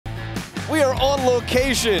We are on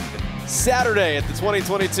location Saturday at the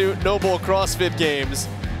 2022 NOBULL CrossFit Games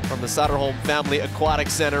from the Soderholm Family Aquatic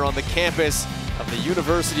Center on the campus of the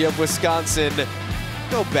University of Wisconsin.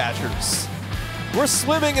 Go Badgers. We're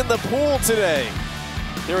swimming in the pool today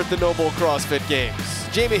here at the NOBULL CrossFit Games.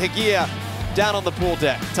 Jamie Hagia down on the pool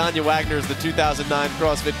deck. Tanya Wagner is the 2009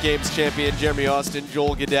 CrossFit Games champion. Jeremy Austin,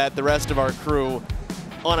 Joel Gadet, the rest of our crew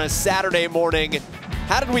on a Saturday morning.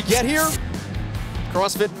 How did we get here?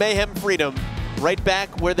 CrossFit Mayhem Freedom, right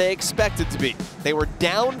back where they expected to be. They were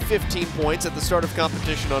down 15 points at the start of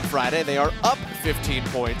competition on Friday. They are up 15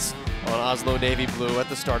 points on Oslo Navy Blue at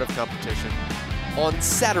the start of competition on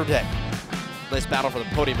Saturday. Nice battle for the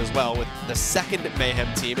podium as well with the second Mayhem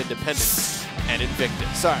team, Independence and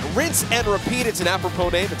Invictus. All right, rinse and repeat. It's an apropos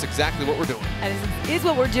name. It's exactly what we're doing. That is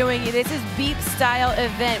what we're doing. This is beep style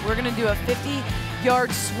event. We're gonna do a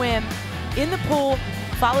 50-yard swim in the pool,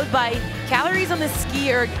 followed by calories on the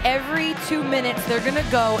Ski Erg. Every 2 minutes they're gonna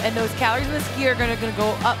go, and those calories on the Ski Erg are gonna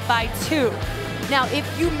go up by 2. Now, if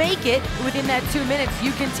you make it within that 2 minutes,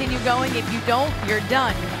 you continue going. If you don't, you're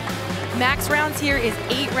done. Max rounds here is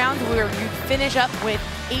 8 rounds where you finish up with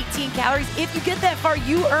 18 calories. If you get that far,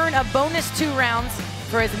 you earn a bonus 2 rounds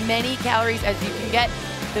for as many calories as you can get.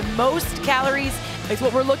 The most calories is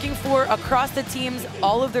what we're looking for across the teams.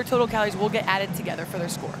 All of their total calories will get added together for their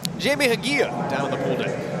score. Jamie Hagia down on the pool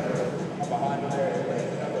deck.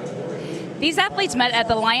 These athletes met at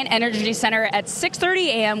the Lion Energy Center at 6:30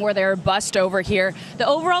 a.m. where they were bussed over here. The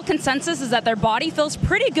overall consensus is that their body feels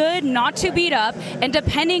pretty good, not too beat up, and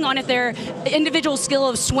depending on if their individual skill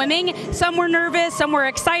of swimming, some were nervous, some were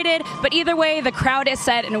excited, but either way, the crowd is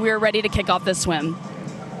set and we are ready to kick off this swim.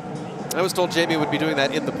 I was told Jamie would be doing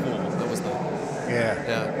that in the pool. That was the...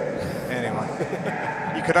 Yeah.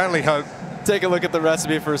 Anyway, you could only hope. Take a look at the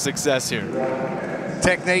recipe for success here.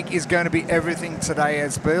 Technique is going to be everything today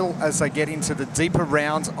as they get into the deeper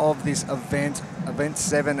rounds of this event. Event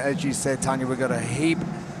 7, as you said, Tanya, we've got a heap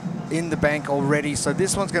in the bank already. So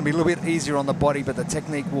this one's going to be a little bit easier on the body, but the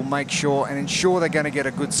technique will make sure and ensure they're going to get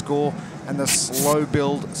a good score. And the slow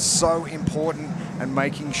build, so important, and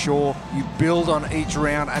making sure you build on each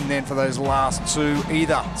round, and then for those last 2,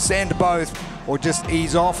 either send both or just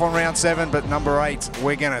ease off on round 7. But number 8,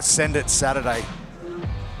 we're going to send it Saturday.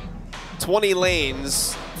 20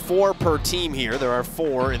 lanes, 4 per team here. There are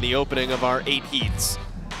 4 in the opening of our 8 heats.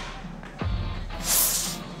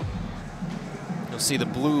 You'll see the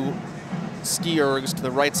blue Ski Ergs to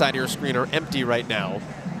the right side of your screen are empty right now.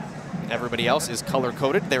 Everybody else is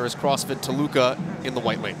color-coded. There is CrossFit Toluca in the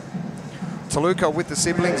white lane. Toluca with the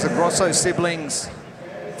siblings, the Grosso siblings,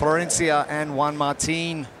 Florencia and Juan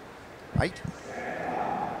Martin. 8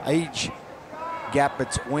 age gap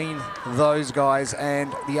between those guys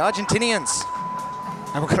and the Argentinians.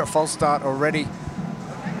 And we've got a false start already.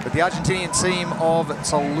 But the Argentinian team of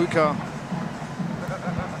Toluca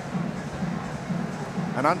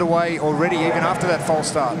and underway already even after that false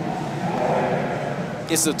start.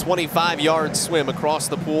 It's a 25-yard swim across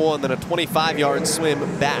the pool and then a 25-yard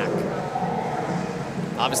swim back.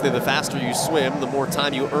 Obviously, the faster you swim, the more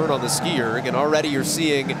time you earn on the Ski Erg, and already you're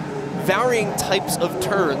seeing varying types of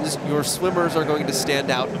turns. Your swimmers are going to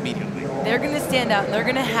stand out immediately. They're going to stand out, and they're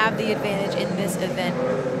going to have the advantage in this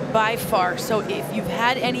event by far. So if you've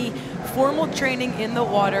had any formal training in the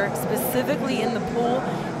water, specifically in the pool,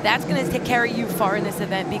 that's going to carry you far in this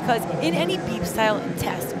event, because in any beep style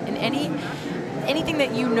test, in anything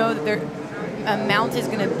that you know that their amount is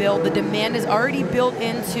going to build, the demand is already built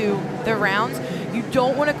into the rounds. You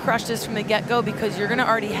don't want to crush this from the get-go, because you're going to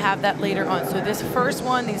already have that later on. So this first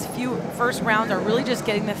one, these few first rounds are really just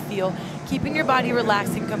getting the feel, keeping your body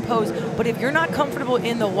relaxed and composed. But if you're not comfortable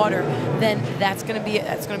in the water, then that's going to be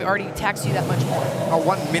already tax you that much more.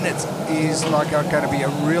 1 minute is going to be a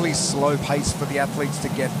really slow pace for the athletes to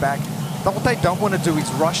get back. But what they don't want to do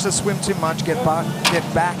is rush the swim too much, get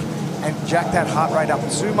back and jack that heart rate up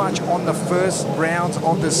too much on the first rounds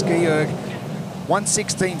of the Ski Erg.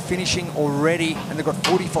 1:16 finishing already, and they've got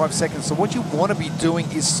 45 seconds. So what you want to be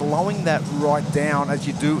doing is slowing that right down, as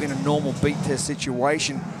you do in a normal beat test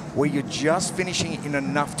situation, where you're just finishing in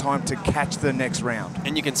enough time to catch the next round.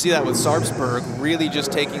 And you can see that with Sarpsborg really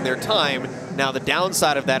just taking their time. Now, the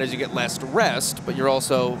downside of that is you get less rest, but you're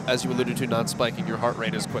also, as you alluded to, not spiking your heart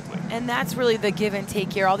rate as quickly. And that's really the give and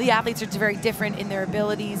take here. All the athletes are very different in their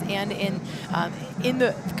abilities and in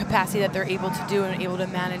the capacity that they're able to do and able to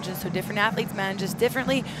manage. And so different athletes manage this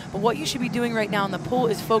differently. But what you should be doing right now in the pool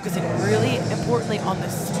is focusing really importantly on the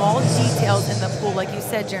small details in the pool. Like you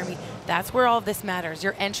said, Jeremy, that's where all of this matters.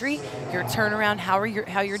 Your entry, your turnaround, how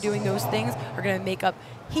you're doing those things are going to make up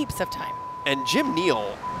heaps of time. And Jim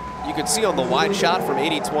Neal, you can see on the wide shot from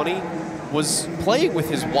 80-20, was playing with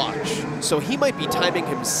his watch, so he might be timing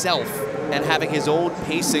himself and having his own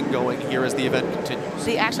pacing going here as the event continues.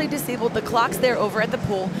 They actually disabled the clocks there over at the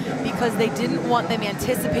pool because they didn't want them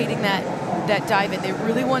anticipating that dive in. They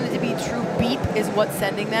really wanted to be true beep is what's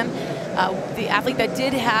sending them. The athlete that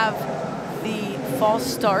did have the false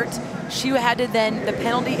start, she had to then, the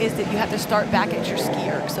penalty is that you have to start back at your ski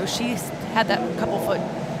erg. So she had that couple foot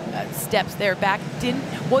steps there back.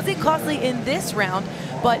 Wasn't costly in this round,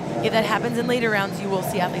 but if that happens in later rounds, you will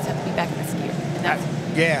see athletes have to be back in the ski erg. And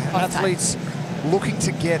that's athletes looking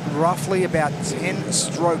to get roughly about 10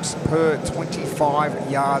 strokes per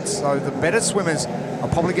 25 yards. So the better swimmers are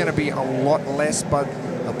probably going to be a lot less, but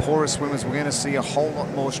the poorer swimmers, we're going to see a whole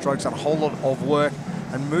lot more strokes and a whole lot of work.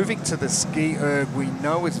 And moving to the ski erg, we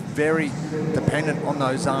know is very dependent on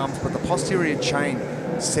those arms, but the posterior chain,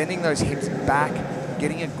 sending those hips back,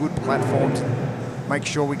 getting a good platform to make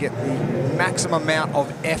sure we get the maximum amount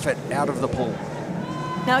of effort out of the pool.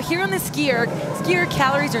 Now here on the ski erg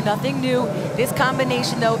calories are nothing new. This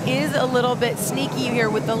combination though is a little bit sneaky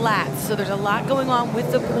here with the lats. So there's a lot going on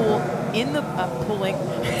with the pool, in the pulling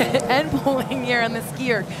and pulling here on the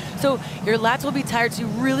ski erg. So your lats will be tired, so you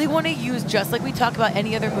really want to use, just like we talk about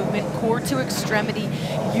any other movement, core to extremity.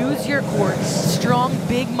 Use your core, strong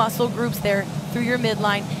big muscle groups there through your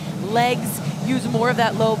midline. Legs, use more of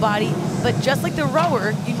that low body. But just like the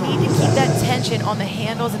rower, you need to keep that tension on the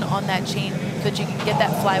handles and on that chain so that you can get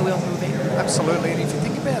that flywheel moving. Absolutely, and if you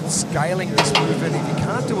think about scaling this movement, if you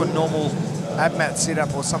can't do a normal ab mat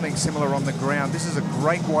sit-up or something similar on the ground, this is a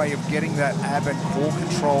great way of getting that ab and core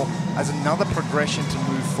control as another progression to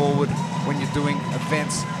move forward when you're doing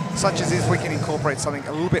events such as this. We can incorporate something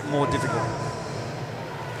a little bit more difficult.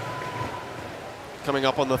 Coming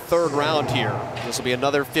up on the third round here. This will be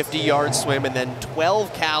another 50-yard swim and then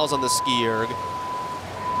 12 cows on the ski erg.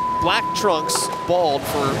 Black trunks, bald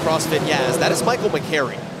for CrossFit Yaz. That is Michael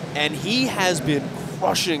McCary, and he has been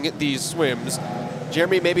crushing these swims.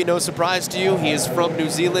 Jeremy, maybe no surprise to you, he is from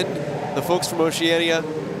New Zealand. The folks from Oceania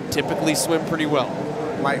typically swim pretty well.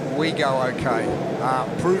 Mate, we go okay.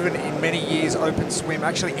 Proven in many years, open swim,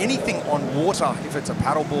 actually anything on water, if it's a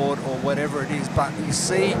paddleboard or whatever it is. But you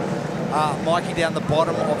see Mikey down the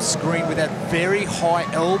bottom of screen with that very high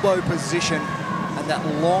elbow position and that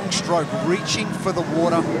long stroke, reaching for the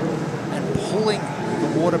water and pulling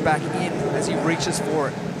the water back in as he reaches for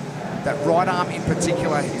it. That right arm in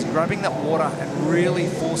particular, he's grabbing that water and really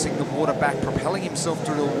forcing the water back, propelling himself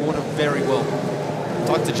through the water very well.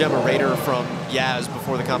 Talked to Gemma Rader from Yaz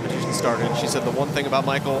before the competition started. She said the one thing about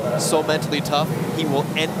Michael, so mentally tough, he will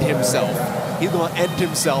end himself. He's going to end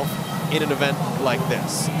himself in an event like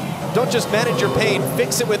this. Don't just manage your pain,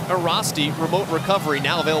 fix it with Erasti Remote Recovery,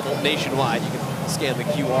 now available nationwide. You can scan the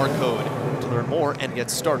QR code to learn more and get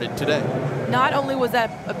started today. Not only was that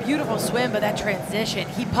a beautiful swim, but that transition.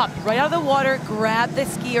 He popped right out of the water, grabbed the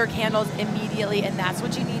ski erg handles immediately, and that's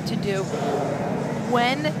what you need to do.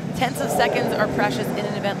 When tenths of seconds are precious in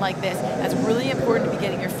an event like this, that's really important to be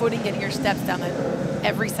getting your footing, getting your steps down.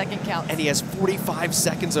 Every second counts. And he has 45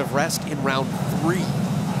 seconds of rest in round 3.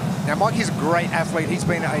 Now, Mikey's a great athlete. He's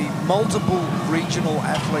been a multiple regional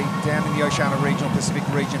athlete down in the Oceania Regional Pacific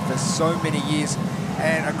region for so many years,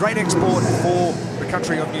 and a great export for the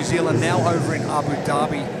country of New Zealand, now over in Abu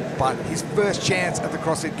Dhabi, but his first chance at the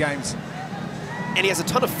CrossFit Games. And he has a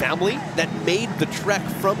ton of family that made the trek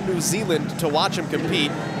from New Zealand to watch him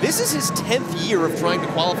compete. This is his 10th year of trying to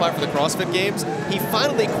qualify for the CrossFit Games. He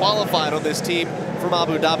finally qualified on this team from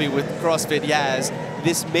Abu Dhabi with CrossFit Yaz.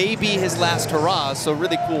 This may be his last hurrah, so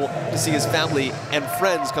really cool to see his family and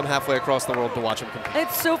friends come halfway across the world to watch him compete.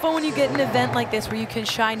 It's so fun when you get an event like this where you can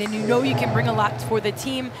shine and you know you can bring a lot for the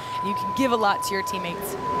team and you can give a lot to your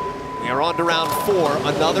teammates. We are on to round 4,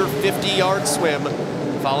 another 50-yard swim,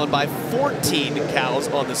 followed by 14 cows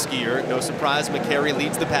on the ski erg. No surprise, McCary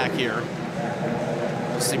leads the pack here.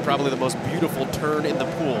 You'll see probably the most beautiful turn in the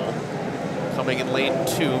pool coming in lane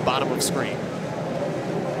 2, bottom of screen.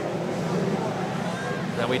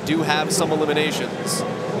 Now we do have some eliminations.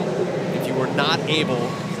 If you were not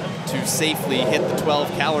able to safely hit the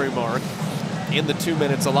 12-calorie mark in the 2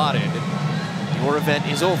 minutes allotted, your event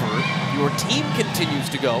is over. Your team continues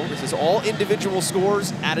to go. This is all individual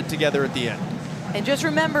scores added together at the end. And just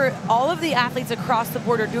remember, all of the athletes across the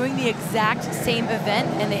board are doing the exact same event,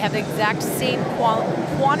 and they have the exact same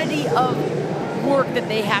quantity of work that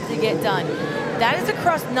they have to get done. That is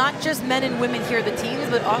across not just men and women here, the teams,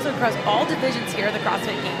 but also across all divisions here at the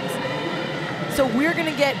CrossFit Games. So we're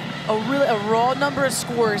going to get a raw number of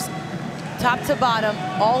scores top to bottom,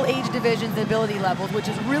 all age divisions and ability levels, which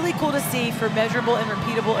is really cool to see for measurable and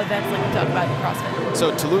repeatable events like we talk about in CrossFit.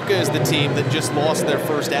 So Toluca is the team that just lost their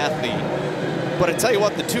first athlete. But I tell you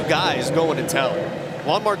what, the two guys going to town.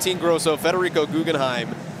 Juan Martin Grosso, Federico Guggenheim,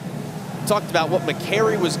 talked about what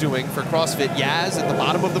McCary was doing for CrossFit Yaz at the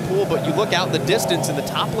bottom of the pool, but you look out in the distance in the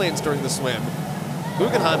top lanes during the swim,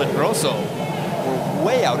 Guggenheim and Grosso were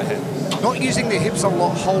way out ahead. Not using their hips a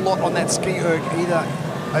whole lot on that Ski Erg either,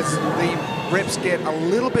 as the reps get a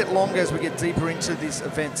little bit longer as we get deeper into this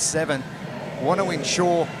event 7. Want to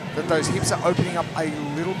ensure that those hips are opening up a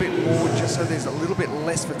little bit more, just so there's a little bit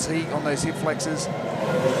less fatigue on those hip flexors.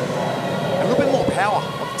 A little bit more power.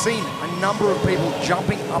 I've seen a number of people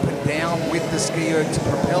jumping up and down with the Ski Erg to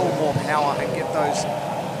propel more power and get those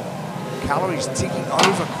calories ticking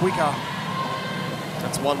over quicker.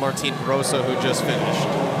 That's Juan Martin Grosso who just finished.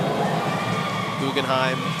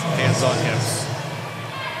 Guggenheim, hands on hips.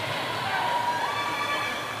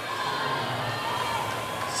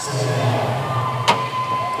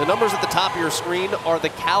 The numbers at the top of your screen are the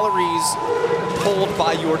calories pulled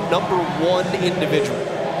by your #1 individual.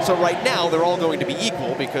 So right now, they're all going to be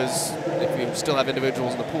equal because if you still have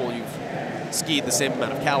individuals in the pool, you've skied the same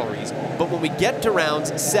amount of calories. But when we get to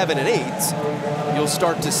rounds 7 and 8, you'll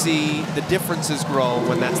start to see the differences grow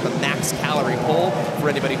when that's the max calorie pull for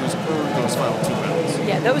anybody who's earned those final 2 rounds.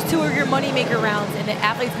 Yeah, those 2 are your moneymaker rounds, and the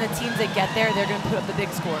athletes and the teams that get there, they're going to put up the big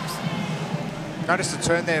scores. Notice the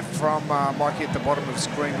turn there from Mikey at the bottom of the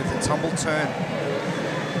screen with the tumble turn.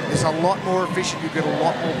 It's a lot more efficient. You get a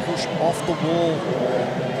lot more push off the wall.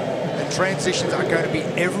 And transitions are going to be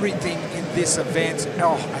everything in this event.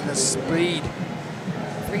 Oh, and the speed.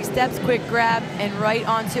 3 steps, quick grab, and right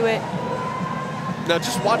onto it. Now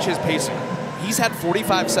just watch his pacing. He's had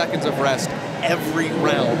 45 seconds of rest every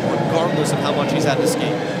round, regardless of how much he's had to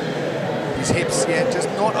ski. His hips, yeah, just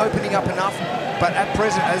not opening up enough. But at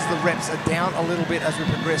present, as the reps are down a little bit as we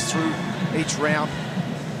progress through each round,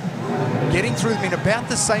 getting through them in about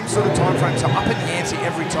the same sort of time frame, so up in the ante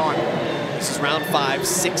every time. This is round 5,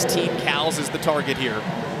 16 cals is the target here.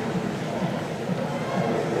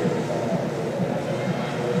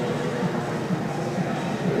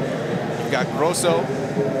 You've got Grosso,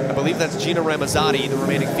 I believe that's Gina Ramazzati, the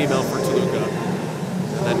remaining female for Toluca,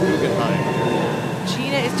 and then Guggenheim.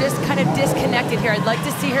 Gina is just kind of disconnected here. I'd like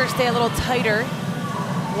to see her stay a little tighter.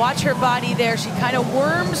 Watch her body there. She kind of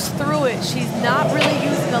worms through it. She's not really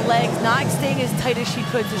using the legs, not staying as tight as she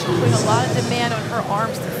could, so she's putting a lot of demand on her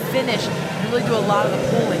arms to finish and really do a lot of the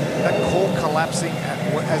pulling. That core collapsing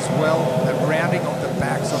as well, that rounding of the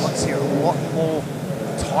back, so let's see a lot more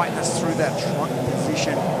tightness through that trunk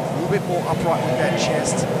position, a little bit more upright with that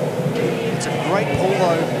chest. It's a great pull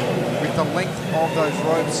though with the length of those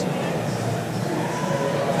ropes.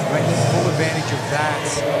 Making full advantage of that.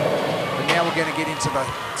 But now we're going to get into the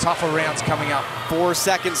tougher rounds coming up. 4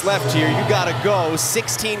 seconds left here. You got to go.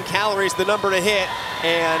 16 calories, the number to hit.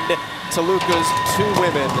 And Toluca's 2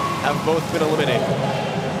 women have both been eliminated.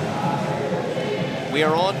 We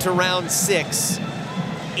are on to round 6.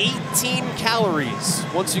 18 calories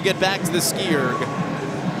once you get back to the Ski Erg.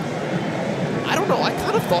 I don't know. I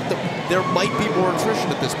kind of thought that there might be more attrition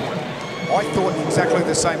at this point. I thought exactly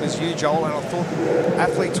the same as you, Joel, and I thought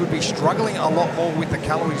athletes would be struggling a lot more with the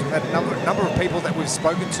calories. We've had a number of people that we've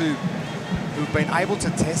spoken to who've been able to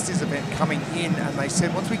test this event coming in, and they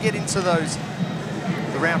said once we get into those,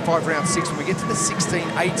 the round 5, round 6, when we get to the 16,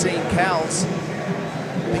 18 cals,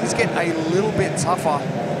 things get a little bit tougher.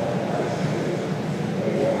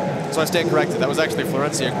 So I stand corrected. That was actually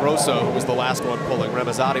Florencia Grosso who was the last one pulling.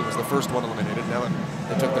 Ramazzati was the first one eliminated. Now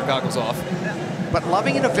they took their goggles off. But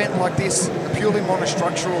loving an event like this, the purely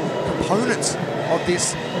monostructural components of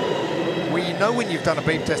this, where you know when you've done a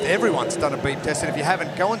beep test, everyone's done a beep test, and if you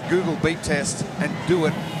haven't, go and Google beep test and do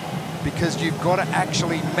it, because you've got to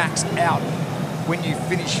actually max out when you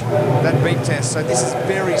finish that beep test. So this is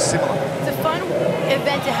very similar. It's a fun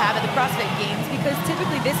event to have at the CrossFit Games because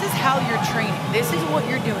typically this is how you're training. This is what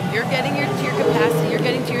you're doing. You're getting to your capacity, you're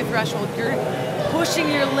getting to your threshold, you're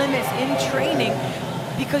pushing your limits in training,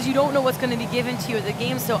 because you don't know what's going to be given to you at the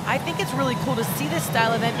game. So I think it's really cool to see this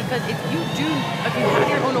style event, because if you have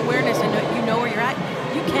your own awareness and you know where you're at,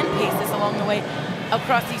 you can pace this along the way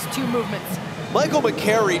across these 2 movements. Michael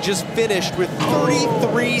McCary just finished with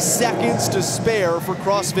 33 seconds to spare for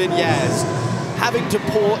CrossFit Yaz, having to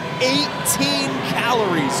pull 18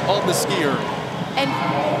 calories on the Ski Erg. And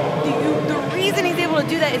the reason he's able to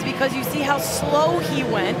do that is because you see how slow he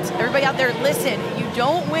went. Everybody out there, listen, you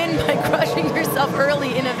don't win by crushing yourself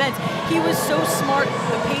early in events. He was so smart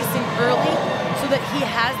with pacing early so that that he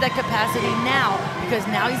has that capacity now, because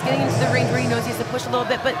now he's getting into the range where he knows he has to push a little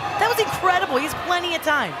bit, but that was incredible. He has plenty of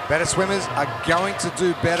time. Better swimmers are going to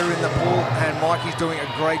do better in the pool, and Mikey's doing a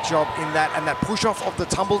great job in that. And that push off of the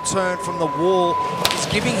tumble turn from the wall is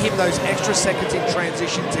giving him those extra seconds in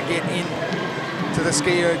transition to get in to the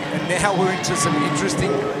Ski Erg. And now we're into some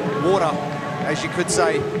interesting water, as you could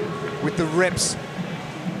say, with the reps.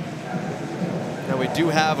 Now we do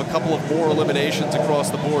have a couple of more eliminations across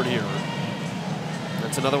the board here.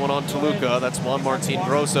 That's another one on Toluca. That's Juan Martin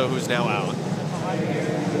Grosso, who's now out.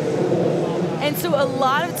 And so a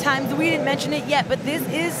lot of times, we didn't mention it yet, but this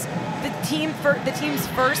is the team's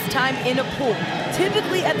first time in a pool.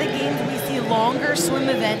 Typically at the games, we see longer swim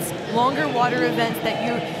events, longer water events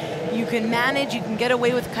that you can manage, you can get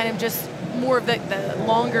away with kind of just more of the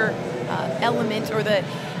longer element or the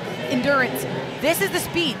endurance. This is the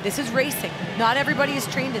speed, this is racing. Not everybody is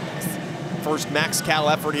trained in this. First max cal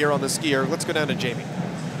effort here on the Ski Erg. Let's go down to Jamie.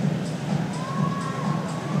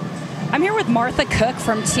 I'm here with Martha Cook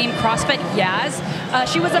from Team CrossFit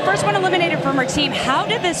Yaz. She was the first one eliminated from her team. How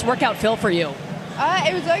did this workout feel for you?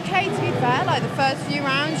 It was okay, to be fair. Like the first few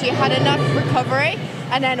rounds, you had enough recovery,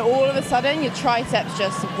 and then all of a sudden your triceps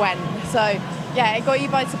just went. So yeah, it got you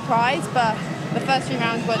by surprise, but the first few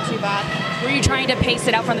rounds weren't too bad. Were you trying to pace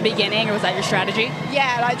it out from the beginning, or was that your strategy?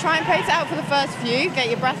 Yeah, like try and pace it out for the first few, get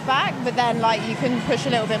your breath back, but then like you can push a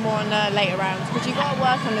little bit more in the later rounds, because you got to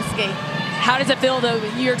work on the ski. How does it feel, though?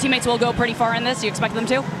 Your teammates will go pretty far in this? Do you expect them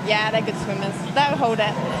to? Yeah, they're good swimmers. They'll hold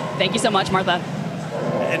it. Thank you so much, Martha.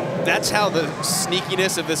 And that's how the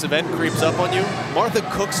sneakiness of this event creeps up on you. Martha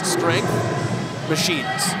Cook's strength,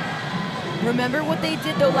 machines. Remember what they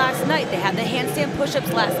did though last night? They had the handstand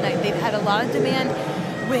push-ups last night. They've had a lot of demand.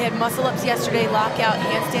 We had muscle-ups yesterday, lockout,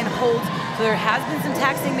 handstand holds. So there has been some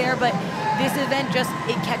taxing there, but this event just,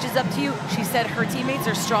 it catches up to you. She said her teammates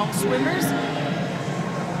are strong swimmers.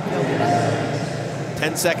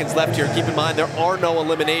 10 seconds left here. Keep in mind, there are no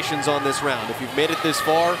eliminations on this round. If you've made it this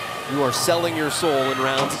far, you are selling your soul in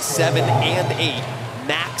rounds 7 and 8.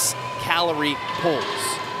 Max calorie pulls.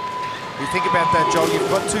 You think about that, Joel, you've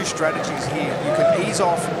got two strategies here. You can ease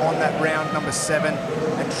off on that round number 7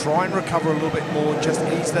 and try and recover a little bit more. Just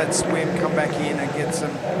ease that swim, come back in and get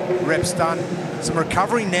some reps done. Some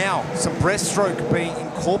recovery now, some breaststroke being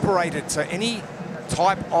incorporated. So any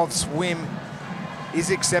type of swim is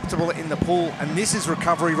acceptable in the pool, and this is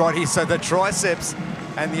recovery right here. So the triceps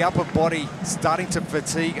and the upper body starting to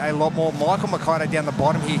fatigue a lot more. Michael Makaido down the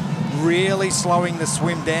bottom here, really slowing the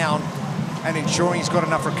swim down and ensuring he's got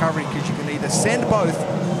enough recovery, because you can either send both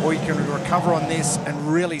or you can recover on this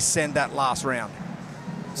and really send that last round.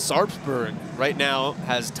 Sarpsborg right now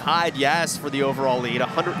has tied Yas for the overall lead,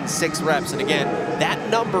 106 reps. And again, that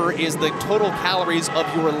number is the total calories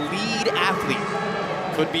of your lead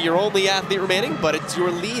athlete. Could be your only athlete remaining, but it's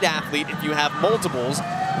your lead athlete if you have multiples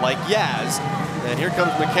like Yaz. And here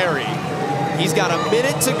comes McCary. He's got a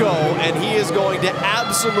minute to go, and he is going to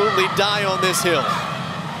absolutely die on this hill.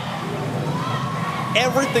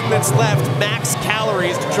 Everything that's left, max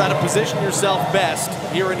calories to try to position yourself best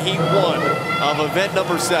here in heat 1 of event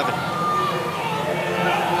number 7.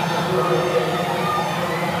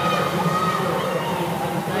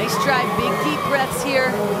 Nice drive, big deep breaths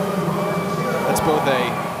here. That's both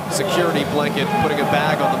a security blanket, putting a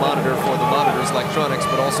bag on the monitor for the monitor's electronics,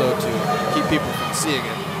 but also to keep people from seeing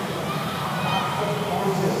it.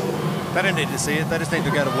 They don't need to see it, they just need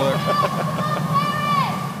to go to work.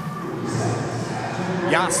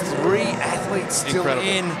 Yes, 3 athletes still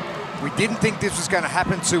in. We didn't think this was going to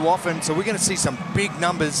happen too often, so we're going to see some big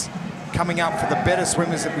numbers coming up for the better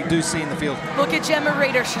swimmers that we do see in the field. Look at Gemma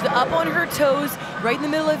Rader. She's up on her toes, right in the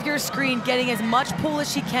middle of your screen, getting as much pull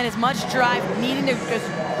as she can, as much drive, needing to just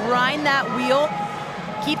grind that wheel,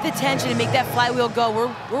 keep the tension, and make that flywheel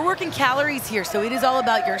go. We're working calories here, so it is all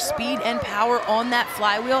about your speed and power on that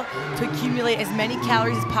flywheel to accumulate as many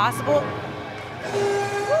calories as possible.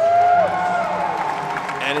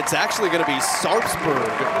 And it's actually going to be Sarpsborg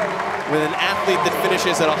with an athlete that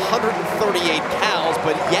finishes at 138 cals,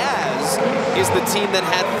 but Yaz is the team that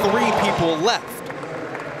had 3 people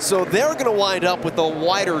left. So they're going to wind up with a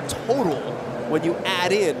wider total when you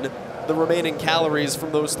add in the remaining calories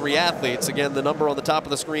from those 3 athletes. Again, the number on the top of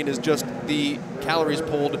the screen is just the calories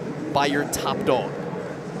pulled by your top dog.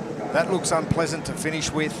 That looks unpleasant to finish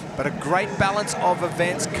with, but a great balance of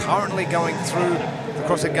events currently going through the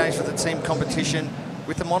CrossFit Games for the team competition,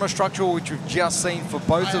 with the monostructural, which we've just seen for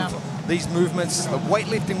both of these movements, the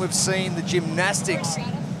weightlifting we've seen, the gymnastics.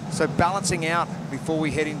 So balancing out before we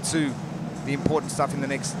head into the important stuff in the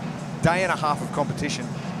next day and a half of competition.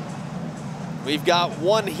 We've got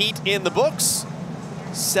 1 heat in the books.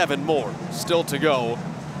 7 more still to go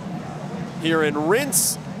here in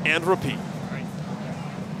rinse and repeat.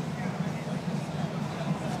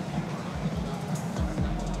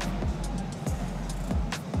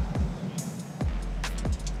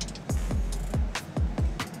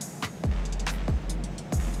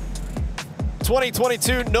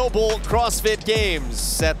 2022 NOBULL CrossFit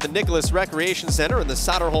Games at the Nicholas Recreation Center in the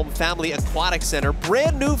Soderholm Family Aquatic Center.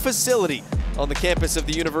 Brand new facility on the campus of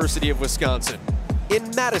the University of Wisconsin in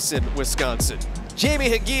Madison, Wisconsin. Jamie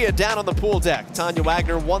Hagia down on the pool deck. Tanya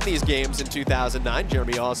Wagner won these games in 2009.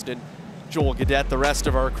 Jeremy Austin, Joel Gadet, the rest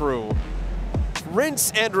of our crew.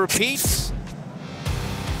 Rinse and repeat.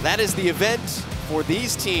 That is the event for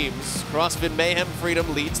these teams. CrossFit Mayhem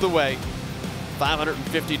Freedom leads the way.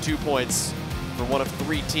 552 points for one of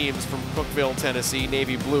 3 teams from Cookeville, Tennessee.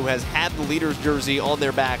 Navy Blue has had the leader's jersey on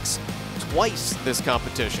their backs twice this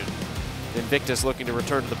competition. Invictus looking to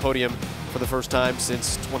return to the podium for the first time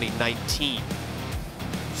since 2019.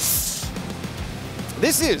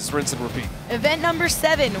 This is Rinse and Repeat. Event number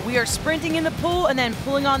 7, we are sprinting in the pool and then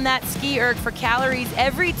pulling on that ski erg for calories.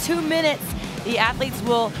 Every 2 minutes, the athletes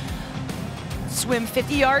will swim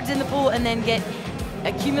 50 yards in the pool and then get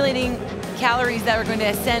accumulating calories that are going to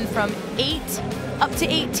ascend from 8 up to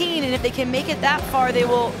 18, and if they can make it that far, they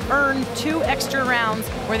will earn 2 extra rounds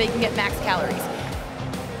where they can get max calories.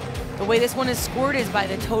 The way this one is scored is by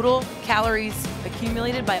the total calories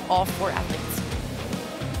accumulated by all 4 athletes.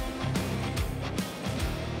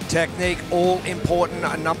 Technique, all important.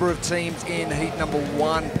 A number of teams in heat number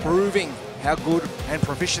 1 proving how good and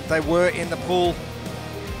proficient they were in the pool,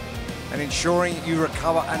 and ensuring you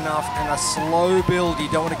recover enough and a slow build.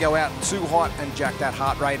 You don't want to go out too hot and jack that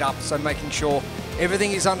heart rate up. So making sure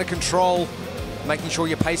everything is under control, making sure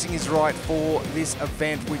your pacing is right for this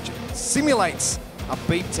event, which simulates a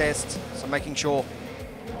beep test. So making sure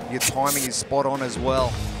your timing is spot on as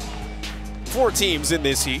well. 4 teams in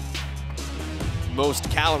this heat. Most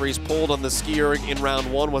calories pulled on the Ski Erg in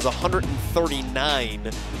round 1 was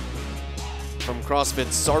 139 from CrossFit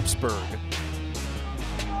Sarpsborg.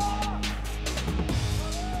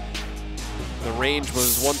 The range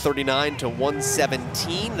was 139 to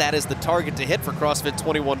 117. That is the target to hit for CrossFit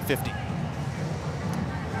 2150.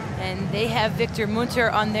 And they have Victor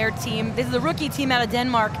Munter on their team. This is a rookie team out of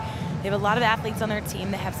Denmark. They have a lot of athletes on their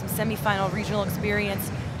team that have some semifinal regional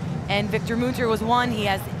experience. And Victor Munter was one. He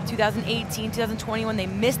has 2018, 2021. They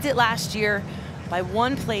missed it last year by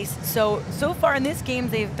 1 place. So far in this game,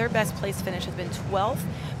 their best place finish has been 12th.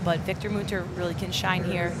 But Victor Munter really can shine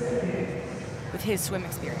here with his swim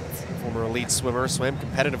experience. Former elite swimmer, swam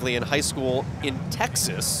competitively in high school in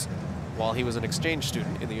Texas while he was an exchange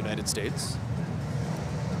student in the United States.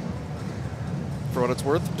 For what it's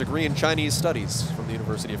worth, degree in Chinese studies from the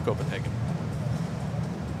University of Copenhagen.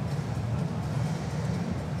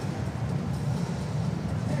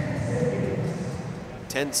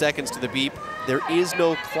 "10 seconds to the beep." There is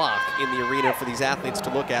no clock in the arena for these athletes to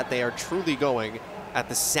look at. They are truly going at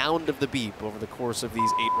the sound of the beep over the course of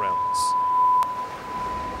these 8 rounds.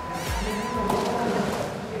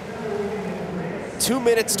 2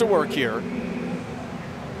 minutes to work here.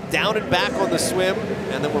 Down and back on the swim,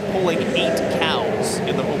 and then we're pulling 8 cows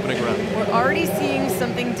in the opening round. We're already seeing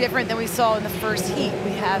something different than we saw in the first heat.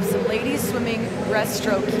 We have some ladies swimming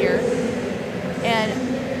breaststroke here, and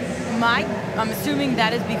I'm assuming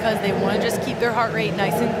that is because they want to just keep their heart rate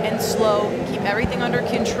nice and slow, keep everything under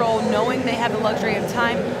control, knowing they have the luxury of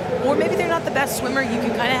time. Or maybe they're not the best swimmer. You can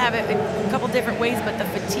kind of have it a couple different ways, but the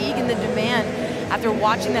fatigue and the demand after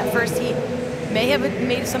watching that first heat may have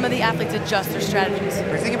made some of the athletes adjust their strategies.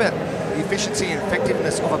 When you think about the efficiency and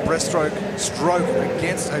effectiveness of a breaststroke stroke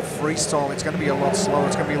against a freestyle, it's going to be a lot slower.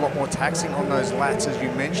 It's going to be a lot more taxing on those lats, as you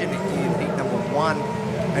mentioned, in heat number 1.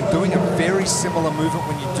 And doing a very similar movement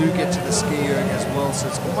when you do get to the Ski Erg as well. So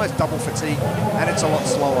it's almost double fatigue and it's a lot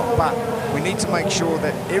slower. But we need to make sure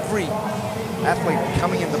that every athlete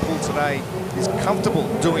coming in the pool today is comfortable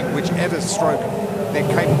doing whichever stroke they're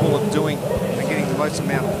capable of doing and getting the most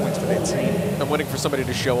amount of points for their team. I'm waiting for somebody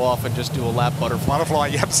to show off and just do a lap butterfly.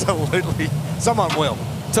 Butterfly, absolutely. Someone will.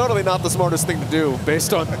 Totally not the smartest thing to do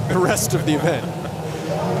based on the rest of the event.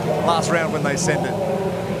 Last round when they send it.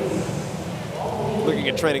 Looking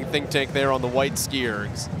at training think tank there on the white Ski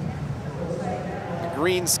Ergs. The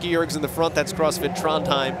green Ski Ergs in the front, that's CrossFit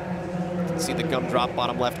Trondheim. You can see the gumdrop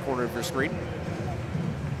bottom left corner of your screen.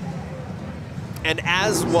 And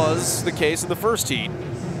as was the case in the first heat,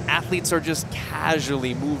 athletes are just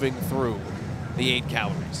casually moving through the 8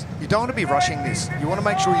 calories. You don't want to be rushing this. You want to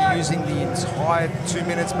make sure you're using the entire 2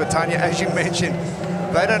 minutes. But Tanya, as you mentioned,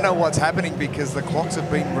 they don't know what's happening because the clocks have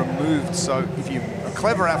been removed. So if you're a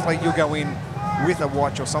clever athlete, you'll go in with a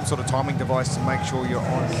watch or some sort of timing device to make sure you're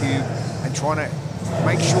on cue, and trying to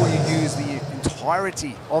make sure you use the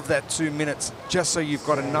entirety of that 2 minutes just so you've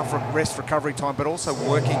got enough rest recovery time, but also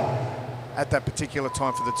working at that particular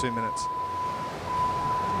time for the 2 minutes.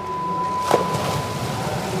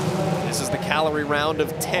 This is the calorie round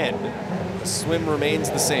of 10. The swim remains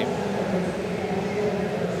the same.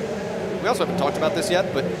 We also haven't talked about this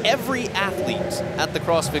yet, but every athlete at the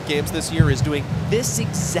CrossFit Games this year is doing this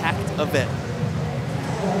exact event.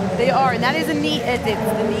 They are, and that is a neat, it's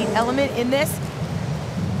the neat element in this.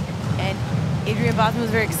 And Adrian Bosman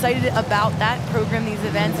was very excited about that program, these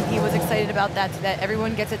events, and he was excited about that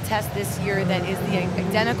everyone gets a test this year that is the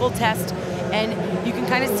identical test. And you can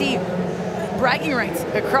kind of see bragging rights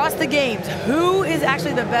across the games. Who is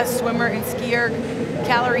actually the best swimmer in Ski Erg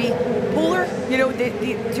calorie pooler? You know, the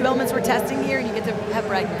two elements we're testing here, and you get to have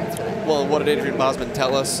bragging rights for that. Well, what did Adrian Bosman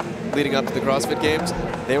tell us leading up to the CrossFit Games?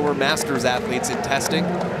 They were masters athletes in testing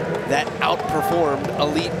that outperformed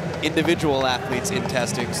elite individual athletes in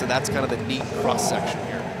testing, so that's kind of the neat cross-section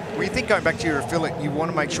here. Well, you think going back to your affiliate, you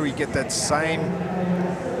want to make sure you get that same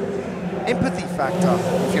empathy factor,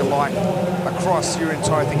 if you like, across your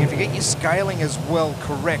entire thing. If you get your scaling as well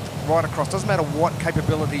correct right across, doesn't matter what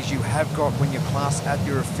capabilities you have got when you're class at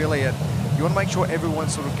your affiliate, you want to make sure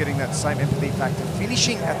everyone's sort of getting that same empathy factor,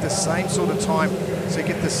 finishing at the same sort of time so you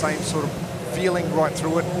get the same sort of feeling right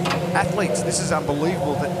through it. Athletes, this is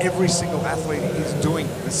unbelievable that every single athlete is doing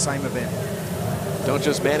the same event. Don't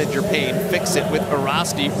just manage your pain, fix it with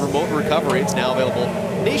Erasti Remote Recovery. It's now available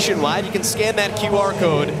nationwide. You can scan that QR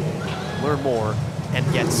code, learn more, and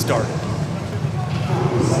get started.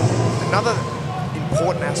 Another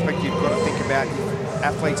important aspect you've got to think about if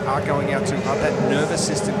athletes are going out to, that nervous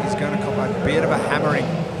system is going to come a bit of a hammering,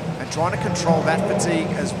 and trying to control that fatigue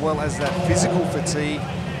as well as that physical fatigue,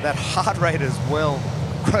 that heart rate as well.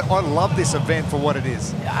 I love this event for what it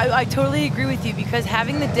is. I totally agree with you, because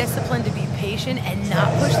having the discipline to be patient and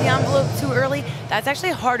not push the envelope too early, that's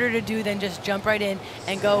actually harder to do than just jump right in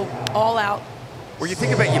and go all out. Well, you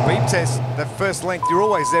think about your beep test, that first length, you're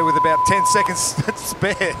always there with about 10 seconds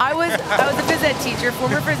spare. I was a phys ed teacher,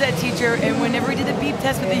 former phys ed teacher, and whenever we did the beep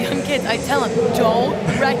test with the young kids, I tell them, don't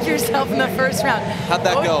wreck yourself in the first round. How'd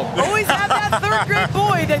that go? Always have that third grade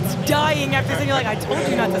boy that's dying after saying, you're like, I told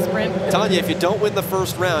you not to sprint. I'm telling you, if you don't win the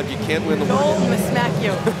first round, you can't win the Joel, warm-up. I'm gonna smack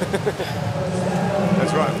you.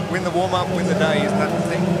 That's right. Win the warm-up, win the day, isn't that the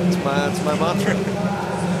thing? That's my mantra.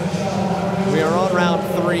 We are on round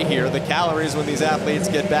 3 here. The calories when these athletes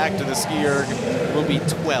get back to the Ski Erg will be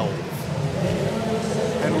 12.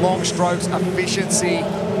 And long strokes efficiency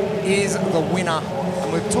is the winner.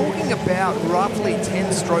 And we're talking about roughly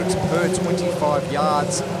 10 strokes per 25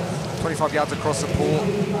 yards. 25 yards across the pool.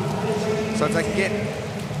 So if they can get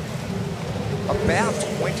about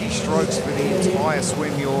 20 strokes for the entire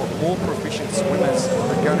swim, your more proficient swimmers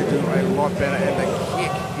are going to do a lot better, and the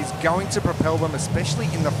kick is going to propel them, especially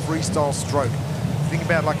in the freestyle stroke. Think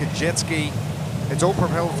about like a jet ski, it's all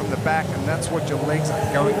propelled from the back, and that's what your legs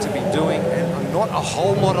are going to be doing, and not a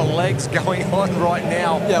whole lot of legs going on right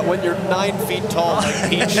now. Yeah, when you're 9 feet tall like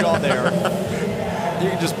Pete Shaw there, you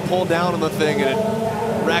can just pull down on the thing and it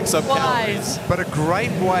racks up calories. But a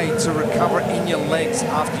great way to recover in your legs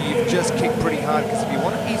after you've just kicked pretty hard, because if you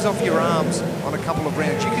want to ease off your arms on a couple of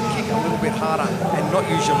rounds, you can kick a little bit harder and not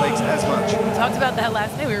use your legs as much. We talked about that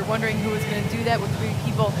last night. We were wondering who was going to do that with 3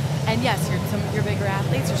 people. And yes, some of your bigger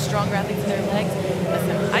athletes or stronger athletes in their legs.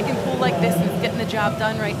 Listen, I can pull like this and it's getting the job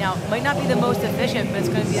done right now. It might not be the most efficient, but it's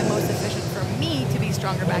going to be the most efficient for me to be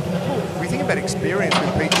stronger back in the pool. We think about experience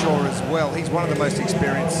with Pete Shaw as well. He's one of the most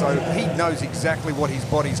experienced, so he knows exactly what his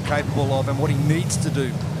body's capable of and what he needs to do.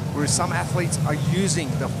 Whereas some athletes are using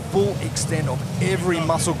the full extent of every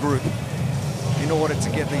muscle group in order to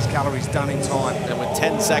get these calories done in time. And with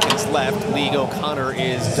 10 seconds left, League O'Connor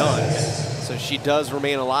is done. So she does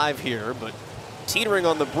remain alive here, but teetering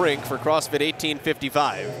on the brink for CrossFit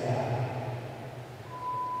 1855.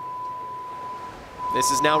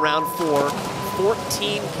 This is now round 4.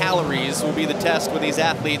 14 calories will be the test when these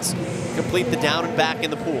athletes complete the down and back in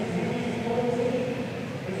the pool.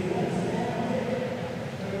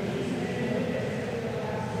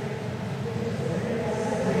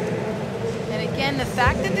 And again, the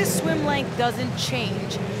fact that this swim length doesn't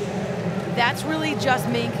change, that's really just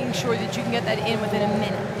making sure that you can get that in within a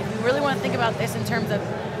minute. If we really want to think about this in terms of,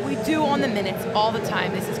 we do on the minutes all the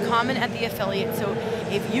time. This is common at the affiliate. So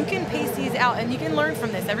if you can pace these out, and you can learn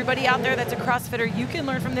from this, everybody out there that's a CrossFitter, you can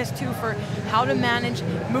learn from this too, for how to manage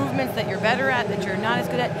movements that you're better at, that you're not as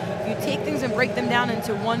good at. If you take things and break them down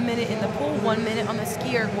into 1 minute in the pool, 1 minute on the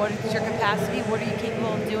skier, what is your capacity? What are you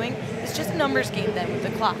capable of doing? It's just a numbers game then with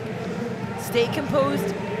the clock. stay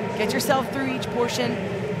composed, get yourself through each portion.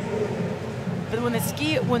 But when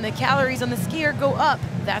the calories on the Ski Erg go up,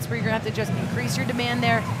 that's where you're gonna have to just increase your demand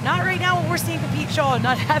there. Not right now what we're seeing from Pete Shaw,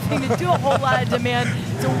 not having to do a whole lot of demand.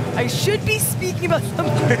 So I should be speaking about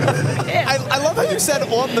something. I love how you said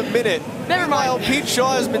on the minute. Never mind. Meanwhile, Pete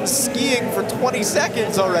Shaw has been skiing for 20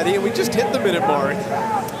 seconds already, and we just hit the minute mark.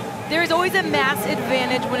 There's always a mass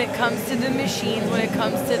advantage when it comes to the machines, when it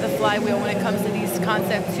comes to the flywheel, when it comes to these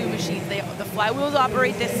Concept 2 machines. The flywheels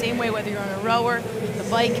operate the same way whether you're on a rower, the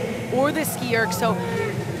bike, or the Ski Erg. So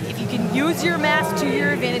if you can use your mass to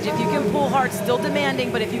your advantage, if you can pull hard, still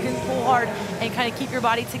demanding, but if you can pull hard and kind of keep your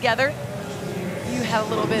body together, you have a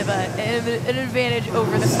little bit of an advantage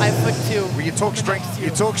over the 5'2". Well, you talk strength. You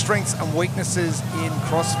talk strengths and weaknesses in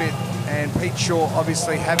CrossFit, and Pete Shaw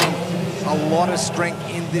obviously having a lot of strength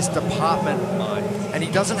in this department, and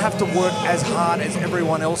he doesn't have to work as hard as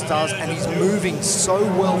everyone else does, and he's moving so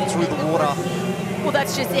well through the water. Well,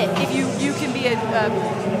 that's just it. If you can be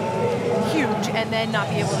huge and then not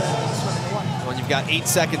be able to swim in the water. Well, you've got 8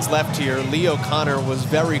 seconds left here. Lee O'Connor was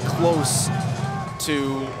very close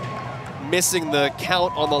to missing the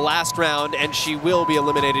count on the last round, and she will be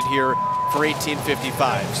eliminated here for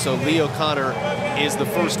 18:55. So Lee O'Connor is the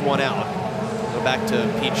first one out. Go back to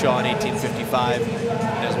Pete Shaw in 18:55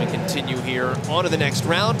 as we continue here on to the next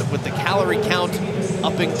round with the calorie count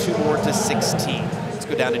upping 2 more to 16. Let's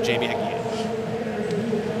go down to Jamie Hecky.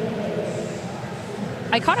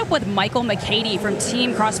 I caught up with Michael McCady from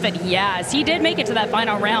Team CrossFit Yaz. He did make it to that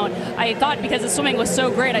final round. I thought because the swimming was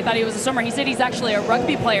so great, I thought he was a swimmer. He said he's actually a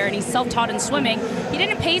rugby player and he's self-taught in swimming. He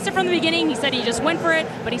didn't pace it from the beginning. He said he just went for it,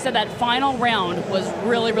 but he said that final round was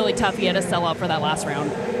really, really tough. He had to sell out for that last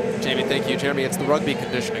round. Jamie, thank you. Jeremy, it's the rugby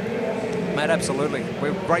conditioning. Mate, absolutely.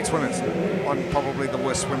 We're great swimmers. I'm probably the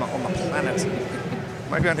worst swimmer on the planet.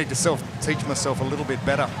 Maybe I need to teach myself a little bit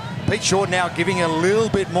better. Pete Shaw now giving a little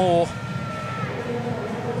bit more.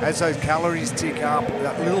 As those calories tick up,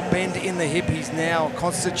 that little bend in the hip he's now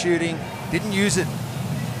constituting. Didn't use it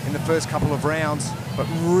in the first couple of rounds, but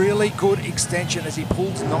really good extension as he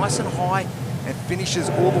pulls nice and high and finishes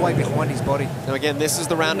all the way behind his body. Now again, this is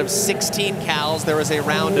the round of 16 cals. There is a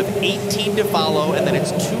round of 18 to follow, and then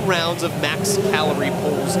it's 2 rounds of max calorie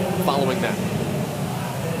pulls following that.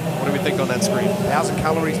 What do we think on that screen? 1,000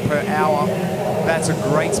 calories per hour. That's a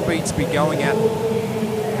great speed to be going at.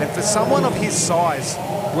 And for someone of his size,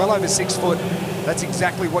 well over 6 foot, that's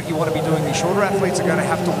exactly what you want to be doing. The shorter athletes are going to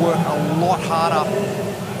have to work a lot harder.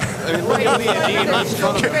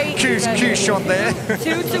 Cue shot there.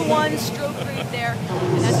 2-to-1 stroke rate there,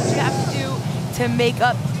 and that's what you have to do to make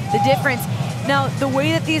up the difference. Now, the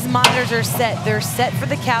way that these monitors are set, they're set for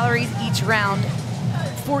the calories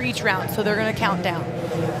for each round, so they're going to count down.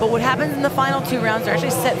 But what happens in the final 2 rounds, they're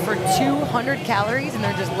actually set for 200 calories, and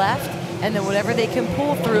they're just left. And then whatever they can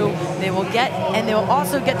pull through, they will get, and they will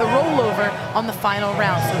also get the rollover on the final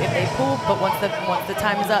round. So if they pull, but once the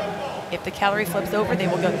time is up, if the calorie flips over, they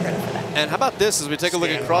will get credit for that. And how about this as we take a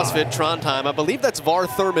look at CrossFit Trondheim? I believe that's Var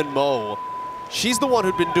Thurman Moe. She's the one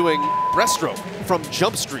who'd been doing breaststroke from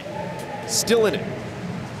Jump Street. Still in it.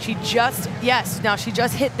 She just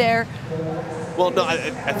hit there. Well, no,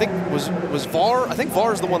 I think was Var, I think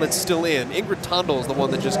Var is the one that's still in. Ingrid Tondel is the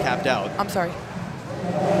one that just capped out. I'm sorry.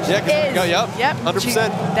 Yeah, yep,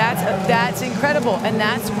 100%. That's incredible, and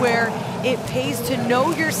that's where it pays to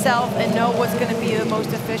know yourself and know what's going to be the most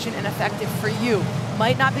efficient and effective for you.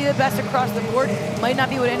 Might not be the best across the board, might not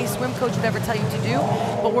be what any swim coach would ever tell you to do,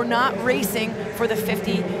 but we're not racing for the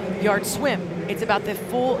 50-yard swim. It's about the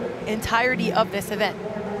full entirety of this event.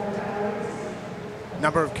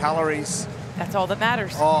 Number of calories. That's all that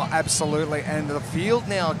matters. Oh, absolutely. And the field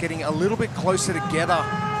now getting a little bit closer together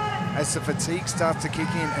as the fatigue starts to kick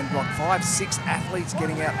in, and like 5-6 athletes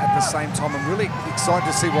getting out at the same time. I'm really excited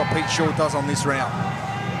to see what Pete Shaw does on this round.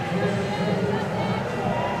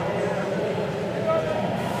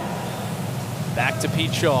 Back to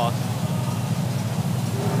Pete Shaw.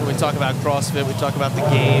 When we talk about CrossFit, we talk about the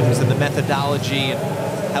games and the methodology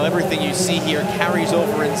and how everything you see here carries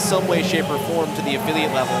over in some way, shape, or form to the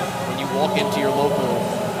affiliate level when you walk into your local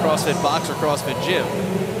CrossFit box or CrossFit gym.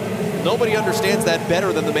 Nobody understands that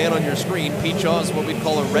better than the man on your screen. Pete Shaw is what we'd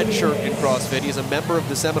call a red shirt in CrossFit. He's a member of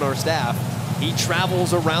the seminar staff. He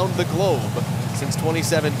travels around the globe since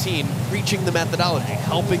 2017, preaching the methodology,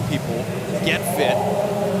 helping people get fit,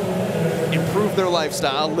 improve their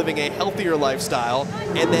lifestyle, living a healthier lifestyle,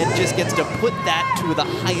 and then just gets to put that to the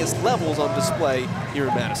highest levels on display here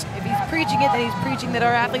in Madison. If he's preaching it, then he's preaching that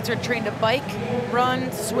our athletes are trained to bike,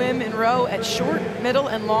 run, swim, and row at short, middle,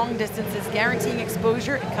 and long distances, guaranteeing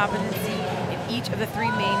exposure and competency in each of the 3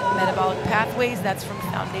 main metabolic pathways. That's from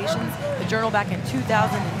Foundations, the journal back in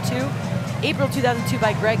 2002. April 2002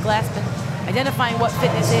 by Greg Glassman, identifying what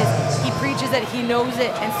fitness is. He preaches that he knows it,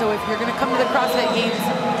 and so if you're gonna come to the CrossFit Games,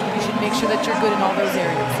 you should make sure that you're good in all those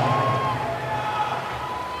areas.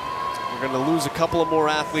 We're gonna lose a couple of more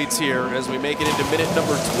athletes here as we make it into minute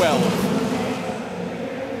number 12.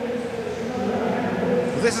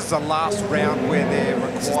 Well, this is the last round where they're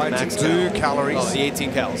required to do calories. Oh, the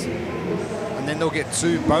 18 calories. And then they'll get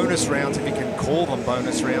 2 bonus rounds, if you can call them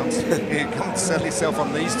bonus rounds. You come settle yourself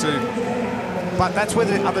on these 2. But that's where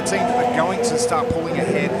the other teams are going to start pulling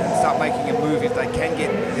ahead and start making a move if they can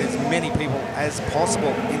get as many people as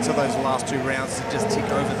possible into those last 2 rounds to just tick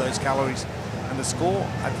over those calories. And the score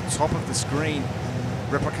at the top of the screen,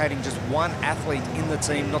 replicating just 1 athlete in the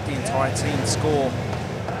team, not the entire team score.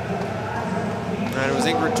 And it was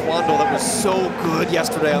Ingrid Twandl that was so good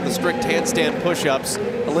yesterday on the strict handstand push-ups,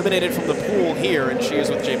 eliminated from the pool here, and she is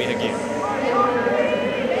with Jamie Hageem.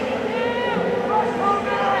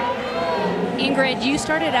 Ingrid, you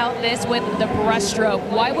started out this with the breaststroke.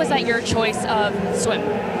 Why was that your choice of swim?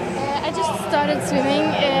 I just started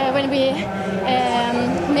swimming when we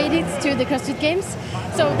made it to the CrossFit Games.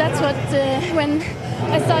 So that's what, when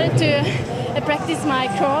I started to practice my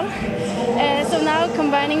crawl. So now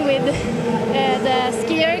combining with the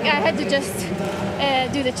Ski Erg, I had to just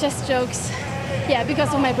do the chest strokes, yeah,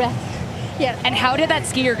 because of my breath. Yeah. And how did that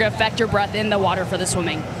Ski Erg affect your breath in the water for the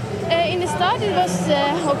swimming? In the start it was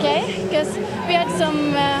okay, because we had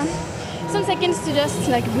some seconds to just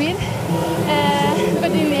like breathe,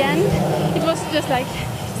 but in the end it was just like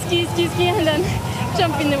ski, ski, ski, and then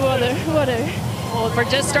jump in the water. Well, for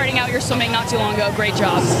just starting out your swimming not too long ago, great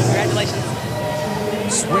job. Congratulations.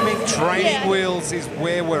 Swimming training wheels is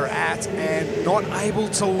where we're at, and not able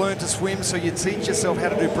to learn to swim, so you teach yourself how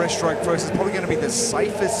to do breaststroke first. It's probably going to be the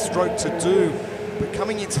safest stroke to do. But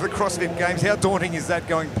coming into the CrossFit Games, how daunting is that,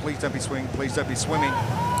 going, please don't be swimming, please don't be swimming.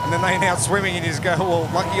 And then they announce swimming and you just go, well,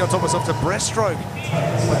 lucky I taught myself to breaststroke.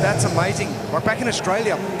 But that's amazing. Like back in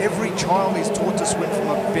Australia, every child is taught to swim from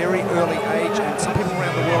a very early age, and some people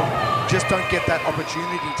around the world just don't get that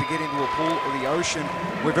opportunity to get into a pool or the ocean.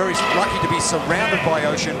 We're very lucky to be surrounded by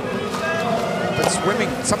ocean, but swimming,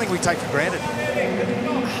 something we take for granted.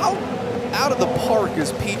 How out of the park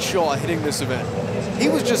is Pete Shaw hitting this event? He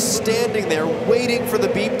was just standing there waiting for the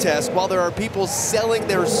beep test while there are people selling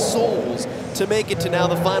their souls to make it to now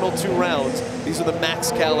the final 2 rounds. These are the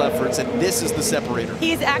max cal efforts, and this is the separator.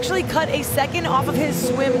 He's actually cut a second off of his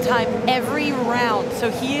swim time every round, so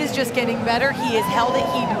he is just getting better. He has held it.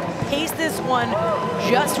 He paced this one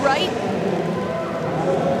just right.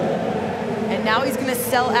 And now he's gonna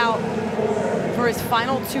sell out for his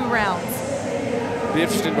final 2 rounds. It'll be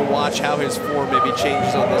interesting to watch how his form maybe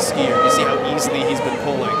changes on this skier. You see how easily he's been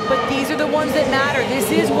pulling. But these are the ones that matter. This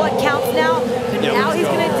is what counts now. But now he's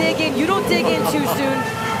gonna dig in. You don't dig in too soon.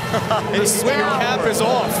 The swim cap is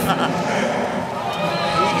off.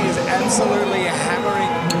 He is absolutely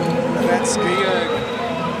hammering that Ski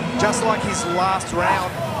Erg, just like his last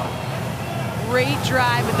round. Great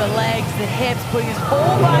drive with the legs, the hips, putting his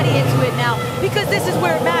whole body into it now, because this is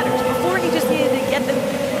where it matters. Before he just needed to get the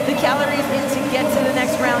calories in to get to the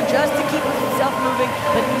next round, just to keep himself moving.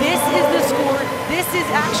 But this is the score. This is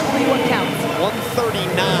actually what counts.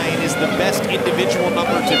 139 is the best individual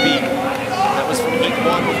number to beat. That was from Heat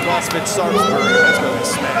 1 with CrossFit Sarpsborg. That's going to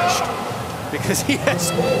smashed, because he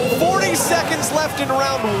has 40 seconds left in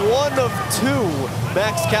round 1 of 2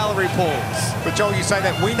 max calorie pulls. But Joel, you say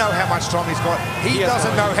that we know how much time he's got. He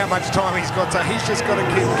doesn't know how much time he's got, so he's just got to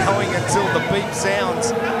keep going until the beep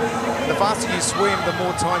sounds. The faster you swim, the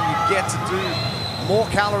more time you get to do more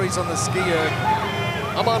calories on the Ski Erg.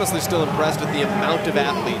 I'm honestly still impressed at the amount of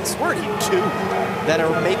athletes, we're at Heat 2, that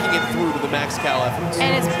are making it through to the max cal efforts.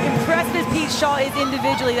 And as impressive as Pete Shaw is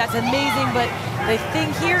individually, that's amazing, but the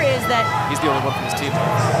thing here is that he's the only one from his team.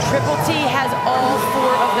 Triple T has all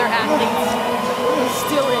 4 of their athletes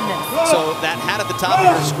still in this. So that hat at the top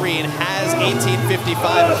of your screen has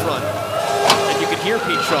 18:55 in front. And you can hear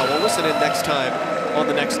Pete Shaw. We'll listen in next time on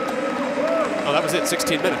the next, oh, that was it,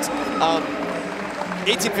 16 minutes.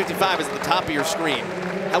 18:55 is at the top of your screen.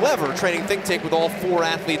 However, Training Think Tank with all 4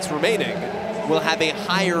 athletes remaining will have a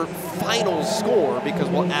higher final score because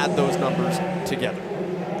we'll add those numbers together.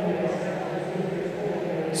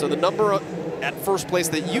 So the number at first place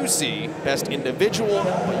that you see, best individual,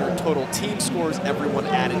 but your total team scores, everyone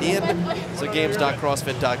added in. So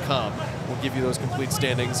games.crossfit.com will give you those complete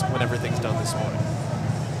standings when everything's done this morning.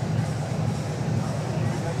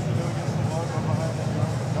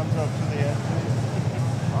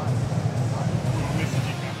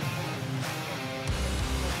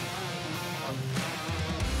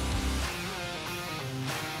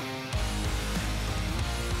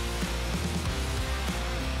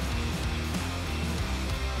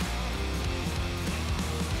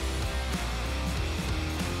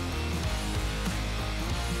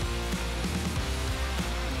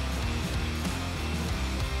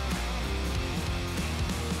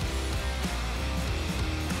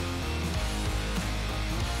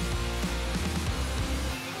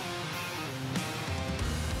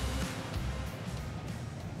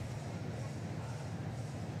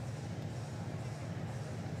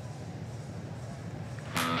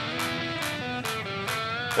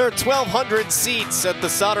 There are 1,200 seats at the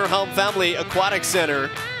Soderholm Family Aquatic Center,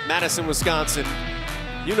 Madison, Wisconsin.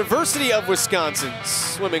 University of Wisconsin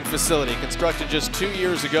swimming facility, constructed just 2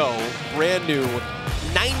 years ago. Brand new,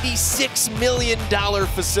 $96 million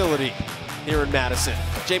facility here in Madison.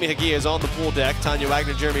 Jamie Hagia is on the pool deck. Tanya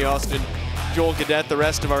Wagner, Jeremy Austin, Joel Cadet, the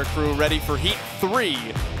rest of our crew ready for Heat 3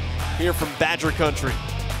 here from Badger Country.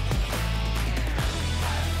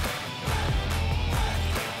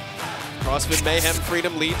 CrossFit Mayhem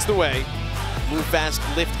Freedom leads the way. Move Fast,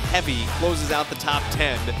 Lift Heavy closes out the top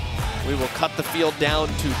 10. We will cut the field down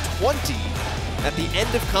to 20 at the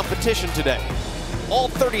end of competition today. All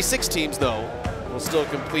 36 teams, though, will still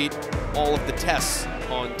complete all of the tests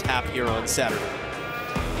on tap here on Saturday.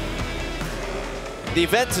 The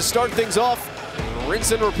event to start things off,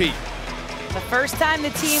 rinse and repeat. The first time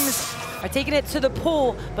the teams are taking it to the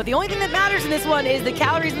pool, but the only thing that matters in this one is the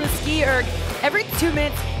calories in the Ski Erg. Every 2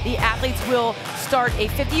 minutes, the athletes will start a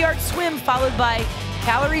 50-yard swim followed by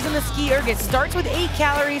calories in the Ski Erg. It starts with 8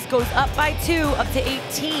 calories, goes up by 2, up to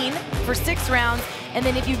 18 for 6 rounds. And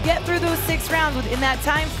then if you get through those 6 rounds within that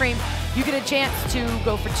time frame, you get a chance to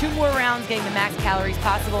go for 2 more rounds, getting the max calories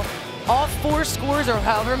possible. All 4 scores, or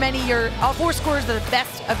however many all 4 scores of the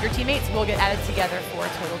best of your teammates will get added together for a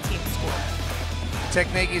total team score.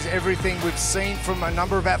 Technique is everything. We've seen from a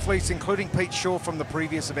number of athletes, including Pete Shaw from the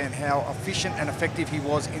previous event, how efficient and effective he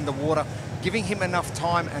was in the water, giving him enough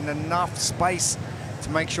time and enough space to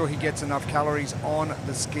make sure he gets enough calories on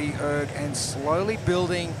the Ski Erg, and slowly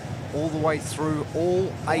building all the way through all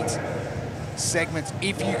 8 segments.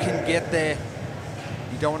 If you can get there,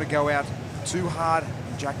 you don't want to go out too hard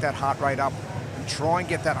and jack that heart rate up and try and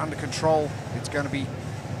get that under control. It's going to be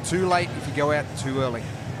too late if you go out too early.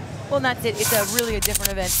 Well, and that's it. It's really a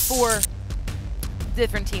different event for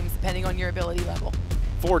different teams, depending on your ability level.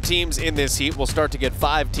 4 teams in this heat. We'll start to get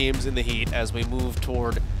 5 teams in the heat as we move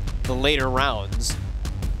toward the later rounds.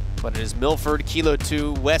 But it is Milford, Kilo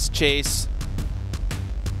 2, West Chase,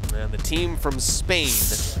 and the team from Spain,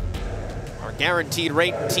 our guaranteed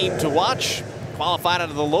rate team to watch. Qualified out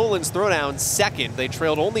of the Lowlands Throwdown second. They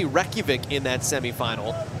trailed only Reykjavik in that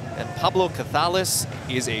semifinal. And Pablo Cathalis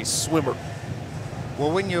is a swimmer.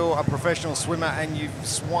 Well, when you're a professional swimmer and you've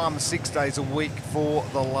swum 6 days a week for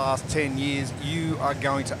the last 10 years, you are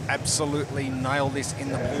going to absolutely nail this in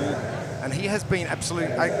the pool. And he has been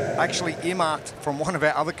actually earmarked from one of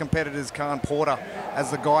our other competitors, Khan Porter, as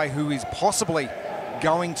the guy who is possibly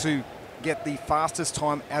going to get the fastest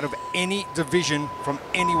time out of any division from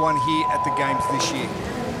anyone here at the Games this year.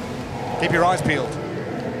 Keep your eyes peeled.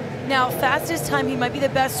 Now, fastest time, he might be the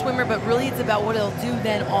best swimmer, but really it's about what he'll do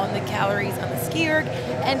then on the calories on the Ski Erg.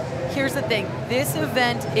 And here's the thing, this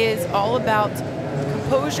event is all about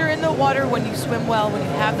composure in the water when you swim well, when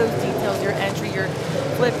you have those details, your entry, your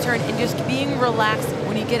flip turn, and just being relaxed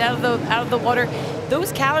when you get out of the water.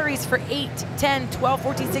 Those calories for 8, 10, 12,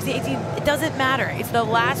 14, 16, 18, it doesn't matter. It's the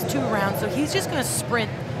last 2 rounds, so he's just gonna sprint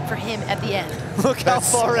for him at the end. Look how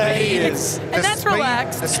far ahead he is. And that's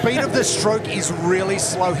relaxed. The speed of the stroke is really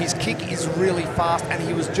slow. His kick is really fast, and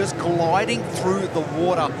he was just gliding through the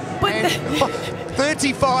water. And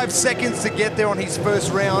 35 seconds to get there on his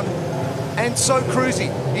first round, and so cruisy.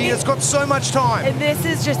 He has got so much time. And this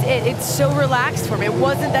is just it. It's so relaxed for him. It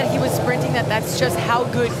wasn't that he was sprinting, that's just how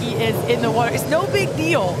good he is in the water. It's no big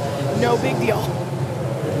deal. No big deal.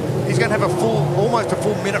 He's going to have almost a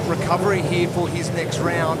full minute recovery here for his next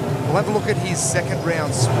round. We'll have a look at his second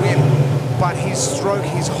round swim, but his stroke,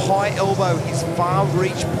 his high elbow, his far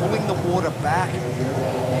reach, pulling the water back.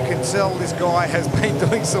 You can tell this guy has been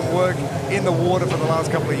doing some work in the water for the last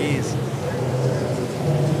couple of years.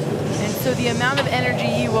 And so the amount of energy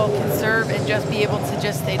he will conserve and just be able to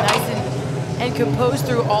just stay nice and compose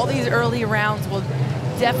through all these early rounds will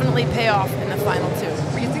definitely pay off in the final 2.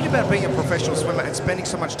 When you think about being a professional swimmer and spending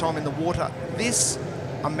so much time in the water, this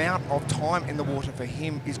amount of time in the water for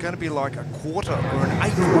him is going to be like a quarter or an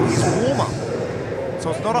eighth of his warm-up.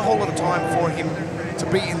 So it's not a whole lot of time for him to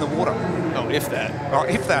be in the water. Oh, if that. Oh,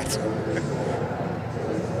 if that.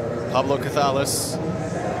 Pablo Cathalis.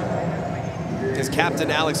 His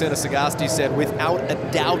captain, Alexander Sagasti, said, without a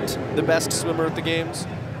doubt, the best swimmer at the Games.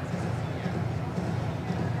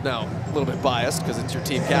 Now, a little bit biased because it's your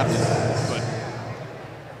team captain, but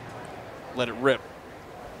let it rip.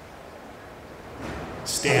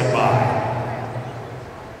 Stand by.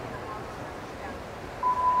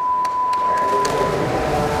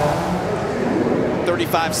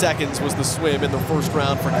 "35 seconds was the swim in the first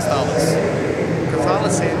round for Cathalis.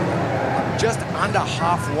 Cathalis said just under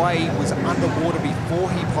halfway was underwater before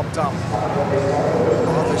he popped up.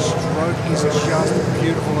 Oh, the stroke is just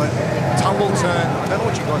beautiful. And tongue tumble turn. I don't know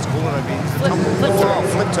what you guys call it over here. Is it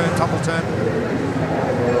flip turn, tumble turn.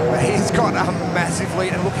 But he's got a massive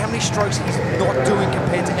lead, and look how many strokes he's not doing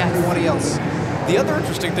compared to everybody else. The other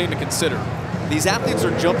interesting thing to consider, these athletes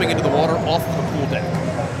are jumping into the water off of the pool deck.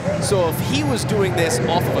 So if he was doing this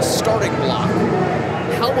off of a starting block,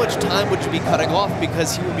 how much time would you be cutting off?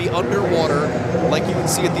 Because he would be underwater, like you can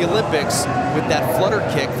see at the Olympics, with that flutter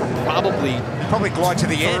kick for probably glide to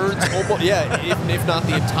the end. Almost, yeah, if not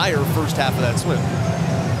the entire first half of that swim.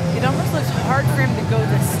 It almost looks hard for him to go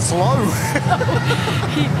this slow.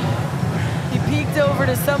 He peeked over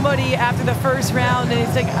to somebody after the first round, and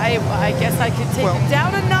he's like, I guess I could take him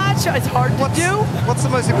down a notch. It's hard to do. What's the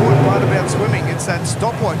most important part about swimming? It's that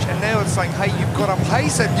stopwatch. And now it's saying, hey, you've got to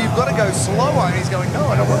pace it. You've got to go slower. And he's going, no,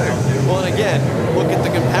 I don't want to. Well, and again, look at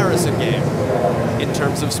the comparison game in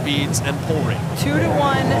terms of speeds and pull rate. 2-1,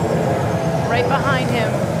 right behind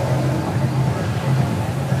him.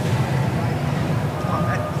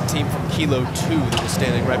 Team from Kilo 2 that was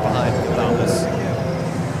standing right behind Gonzalez.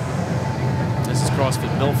 This is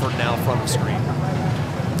CrossFit Milford now front of screen.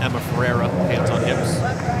 Emma Ferreira, hands on hips.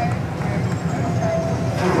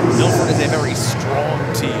 Milford is a very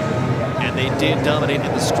strong team, and they did dominate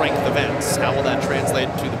in the strength events. How will that translate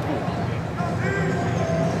to the pool?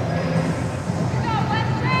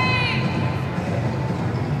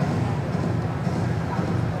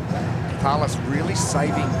 Carlos really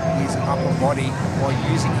saving his upper body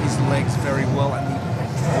while using his legs very well and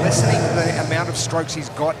lessening the amount of strokes he's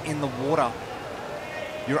got in the water.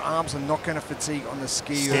 Your arms are not going to fatigue on the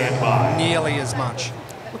ski erg nearly as much.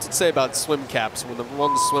 What's it say about swim caps when the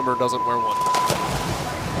one swimmer doesn't wear one?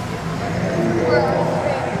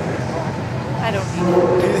 I don't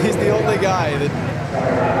need it. He's the only guy that...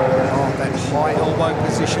 Oh, that high elbow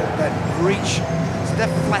position, that reach. So that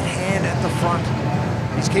flat hand at the front.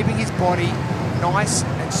 He's keeping his body nice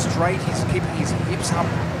and straight. He's keeping his hips up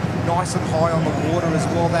nice and high on the water as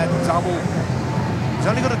well. That double. He's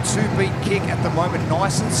only got a 2-beat kick at the moment,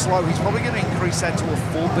 nice and slow. He's probably going to increase that to a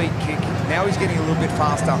 4-beat kick. Now he's getting a little bit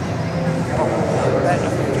faster. Oh, that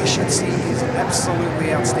efficiency is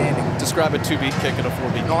absolutely outstanding. Describe a 2-beat kick and a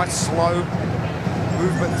 4-beat. Nice, slow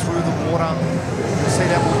movement through the water. You'll see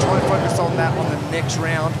that. We'll try and focus on that on the next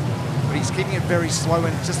round. But he's keeping it very slow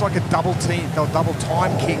and just like a double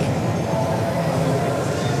time kick.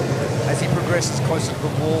 As he progresses closer to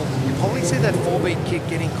the wall, you probably see that 4-beat kick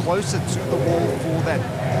getting closer to the wall for that,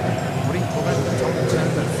 what do you call that, tumble turn,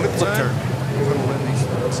 that flip turn? I've got to learn these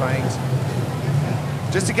sayings.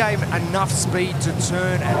 Just to give him enough speed to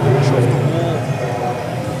turn and push off the wall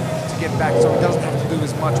to get back so he doesn't have to do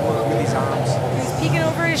as much work with his arms. He was peeking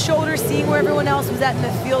over his shoulder, seeing where everyone else was at in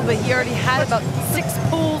the field, but he already had about 6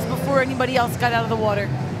 pulls before anybody else got out of the water.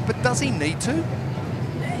 But does he need to?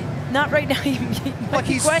 Not right now. He might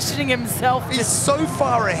be questioning himself. He's so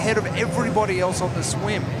far ahead of everybody else on the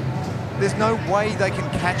swim. There's no way they can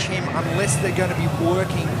catch him unless they're going to be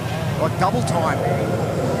working like double time.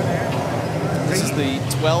 This is the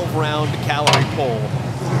 12-round calorie poll.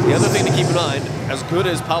 The other thing to keep in mind, as good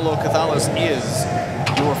as Pablo Cathalos is,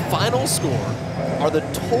 your final score are the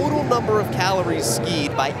total number of calories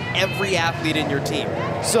skied by every athlete in your team.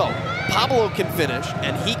 So Pablo can finish,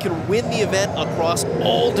 and he can win the event across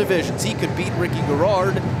all divisions. He could beat Ricky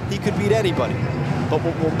Garrard. He could beat anybody. But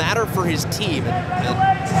what will matter for his team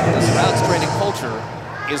and this routes training culture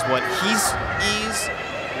is what he skis,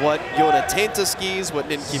 what Jona Tenta skis, what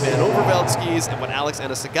Ninki van Overveld skis, and what Alex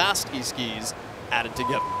Anasagasti skis added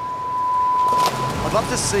together. I'd love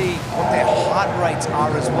to see what their heart rates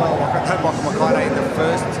are as well. Like I know Michael Makaido in the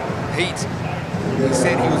first heat, he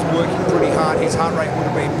said he was working pretty hard. His heart rate would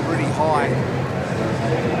have been pretty high.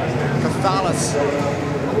 Cathalos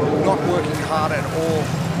not working hard at all.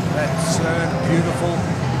 That turn, beautiful.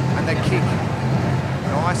 And the kick,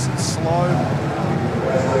 nice and slow.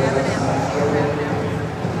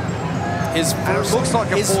 And it looks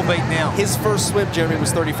like a 4-beat now. His first swim, Jeremy,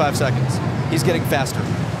 was 35 seconds. He's getting faster.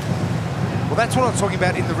 Well, that's what I'm talking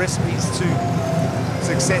about in the recipes to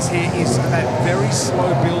success here is that very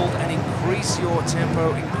slow build and increase your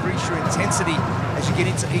tempo, increase your intensity as you get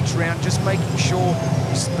into each round, just making sure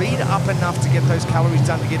you speed up enough to get those calories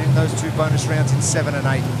done to get in those 2 bonus rounds in 7 and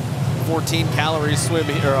 8. 14 calories swim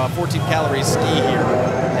here, 14 calories ski here.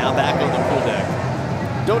 Now back on the pool deck.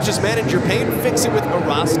 Don't just manage your pain, fix it with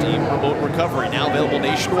Erasti Remote Recovery, now available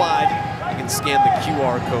nationwide. You can scan the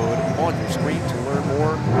QR code on your screen to learn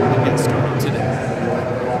more and get started today.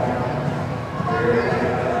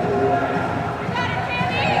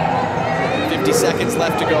 Seconds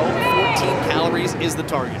left to go. 14 calories is the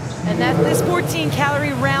target. And that this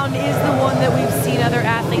 14-calorie round is the one that we've seen other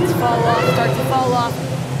athletes fall off, start to fall off.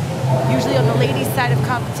 usually on the ladies' side of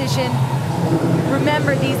competition.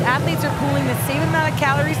 Remember, these athletes are pulling the same amount of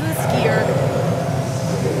calories in the Ski Erg.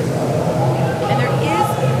 And there is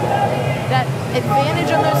that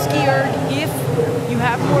advantage on those Ski Erg if you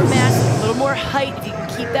have more mass, a little more height, if you can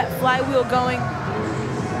keep that flywheel going.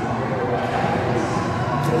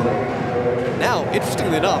 Now,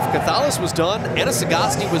 interestingly enough, Cathalis was done, Anna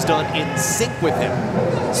Sagasti was done in sync with him.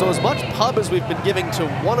 So as much pub as we've been giving to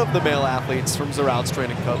one of the male athletes from Zeraut's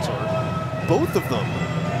training culture, both of them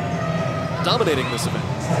dominating this event.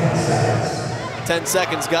 10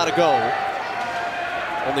 seconds, gotta go.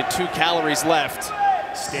 Only 2 calories left.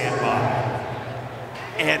 Stand by.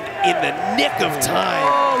 And in the nick of time.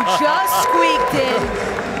 Oh, just squeaked in.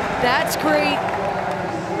 That's great.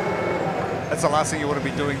 That's the last thing you want to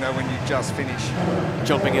be doing, though, when you just finish.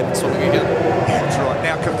 Jumping in and swimming again. That's right.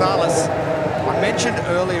 Now, Cathalis, I mentioned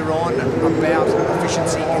earlier on about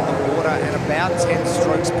efficiency in the water and about 10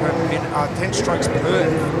 strokes per minute, 10 strokes per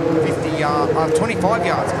 50 yards, 25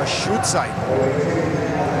 yards, I should say.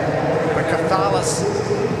 But Cathalis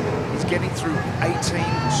is getting through 18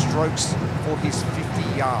 strokes for his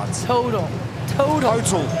 50 yards. Total.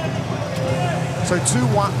 So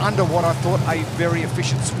 2-1 under what I thought a very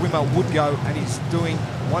efficient swimmer would go, and he's doing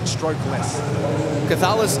 1 stroke less.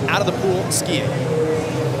 Cathalis out of the pool skiing.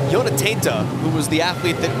 Jonna Tainta, who was the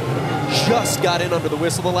athlete that just got in under the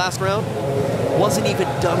whistle the last round, wasn't even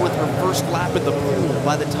done with her first lap in the pool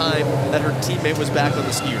by the time that her teammate was back on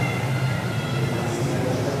the skier.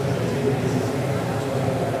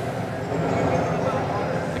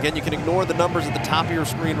 Again, you can ignore the numbers at the top of your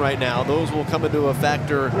screen right now. Those will come into a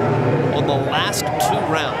factor on the last 2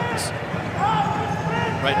 rounds.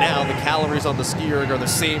 Right now, the calories on the Ski Erg are the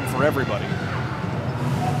same for everybody.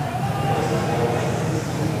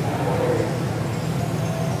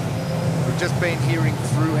 We've just been hearing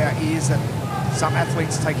through our ears that some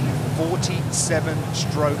athletes taking 47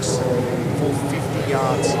 strokes for 50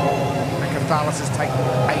 yards. And Cathalis is taking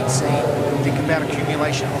 18. Think about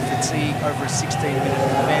accumulation of fatigue over a 16-minute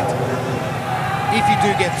event. If you do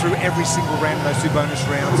get through every single round in those 2 bonus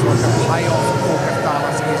rounds, like the payoff for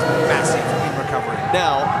Cathalis is massive in recovery.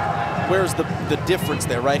 Now, where's the difference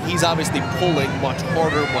there, right? He's obviously pulling much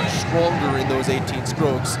harder, much stronger in those 18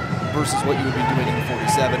 strokes versus what you would be doing in the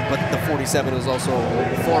 47, but the 47 is also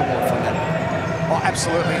far more frenetic. Oh,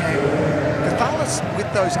 absolutely. And Cathalis,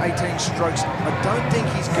 with those 18 strokes, I don't think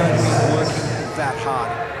he's going to be working that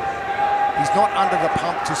hard. He's not under the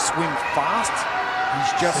pump to swim fast.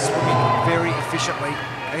 He's just swimming very efficiently,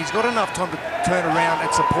 and he's got enough time to turn around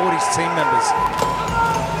and support his team members.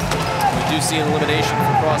 We do see an elimination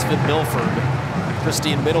for CrossFit Milford.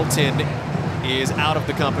 Christine Middleton is out of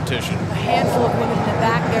the competition. A handful of women in the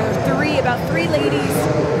back. There are about three ladies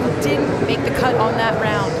who didn't make the cut on that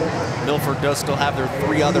round. Milford does still have their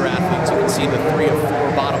 3 other athletes. You can see the 3 of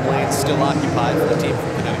 4 bottom lanes still occupied for the team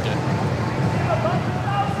from Connecticut.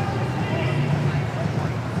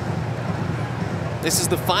 This is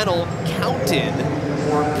the final counted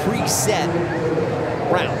or preset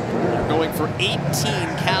round. You're going for 18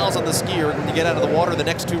 cals on the skier. When you get out of the water, the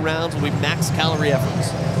next 2 rounds will be max calorie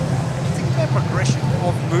efforts. Think about progression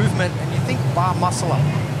of movement, and you think bar muscle up.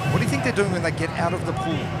 What do you think they're doing when they get out of the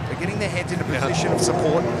pool? They're getting their hands in a position of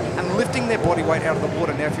support and lifting their body weight out of the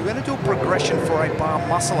water. Now, if you're going to do a progression for a bar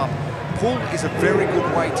muscle up, pull is a very good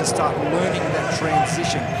way to start learning that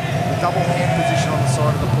transition. The double hand position on the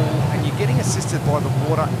side of the pool, and you're getting assisted by the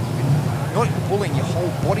water. You're not pulling your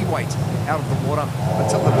whole body weight out of the water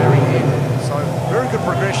until the very end. So, very good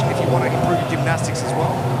progression if you want to improve your gymnastics as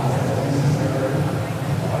well.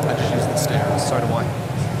 I just use the stairs. So do I.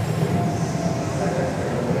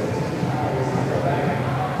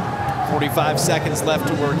 45 seconds left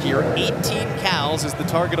to work here. 18 cals is the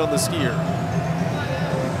target on the skier.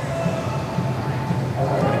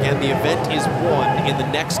 Again, the event is won in the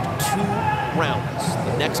next 2 rounds,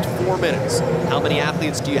 the next 4 minutes. How many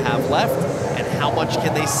athletes do you have left, and how much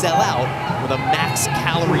can they sell out with a max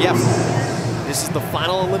calorie effort? This is the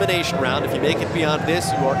final elimination round. If you make it beyond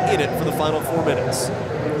this, you are in it for the final 4 minutes.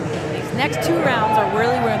 These next 2 rounds are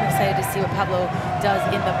really where I'm excited to see what Pablo does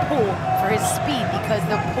in the pool for his speed, because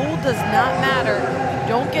the pool does not matter. You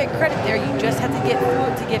don't get credit there. You just have to get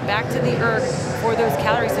through it to get back to the erg for those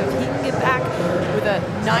calories. So if he can get back with a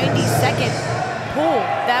 90-second pool,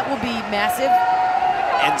 that will be massive.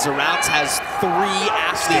 And Zeraut's has 3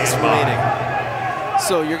 athletes remaining.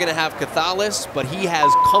 So you're going to have Cathalis, but he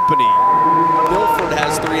has company. Milford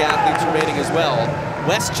has 3 athletes remaining as well.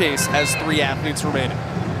 Westchase has 3 athletes remaining.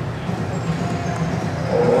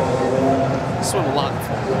 Swim a lot.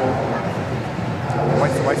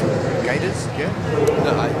 Wait for Gators, yeah?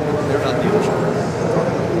 No, they're not the ocean.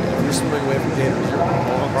 You're swimming away from danger.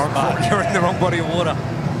 You're in the wrong body of water.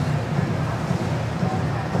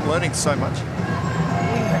 I'm learning so much.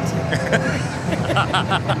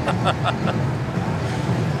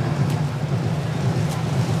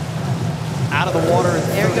 Out of the water in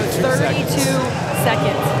There goes 32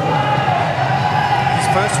 seconds. His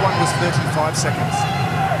first one was 35 seconds.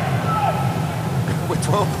 We're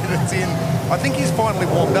 12 minutes in. I think he's finally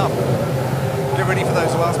warmed up. Get ready for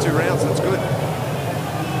those last 2 rounds. That's good.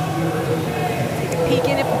 Peek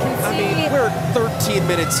in if we can I see. mean, we're 13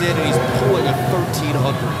 minutes in and he's pulling a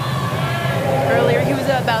 1300. Earlier he was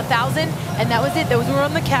at about 1,000, and that was it. Those were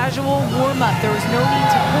on the casual warm-up. There was no need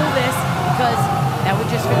to pull this because that would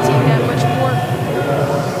just fatigue that much more.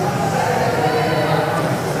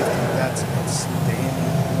 That's outstanding.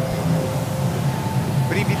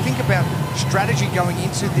 But if you think about strategy going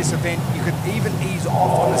into this event, you could even ease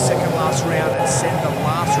off on the second last round and send the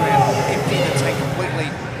last round empty the tank completely.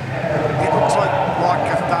 It looks like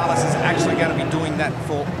Gathalis is actually going to be doing that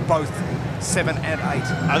for both 7 and 8.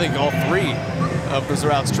 I think all 3 of the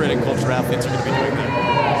Zeraut's training culture athletes are going to be doing that.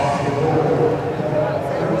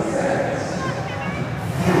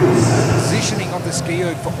 Positioning of the Ski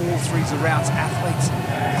Erg for all 3 Zeraut's athletes.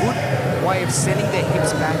 Good way of sending their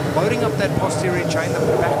hips back, loading up that posterior chain, the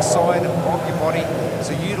backside of your body.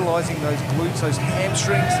 So utilizing those glutes, those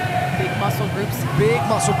hamstrings. Big muscle groups. Big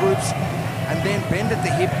muscle groups. And then bend at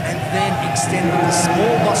the hip and then extend with the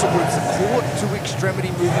small muscle groups, the core to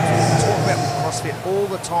extremity movements we talk about with CrossFit all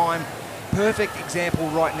the time. Perfect example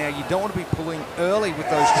right now. You don't want to be pulling early with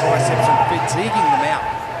those triceps and fatiguing them out.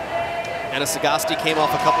 Anna Sagasti came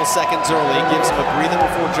off a couple seconds early, gives him a breather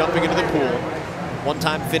before jumping into the pool.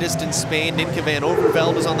 One-time fittest in Spain, Nienke van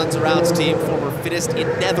Overveld was on the Zeraut's team, former fittest in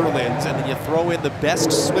Netherlands, and then you throw in the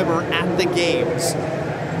best swimmer at the games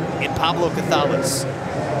in Pablo Gathalis.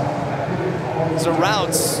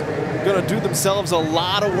 Zeraut's gonna do themselves a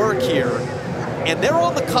lot of work here, and they're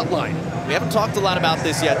on the cut line. We haven't talked a lot about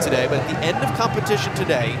this yet today, but at the end of competition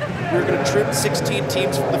today, we're gonna trim 16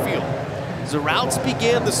 teams from the field. Zeraut's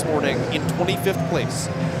began this morning in 25th place,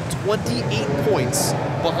 28 points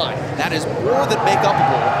behind. That is more than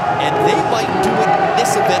make-upable, and they might do it in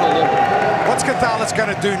this event alone. What's Gathalis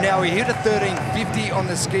going to do now? He hit a 1350 on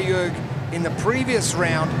the Ski Erg in the previous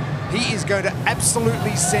round. He is going to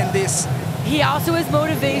absolutely send this. He also has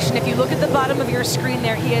motivation. If you look at the bottom of your screen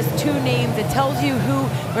there, he has 2 names. It tells you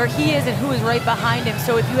where he is and who is right behind him.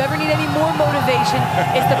 So if you ever need any more motivation,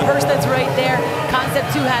 it's the person that's right there. Concept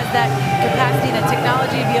 2 has that capacity, that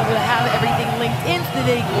technology to be able to have everything linked in so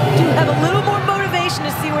they do have a little more motivation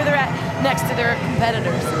to see where they're at next to their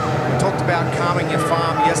competitors. We talked about calming your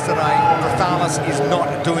farm yesterday. Gathalis is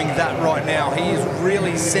not doing that right now. He is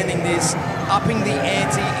really sending this, upping the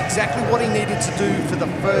ante, exactly what he needed to do for the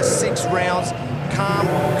first 6 rounds. Calm,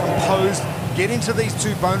 composed, get into these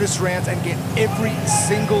 2 bonus rounds and get every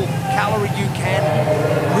single calorie you can.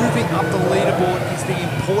 Moving up the leaderboard is the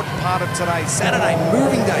important part of today. Saturday,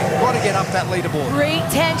 moving day, got to get up that leaderboard. Great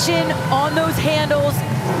tension on those handles.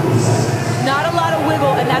 Not a lot of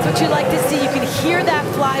wiggle, and that's what you like to see. You can hear that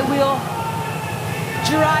flywheel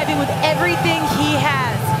driving with everything he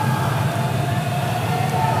has.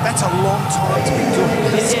 That's a long time to be doing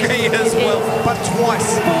this ski as well, but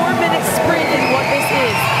twice. 4-minute sprint is what this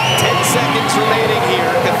is. 10 seconds remaining here.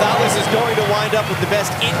 Gathalis is going to wind up with the best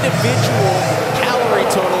individual calorie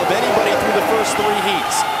total of anybody through the first 3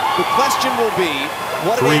 heats. The question will be,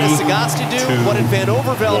 what did Anna Sagasti do? What did Van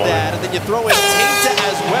Overveld add? And then you throw in Tainta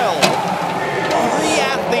as well. 3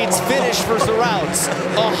 athletes finish for Zeraut's.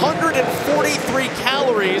 143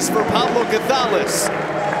 calories for Pablo Gathalis.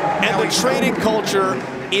 And the training culture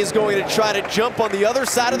is going to try to jump on the other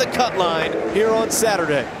side of the cut line here on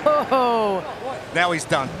Saturday. Oh. Now he's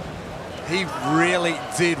done. He really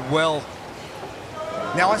did well.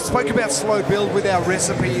 Now, I spoke about slow build with our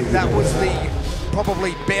recipe. That was the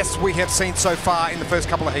probably best we have seen so far in the first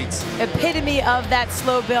couple of heats. Epitome of that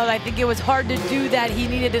slow build. I think it was hard to do that. He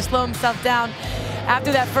needed to slow himself down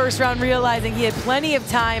after that first round, realizing he had plenty of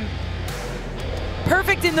time.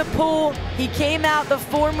 Perfect in the pool. He came out the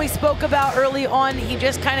form we spoke about early on. He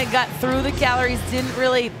just kind of got through the calories, didn't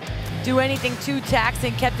really do anything too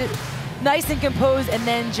taxing, kept it nice and composed, and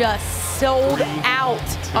then just sold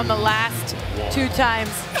out on the last 2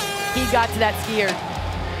 times he got to that Ski Erg.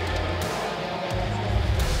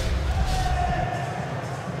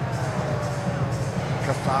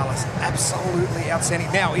 Gathalis, absolutely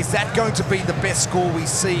outstanding. Now, is that going to be the best score we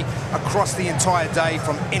see across the entire day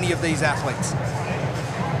from any of these athletes?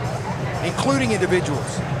 Including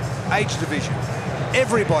individuals, age division,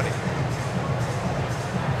 everybody.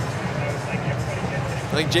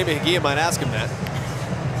 I think Jamie Hagia might ask him that.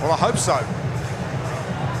 Well, I hope so.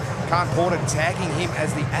 Khan Porter tagging him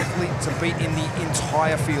as the athlete to beat in the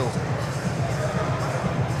entire field.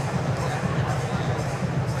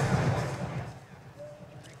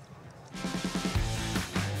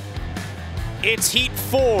 It's Heat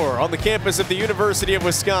 4 on the campus of the University of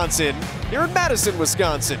Wisconsin, here in Madison,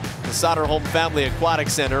 Wisconsin. The Soderholm Family Aquatic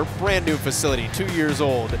Center, brand new facility, 2 years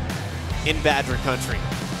old, in Badger Country.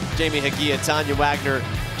 Jamie Hagia, Tanya Wagner,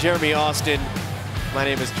 Jeremy Austin. My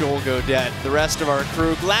name is Joel Godet. The rest of our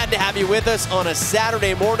crew, glad to have you with us on a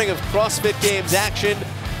Saturday morning of CrossFit Games action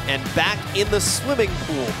and back in the swimming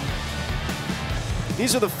pool.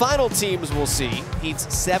 These are the final teams we'll see,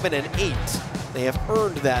 Heats 7 and 8. They have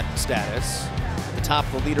earned that status at the top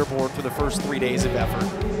of the leaderboard for the first 3 days of effort.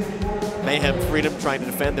 Mayhem Freedom trying to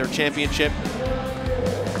defend their championship.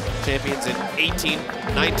 Champions in 18,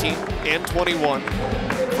 19, and 21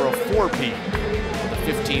 for a 4P. A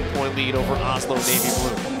 15-point lead over Oslo Navy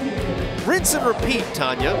Blue. Rinse and repeat,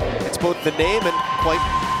 Tanya. It's both the name and quite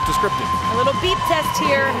descriptive. A little beep test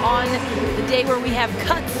here on the day where we have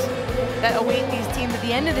cuts that await these teams at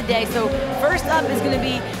the end of the day. So first up is going to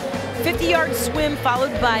be 50-yard swim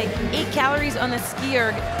followed by 8 calories on the Ski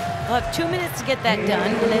Erg. They'll have 2 minutes to get that done,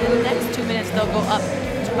 and then in the next 2 minutes they'll go up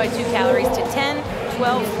by 2 calories to 10,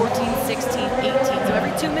 12, 14, 16, 18. So every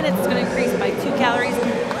 2 minutes it's going to increase by 2 calories,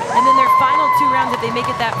 and then their final 2 rounds, if they make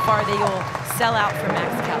it that far, they will sell out for max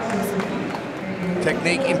calories.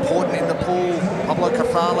 Technique important in the pool. Pablo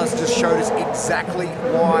Cafales just showed us exactly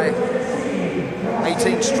why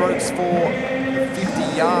 18 strokes for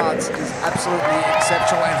 50 yards is absolutely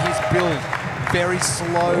exceptional, and his build, very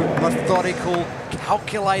slow, methodical,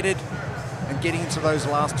 calculated, and getting to those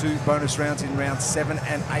last 2 bonus rounds in rounds 7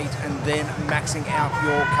 and 8, and then maxing out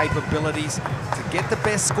your capabilities to get the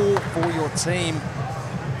best score for your team.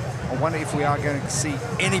 I wonder if we are going to see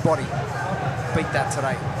anybody beat that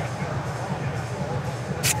today.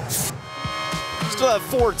 Still have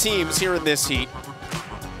 4 teams here in this heat.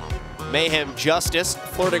 Mayhem Justice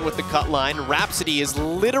flirting with the cut line. Rhapsody is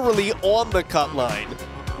literally on the cut line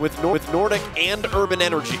with Nordic and Urban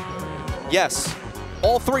Energy. Yes,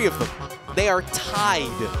 all 3 of them. They are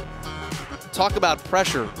tied. Talk about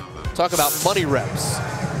pressure. Talk about money reps.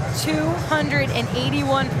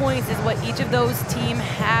 281 points is what each of those teams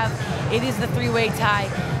have. It is the 3-way tie.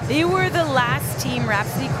 They were the last team,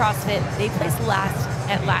 Rhapsody CrossFit. They placed last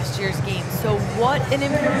at last year's game. So what an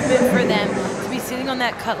improvement for them to be sitting on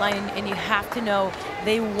that cut line, and you have to know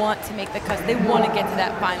they want to make the cuts. They want to get to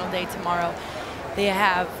that final day tomorrow. They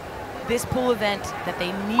have this pool event that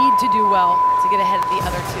they need to do well to get ahead of the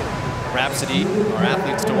other 2. Rhapsody, our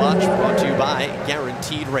athletes to watch, brought to you by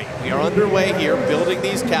Guaranteed Rate. We are underway here, building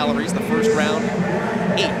these calories. The first round,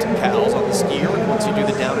 8 cals on the Ski Erg. Once you do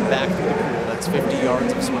the down and back through the pool, that's 50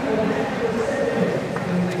 yards of swimming.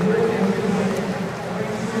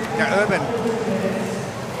 Now, Urban,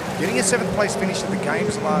 getting a 7th place finish at the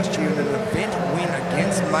Games last year and an event win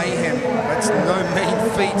against Mayhem, that's no mean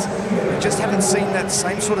feat. We just haven't seen that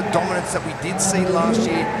same sort of dominance that we did see last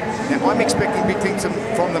year. Now, I'm expecting big things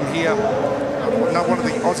from them here. One of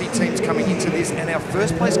the Aussie teams coming into this, and our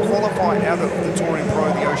first place qualifier out of the Touring Pro,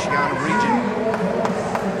 the Oceania region.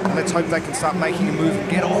 And let's hope they can start making a move and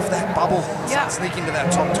get off that bubble and start sneaking to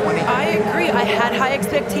that top 20. I agree. I had high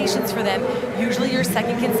expectations for them. Usually your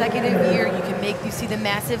second consecutive year, you see the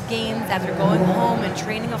massive gains after going home and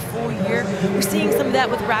training a full year. We're seeing some of that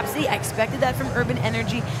with Rhapsody. I expected that from Urban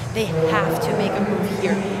Energy. They have to make a move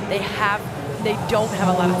here. They don't have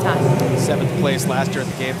a lot of time. 7th place last year at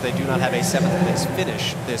the Games. They do not have a 7th place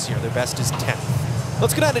finish this year. Their best is 10th.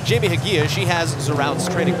 Let's go down to Jamie Hagia. She has Zeraut's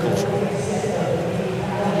training culture.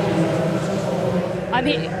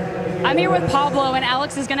 I'm here with Pablo, and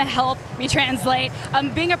Alex is going to help me translate.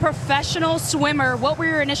 Being a professional swimmer, what were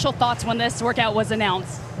your initial thoughts when this workout was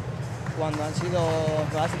announced? Cuando han sido,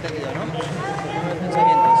 lo has entendido, ¿no?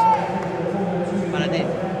 Pensamientos. Para ti.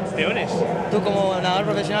 Peores. Tú como nadador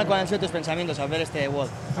profesional, ¿cuáles han sido tus pensamientos al ver este WOD?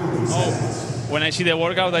 Oh, when I see the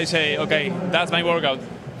workout, I say, okay, that's my workout.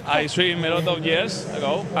 I swim a lot of years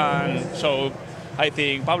ago, and so I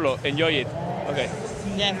think, Pablo, enjoy it. Okay.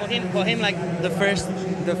 Yeah, for him, like the first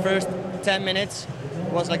 10 minutes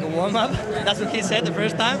was like a warm-up. That's what he said the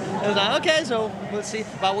first time. It was like, okay, so we'll see.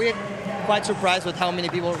 But we're quite surprised with how many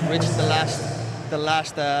people reached the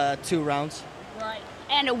last 2 rounds. Right.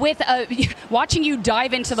 And with watching you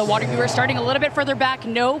dive into the water, you were starting a little bit further back,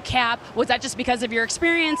 no cap. Was that just because of your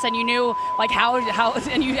experience and you knew like how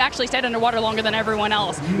and you actually stayed underwater longer than everyone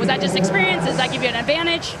else? Was that just experience? Does that give you an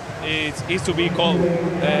advantage? It's to be cold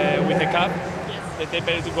with the cap. The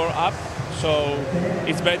temperature go up, So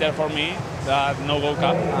it's better for me that no go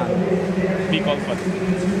cap and be confident.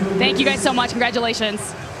 Thank you guys so much. Congratulations.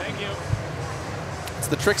 Thank you. It's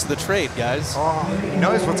the tricks of the trade, guys. Oh, he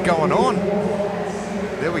knows what's going on.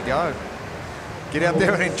 There we go. Get out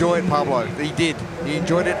there and enjoy it, Pablo. He did. He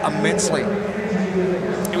enjoyed it immensely.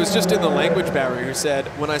 It was just in the language barrier who said,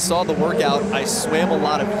 when I saw the workout, I swam a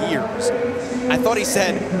lot of years. I thought he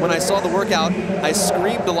said, when I saw the workout, I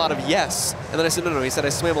screamed a lot of yes. And then I said, no, he said I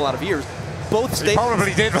swam a lot of years. Both statements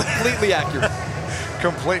probably did. Completely accurate.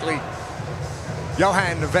 Completely.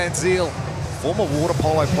 Johan van Zyl, former water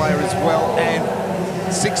polo player as well, and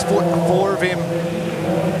 6'4" of him.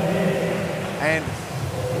 And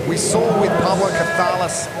we saw with Pablo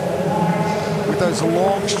Cathalis, with those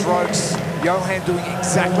long strokes, Johan doing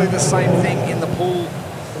exactly the same thing in the pool.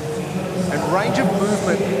 And range of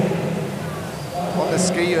movement on the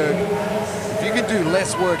Ski Erg. If you can do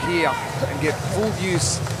less work here and get full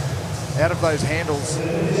use out of those handles,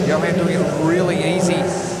 Johan doing it really easy.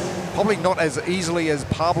 Probably not as easily as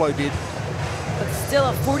Pablo did. But still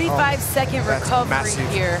a 45-second recovery massive.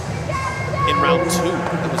 here. In round 2,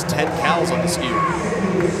 there was 10 cows on the ski.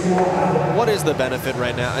 What is the benefit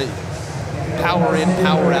right now? Power in,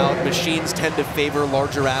 power out. Machines tend to favor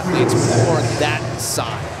larger athletes who are that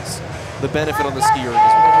size. The benefit on the ski erg is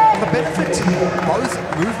what? The benefit to both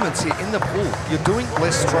movements here in the pool, you're doing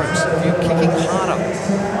less strokes, you're kicking harder.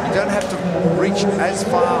 You don't have to reach as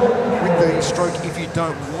far with the stroke if you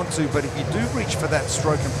don't want to, but if you do reach for that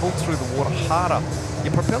stroke and pull through the water harder,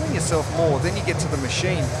 you're propelling yourself more. Then you get to the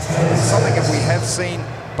machine. Something that we have seen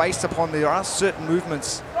based upon there are certain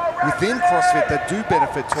movements within CrossFit that do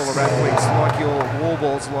benefit taller athletes, like your wall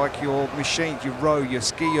balls, like your machines, your row, your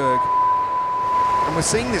ski erg. And we're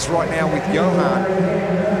seeing this right now with Johan,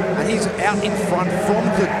 and he's out in front from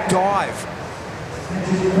the dive.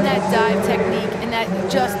 And that dive technique, and that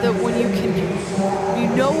just the when you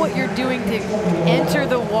know what you're doing to enter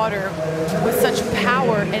the water with such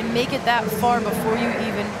power and make it that far before you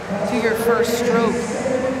even do your first stroke.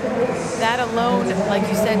 That alone, like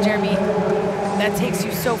you said, Jeremy, that takes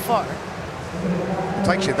you so far. It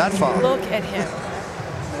takes you that far. Look at him.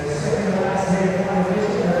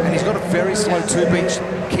 And he's got a very slow two-beat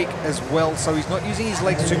kick as well, so he's not using his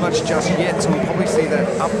legs too much just yet, so we'll probably see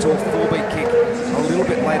that up to a 4-beat kick a little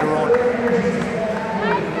bit later on.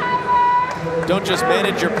 Don't just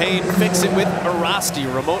manage your pain, fix it with Erasti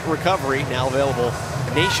Remote Recovery, now available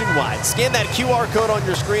nationwide. Scan that QR code on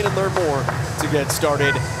your screen and learn more to get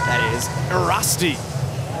started. That is Erasti.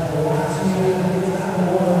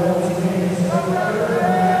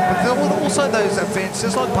 But there were also those events,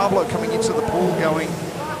 just like Pablo coming into the pool going,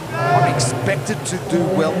 I'm expected to do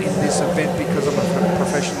well in this event because I'm a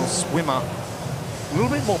professional swimmer. A little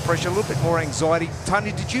bit more pressure, a little bit more anxiety.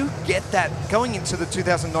 Tanya, did you get that going into the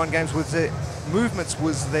 2009 games? Was there movements,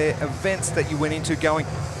 was there events that you went into going,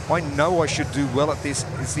 I know I should do well at this?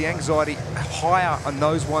 Is the anxiety higher on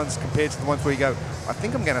those ones compared to the ones where you go, I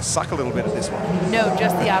think I'm going to suck a little bit at this one? No,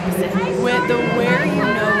 just the opposite. Where you know you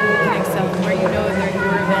can excel, where you know that they're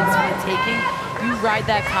your events for the taking, you ride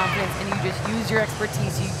that confidence and you just use your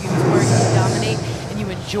expertise, you use where you dominate, and you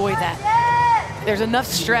enjoy that. There's enough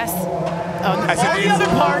stress on all the other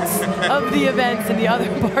parts of the events and the other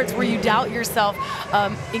parts where you doubt yourself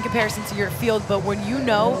in comparison to your field. But when you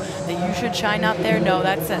know that you should shine out there, no,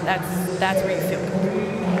 that's where you feel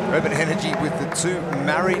good. Urban Energy with the two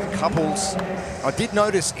married couples. I did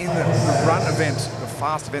notice in the run event, the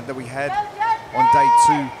fast event that we had on day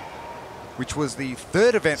 2, which was the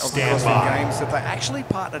 3rd event of the CrossFit Games, that they actually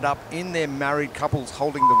partnered up in their married couples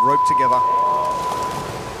holding the rope together.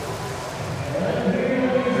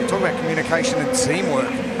 We talk about communication and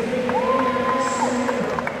teamwork.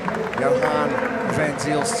 Johan van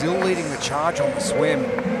Zyl still leading the charge on the swim.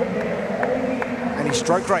 And his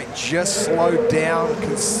stroke rate just slowed down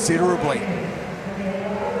considerably.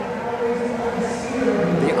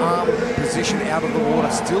 The arm position out of the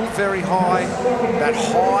water still very high. That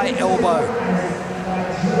high elbow.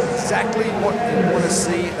 Exactly what you want to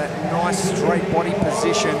see, that nice straight body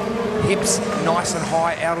position. Hips nice and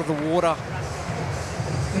high out of the water.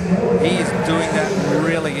 He is doing that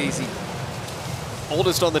really easy.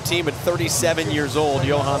 Oldest on the team at 37 years old,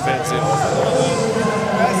 Johan van Zyl.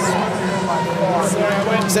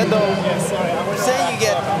 Said though, saying you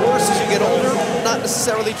get worse as you get older, not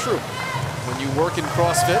necessarily true. When you work in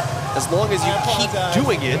CrossFit, as long as you keep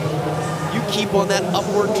doing it, you keep on that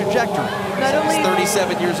upward trajectory. He's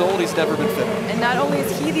 37 years old, he's never been fitter. And not only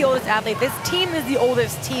is he the oldest athlete, this team is the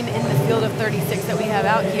oldest team in the field of 36 that we have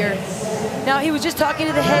out here. Now, he was just talking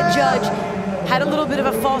to the head judge. had a little bit of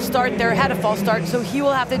a false start there, had a false start, so he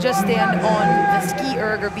will have to just stand on the ski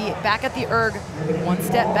erg or be back at the erg, one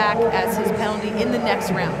step back as his penalty in the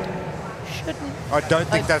next round. Shouldn't. I don't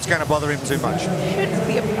think that's going to bother him too much. Shouldn't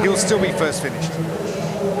be a problem. He'll still be first finished.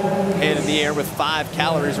 Hand in the air with 5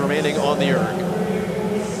 calories remaining on the erg.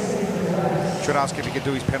 Should ask if he could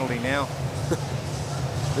do his penalty now.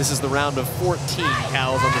 This is the round of 14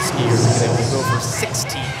 cals on the ski erg. They will go for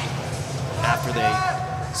 16 after they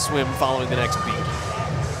swim following the next beat.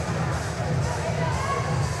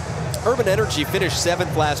 Urban Energy finished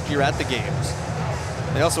 7th last year at the Games.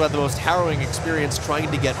 They also had the most harrowing experience trying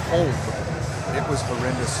to get home. It was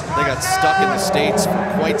horrendous. They got stuck in the States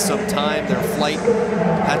for quite some time. Their flight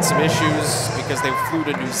had some issues because they flew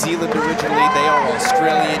to New Zealand originally. They are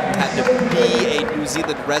Australian. You had to be a New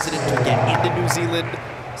Zealand resident to get into New Zealand.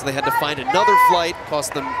 So they had to find another flight,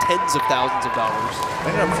 cost them tens of thousands of dollars.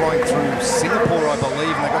 They ended up flying through Singapore, I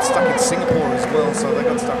believe, and they got stuck in Singapore as well. So they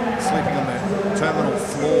got stuck sleeping on the terminal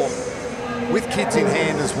floor with kids in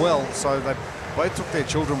hand as well. So they both took their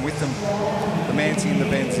children with them, the Mansi and the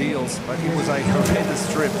Benziels, but it was a horrendous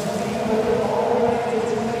trip.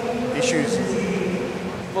 Issues.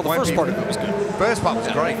 Well, the first part of it was good. First part was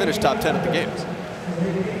great. Finished top 10 at the Games.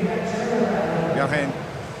 Johan,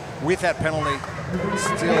 with that penalty,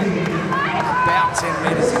 still about 10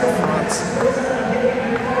 meters in front.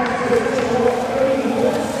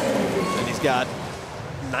 And he's got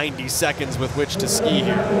 90 seconds with which to ski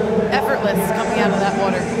here. Effortless coming out of that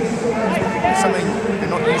water. Something they're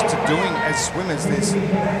not used to doing as swimmers. They're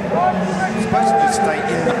supposed to stay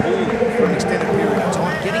in the pool for an extended period of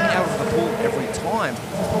time. Getting out of the pool every time is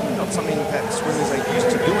probably not something that swimmers are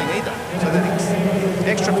used to doing either. So that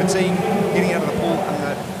extra fatigue, getting out of the pool, and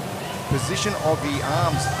the position of the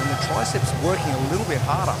arms and the triceps working a little bit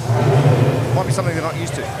harder might be something they're not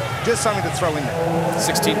used to. Just something to throw in there.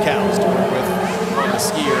 16 cows to work with on the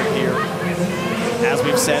ski erg here. As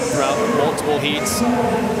we've said throughout multiple heats,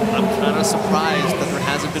 I'm kind of surprised that there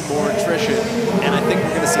hasn't been more attrition, and I think we're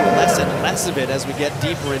going to see less and less of it as we get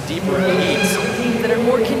deeper and deeper in the heats. Teams that are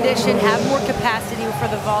more conditioned, have more capacity for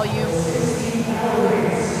the volume.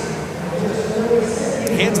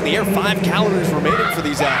 Hands in the air, 5 calories remaining for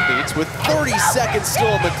these athletes with 30 seconds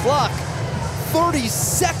still on the clock. 30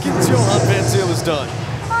 seconds, Johan Van Zyl is done.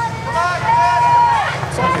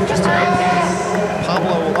 It's like just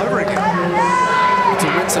Pablo all over again. It's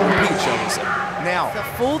a rinse and repeat, shall we say. Now, The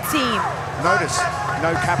full team. notice,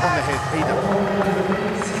 no cap on the head either.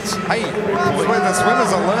 Hey, the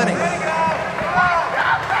swimmers are learning.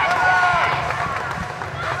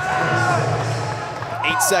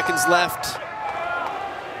 Eight seconds left.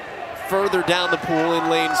 Further down the pool in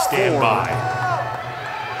lane 4. Stand by.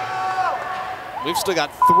 We've still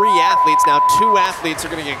got 3 athletes now. 2 athletes are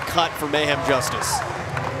going to get cut for Mayhem Justice.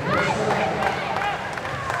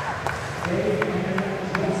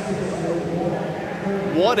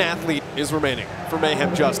 One athlete is remaining for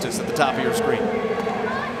Mayhem Justice at the top of your screen.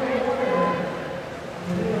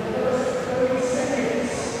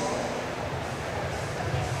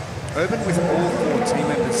 Urban with all 4 team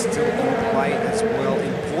members still in play as well.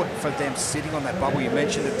 Important for them sitting on that bubble. You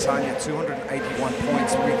mentioned it, Tanya, 281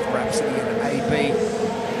 points with Rhapsody and AB.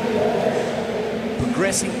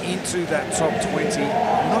 Progressing into that top 20,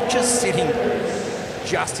 not just sitting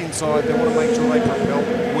just inside. They want to make sure they propel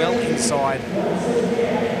well inside.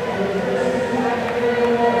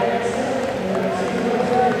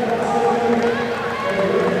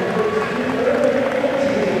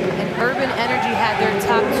 Urban Energy had their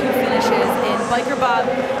top 2 finishes in Biker Bob,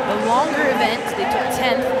 the longer event, they took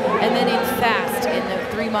 10th, and then in Fast, in the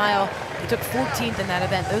 3-mile, they took 14th in that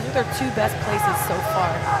event. Those are their 2 best places so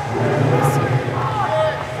far this year.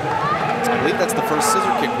 I believe that's the first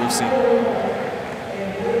scissor kick we've seen.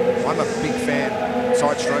 I'm a big fan,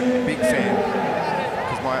 side stroke, big fan,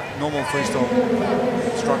 because my normal freestyle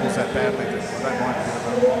struggles that badly. I don't mind a bit of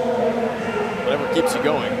that. Whatever keeps you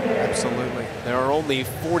going. Absolutely. There are only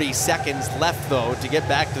 40 seconds left, though, to get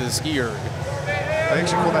back to the ski erg. They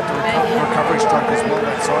actually call that the recovery stroke as well,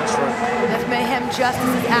 that side stroke. That's Mayhem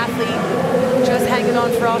Justice's athlete, just hanging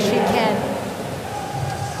on for all she can.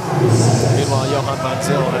 Meanwhile, Johan Van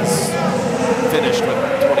Zyl has finished with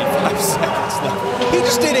 25 seconds left. He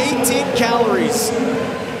just did 18 calories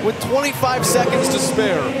with 25 seconds to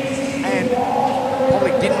spare. And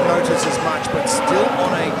probably didn't notice as much, but still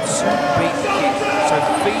on a 2-beat kick. So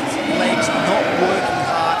feet, legs not working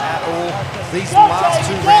hard at all. These last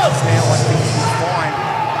 2 rounds now, I think you'll find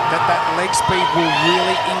that that leg speed will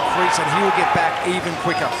really increase and he will get back even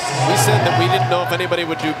quicker. We said that we didn't know if anybody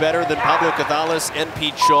would do better than Pablo Cazales and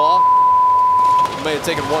Pete Shaw. He may have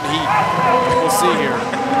taken one heat. We'll see here.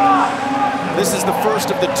 This is the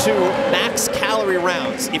first of the 2 max calorie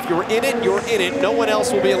rounds. If you're in it, you're in it. No one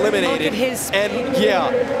else will be eliminated. Look at his speed. And yeah,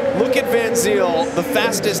 look at Van Zyl, the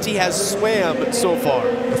fastest he has swam so far.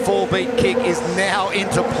 The 4-beat kick is now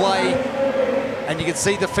into play. And you can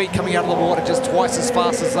see the feet coming out of the water just twice as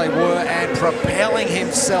fast as they were and propelling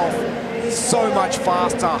himself so much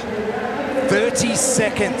faster. 30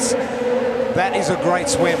 seconds. That is a great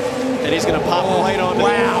swim. And he's going to pop right on. Wow.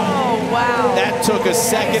 Oh, wow. That took a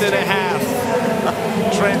second and a half.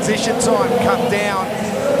 Transition time cut down,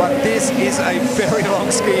 but this is a very long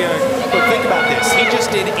ski erg. But think about this. He just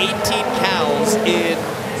did 18 cals in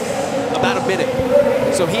about a minute.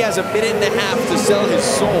 So he has a minute and a half to sell his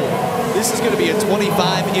soul. This is going to be a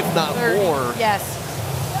 25, if not 30. more. Yes.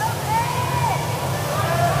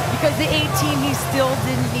 Because the 18, he still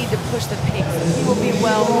didn't need to push the pace. He will be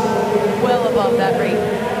well above that rate.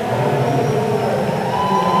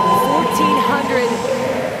 1,400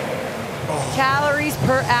 calories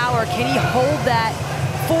per hour. Can he hold that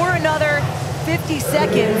for another 50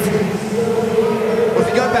 seconds? Well, if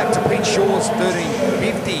you go back to Pete Shaw's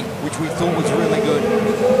 1350, which we thought was really good,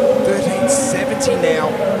 1370 now,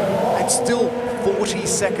 and still 40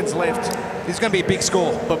 seconds left. This is going to be a big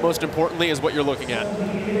score. But most importantly is what you're looking at.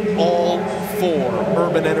 All 4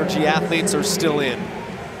 Urban Energy athletes are still in.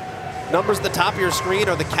 Numbers at the top of your screen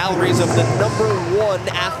are the calories of the #1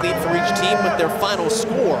 athlete for each team, but their final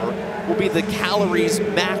score will be the calories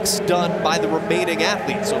max done by the remaining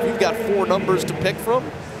athletes. So if you've got 4 numbers to pick from,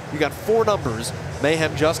 you've got 4 numbers.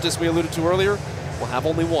 Mayhem Justice, we alluded to earlier, will have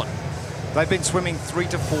only 1. They've been swimming 3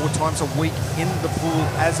 to 4 times a week in the pool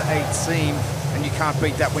as a team, and you can't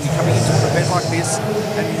beat that when you're coming into an event like this.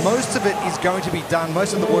 And most of it is going to be done,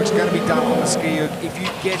 most of the work's going to be done on the ski erg if you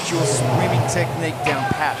get your swimming technique down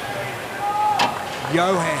pat.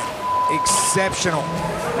 Johan, exceptional.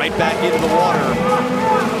 Right back into the water.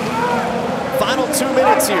 Final 2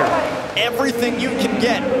 minutes here. Everything you can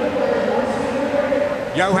get.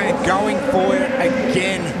 Johan going for it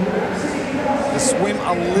again. The swim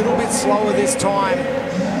a little bit slower this time.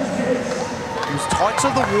 He was tight to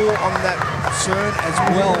the wall on that turn as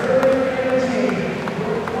well.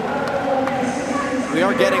 We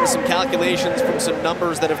are getting some calculations from some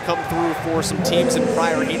numbers that have come through for some teams in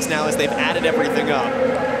prior heats now as they've added everything up.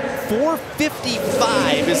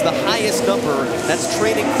 455 is the highest number that's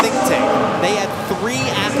training Think Tank. They had 3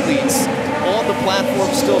 athletes on the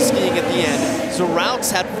platform still skiing at the end. So Routes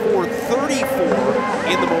had 434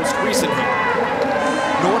 in the most recent heat.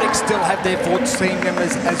 Nordic still have their 14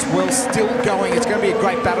 members as well, still going. It's going to be a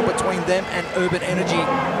great battle between them and Urban Energy.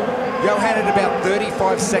 Johan had about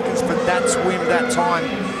 35 seconds for that swim that time,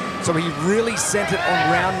 so he really sent it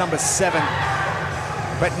on round number 7.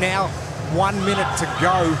 But now, 1 minute to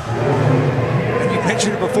go. And you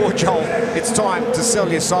mentioned it before, Joel, it's time to sell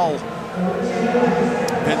your soul.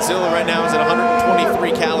 Van Zyl right now is at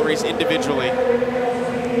 123 calories individually.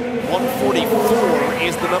 144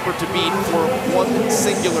 is the number to beat for one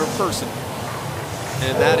singular person.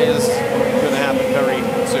 And that is going to happen very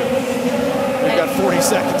soon. We've got 40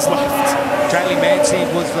 seconds left. Jaylee Mancy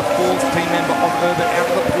was the 4th team member of Urban out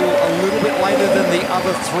of the pool a little bit later than the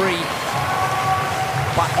other 3.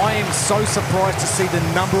 But I am so surprised to see the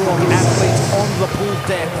number of athletes on the pool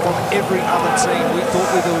deck from every other team. We thought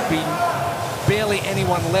there would be barely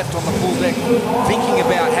anyone left on the pool deck thinking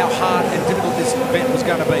about how hard and difficult this event was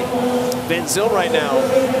going to be. Van Zyl right now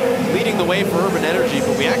leading the way for Urban Energy,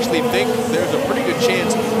 but we actually think there's a pretty good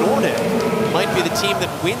chance Nordic might be the team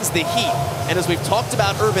that wins the heat. And as we've talked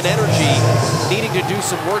about Urban Energy needing to do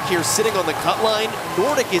some work here sitting on the cut line,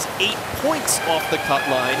 Nordic is 8 points off the cut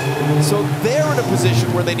line. So they're in a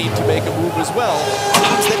position where they need to make a move as well.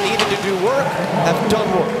 Teams that needed to do work have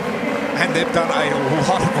done work. And they've done a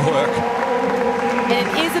lot of work. And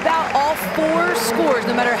it is about all 4 scores,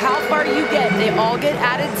 no matter how far you get. They all get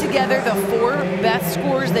added together, the 4 best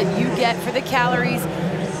scores that you get for the calories.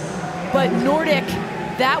 But Nordic,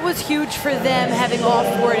 that was huge for them having all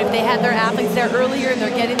 4. If they had their athletes there earlier and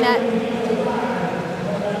they're getting that.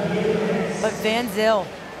 But Van Zyl.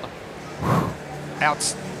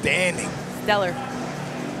 Outstanding. Stellar.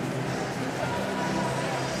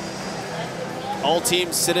 All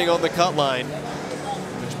teams sitting on the cut line,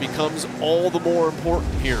 which becomes all the more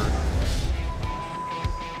important here.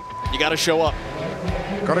 You got to show up.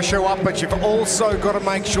 Got to show up, but you've also got to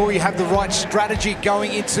make sure you have the right strategy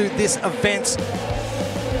going into this event.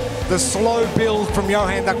 The slow build from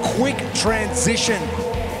Johan, the quick transition,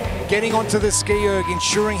 getting onto the ski erg,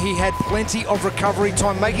 ensuring he had plenty of recovery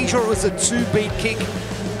time, making sure it was a 2-beat kick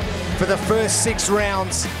for the first 6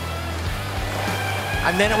 rounds.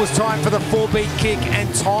 And then it was time for the 4-beat kick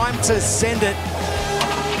and time to send it.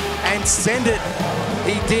 And send it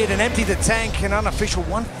he did, and empty the tank. An unofficial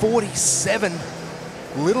 147.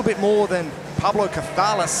 A little bit more than Pablo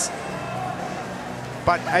Cathalas.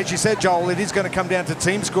 But as you said, Joel, it is going to come down to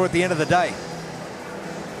team score at the end of the day.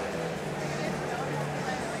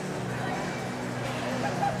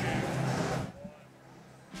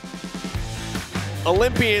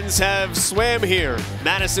 Olympians have swam here.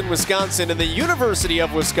 Madison, Wisconsin, and the University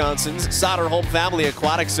of Wisconsin's Soderholm Family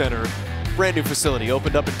Aquatic Center. Brand new facility,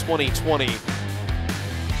 opened up in 2020.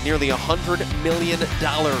 Nearly $100 million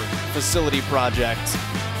facility project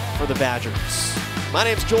for the Badgers. My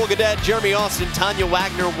name's Joel Gadet. Jeremy Austin, Tanya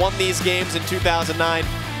Wagner won these games in 2009.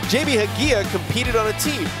 Jamie Hagia competed on a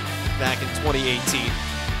team back in 2018.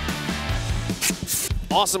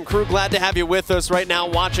 Awesome crew, glad to have you with us right now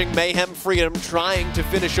watching Mayhem Freedom trying to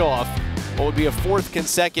finish off what would be a 4th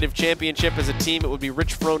consecutive championship as a team. It would be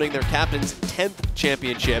Rich Froning, their captain's 10th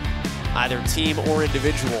championship, either team or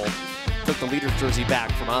individual. Took the leader's jersey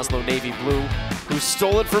back from Oslo Navy Blue, who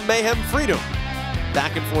stole it from Mayhem Freedom.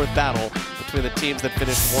 Back and forth battle between the teams that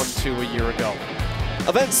finished 1-2 a year ago.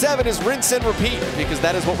 Event 7 is rinse and repeat, because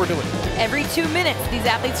that is what we're doing. Every 2 minutes, these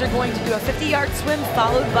athletes are going to do a 50-yard swim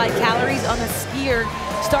followed by calories on the Ski Erg,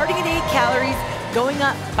 starting at 8 calories, going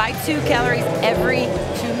up by 2 calories every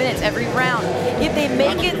 2 minutes, every round. If they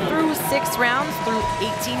make it through 6 rounds, through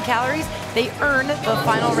 18 calories, they earn the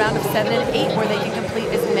final round of 7 and 8, where they can complete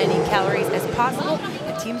as many calories as possible.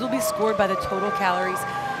 The teams will be scored by the total calories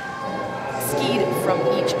skied from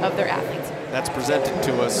each of their athletes. That's presented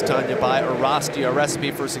to us, Tanya, by Erasti, a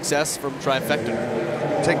recipe for success from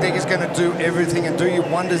Trifecta. Technique is going to do everything and do you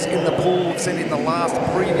wonders in the pool. Sent in the last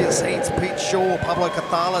previous heats. Pete Shaw, Pablo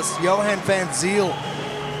Cathalas, Johan van Zyl,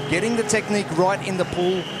 getting the technique right in the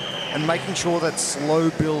pool and making sure that slow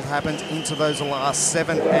build happens into those last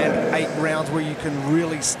 7 and 8 rounds, where you can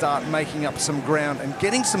really start making up some ground and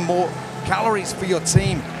getting some more calories for your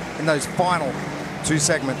team in those final 2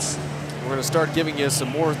 segments. We're going to start giving you some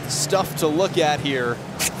more stuff to look at here.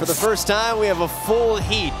 For the first time, we have a full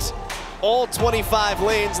heat. All 25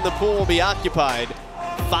 lanes in the pool will be occupied.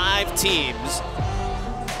 5 teams.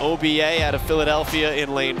 OBA out of Philadelphia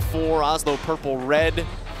in lane 4. Oslo Purple Red.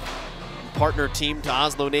 Partner team to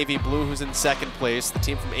Oslo Navy Blue, who's in 2nd place. The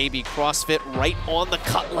team from AB CrossFit right on the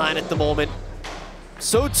cut line at the moment.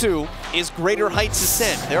 So too is Greater Heights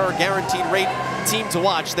Ascent. They're our guaranteed rate team to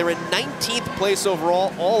watch. They're in 19th place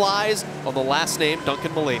overall. All eyes on the last name,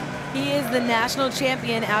 Duncan Mullane. He is the national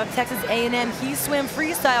champion out of Texas A&M. He swam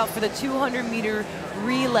freestyle for the 200-meter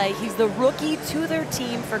relay. He's the rookie to their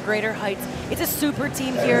team for Greater Heights. It's a super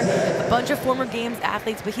team here, a bunch of former games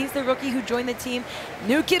athletes, but he's the rookie who joined the team.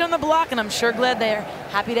 New kid on the block, and I'm sure glad they're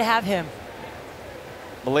happy to have him.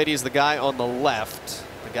 Mullane is the guy on the left.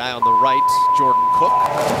 The guy on the right, Jordan Cook.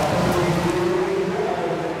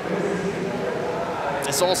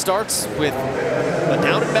 This all starts with a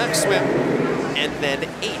down and back swim and then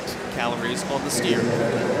 8 calories on the skier.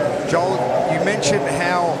 Joel, you mentioned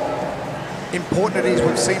how important it is.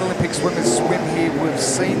 We've seen Olympic swimmers swim here. We've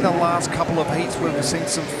seen the last couple of heats where we've seen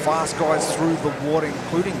some fast guys through the water,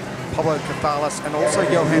 including Pablo Cathalas and also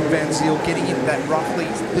Johan van Zyl getting in that roughly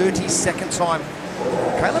 32nd time.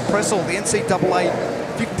 Caleb Pressel, the NCAA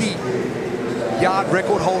 50-yard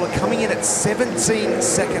record holder, coming in at 17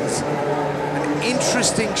 seconds. An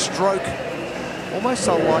interesting stroke, almost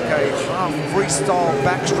like a half freestyle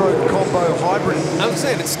backstroke combo hybrid. I was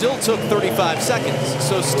saying it still took 35 seconds,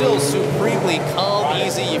 so still supremely calm,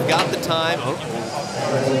 easy. You've got the time.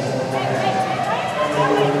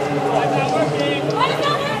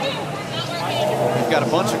 You've got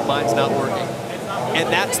a bunch of mines not working. And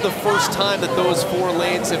that's the first time that those 4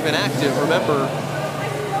 lanes have been active. Remember,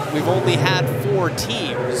 we've only had 4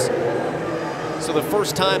 teams. So the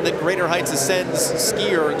first time that Greater Heights Ascend's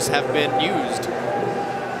Ski Ergs have been used.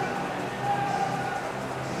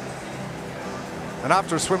 And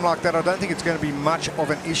after a swim like that, I don't think it's going to be much of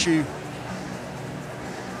an issue.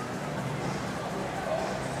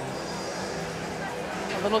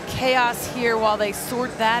 A little chaos here while they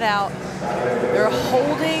sort that out. They're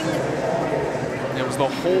holding. It was the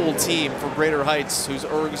whole team for Greater Heights whose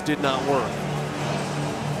ergs did not work.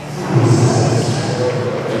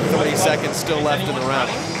 30 seconds still left in the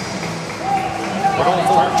round. But all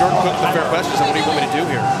 4, Jordan Cook, the fair question is, what do you want me to do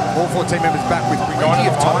here? All 4 team members back with plenty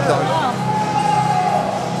of time, though.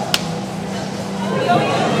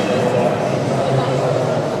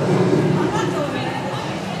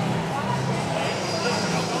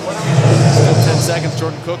 Still 10 seconds.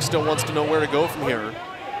 Jordan Cook still wants to know where to go from here.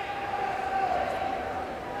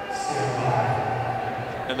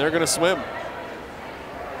 And they're going to swim.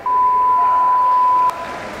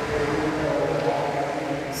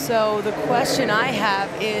 So the question I have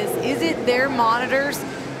is it their monitors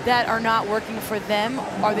that are not working for them?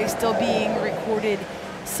 Are they still being recorded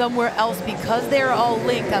somewhere else because they're all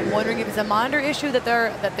linked? I'm wondering if it's a monitor issue that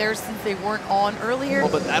they're since they weren't on earlier.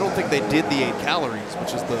 Well, but I don't think they did the 8 calories,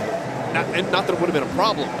 which is not that it would have been a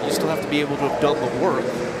problem. You still have to be able to have done the work.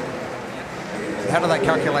 How do they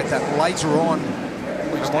calculate that later on?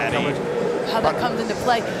 How that comes into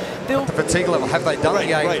play. The fatigue level, have they done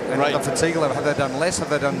the 8? Right. The fatigue level, have they done less, have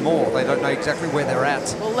they done more? They don't know exactly where they're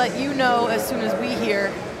at. We'll let you know as soon as we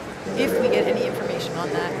hear, if we get any information on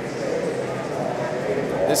that.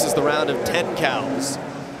 This is the round of 10 cals.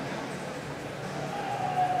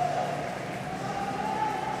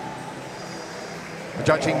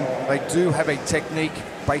 Judging, they do have a technique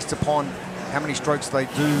based upon how many strokes they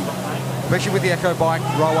do, especially with the Echo bike,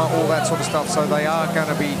 rower, all that sort of stuff. So they are going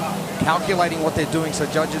to be calculating what they're doing, so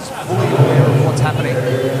judges fully aware of what's happening.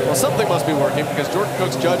 Well, something must be working because Jordan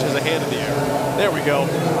Cook's judge has a hand in the air. There we go.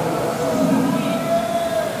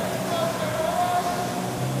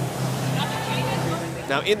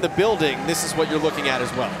 Now in the building, this is what you're looking at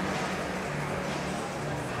as well.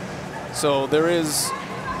 So there is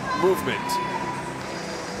movement.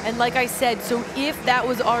 And like I said, so if that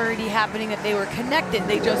was already happening, that they were connected,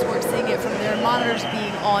 they just weren't seeing it from their monitors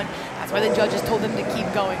being on. That's why the judges told them to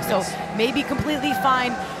keep going. So maybe completely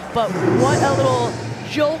fine, but what a little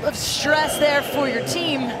jolt of stress there for your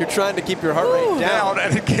team. You're trying to keep your heart rate down.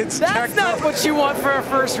 And it gets That's not up. what you want for a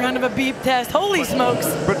first round of a beep test. Holy smokes.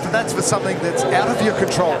 But that's for something that's out of your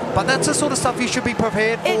control. But that's the sort of stuff you should be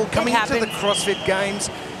prepared for. Coming into the CrossFit Games,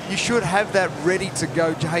 you should have that ready to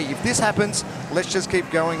go. Hey, if this happens, let's just keep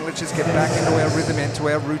going. Let's just get back into our rhythm, into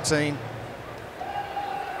our routine.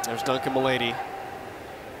 There's Duncan Mulady,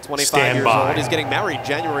 25 years old. He's getting married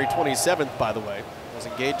January 27th, by the way. Was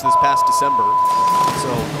engaged this past December.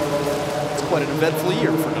 So it's quite an eventful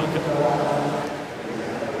year for Duncan.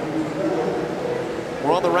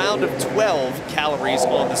 We're on the round of 12 calories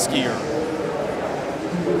on the Ski Erg.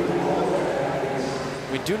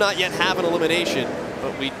 We do not yet have an elimination,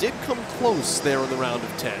 but we did come close there in the round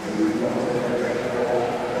of 10.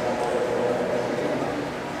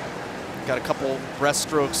 Got a couple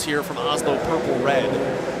breaststrokes here from Oslo Purple Red.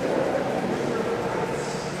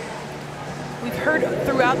 We've heard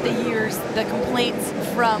throughout the years the complaints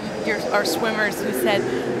from our swimmers who said,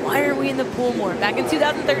 why are we in the pool more? Back in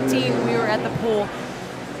 2013, we were at the pool,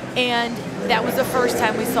 and that was the first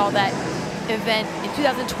time we saw that event. In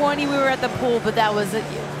 2020, we were at the pool, but that was 2020.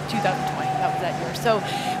 That was that year. So,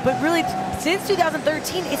 but really, since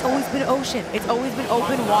 2013, it's always been ocean. It's always been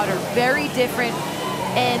open water. Very different.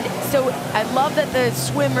 And so I love that the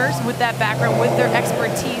swimmers with that background, with their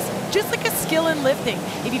expertise, just like a skill in lifting.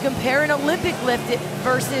 If you compare an Olympic lift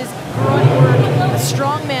versus grunt work, a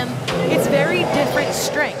strongman, it's very different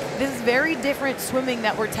strength. This is very different swimming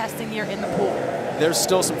that we're testing here in the pool. There's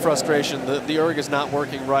still some frustration. The erg is not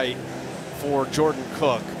working right for Jordan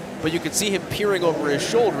Cook. But you can see him peering over his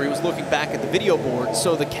shoulder. He was looking back at the video board,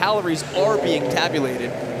 so the calories are being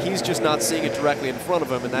tabulated. He's just not seeing it directly in front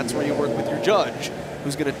of him, and that's where you work with your judge,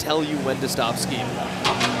 who's going to tell you when to stop skiing.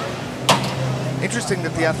 Interesting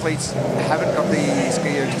that the athletes haven't got the ski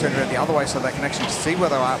ergs turned around the other way so they can actually see where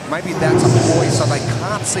they are. Maybe that's a ploy so they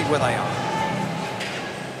can't see where they are.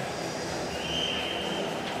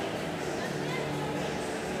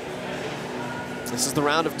 This is the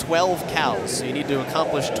round of 12 cals, so you need to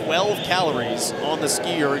accomplish 12 calories on the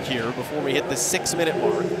Ski Erg here before we hit the 6-minute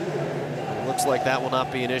mark. It looks like that will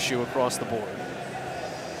not be an issue across the board.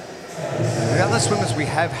 The other swimmers we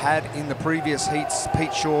have had in the previous heats,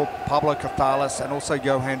 Pete Shaw, Pablo Cathalis, and also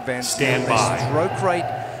Johan Van Steen. Their stroke rate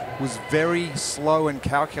was very slow and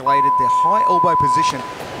calculated. Their high elbow position,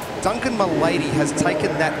 Duncan Mulady has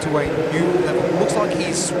taken that to a new level. It looks like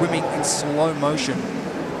he's swimming in slow motion,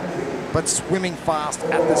 but swimming fast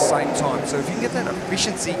at the same time. So if you can get that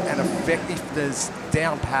efficiency and effectiveness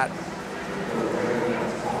down pat,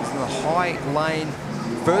 he's in the high lane,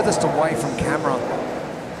 furthest away from camera.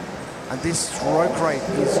 And this stroke rate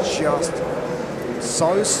is just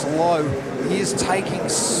so slow. He is taking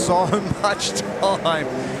so much time.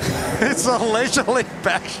 It's a leisurely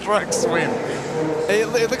backstroke swim.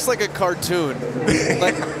 It looks like a cartoon.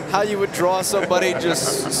 Like how you would draw somebody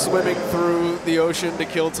just swimming through the ocean to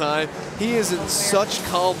kill time. He is in such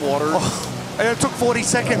calm water. Oh, and it took 40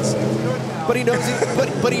 seconds. But he knows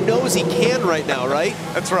but he knows he can right now, right?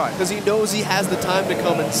 That's right. Because he knows he has the time to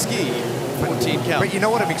come and ski. 14 count. But you know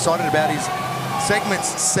what I'm excited about is segments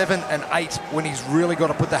 7 and 8 when he's really got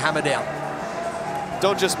to put the hammer down.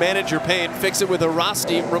 Don't just manage your pain, fix it with a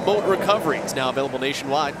Rosti remote recovery. It's now available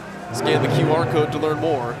nationwide. Scan the QR code to learn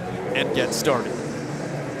more and get started.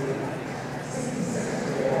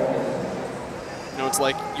 it's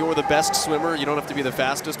like you're the best swimmer. You don't have to be the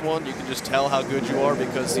fastest one. You can just tell how good you are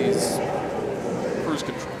because he's cruise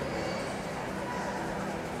control.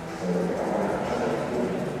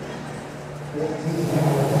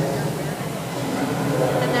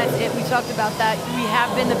 And that's it. We talked about that. We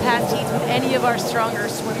have been the past heats with any of our stronger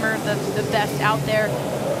swimmer, the best out there.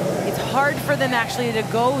 It's hard for them actually to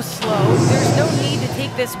go slow. There's no need to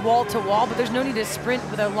take this wall to wall, but there's no need to sprint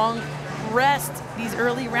with a long rest these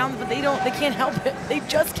early rounds, but they can't help it. They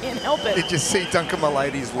just can't help it. Did you see Duncan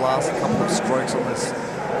Milady's last couple of strokes on this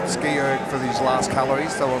Ski Erg for these last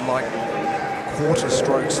calories? They were like quarter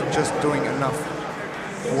strokes, just doing enough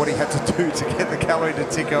for what he had to do to get the calorie to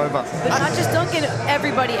tick over. But not just Duncan,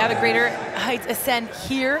 everybody at a greater heights ascend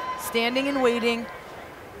here, standing and waiting.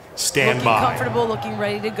 Stand looking by. Comfortable, looking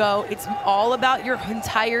ready to go. It's all about your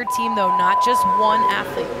entire team, though, not just one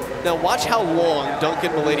athlete. Now watch how long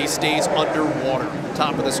Duncan Milady stays underwater,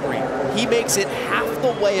 top of the screen. He makes it half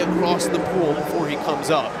the way across the pool before he comes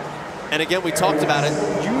up. And again, we talked about it.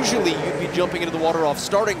 Usually you'd be jumping into the water off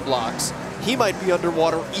starting blocks. He might be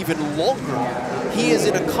underwater even longer. He is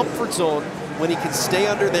in a comfort zone when he can stay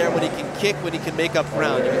under there, when he can kick, when he can make up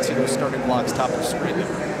ground. You can see those starting blocks top of the screen there.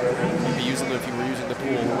 You'd be using them if you were using the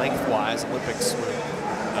pool lengthwise, Olympic swim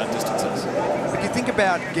distances. But you think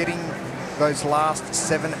about getting those last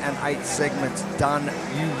 7 and 8 segments done,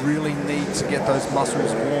 you really need to get those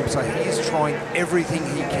muscles warm. So he is trying everything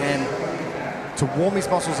he can to warm his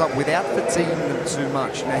muscles up without fatiguing them too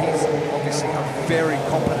much. Now he's obviously a very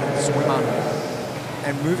competent swimmer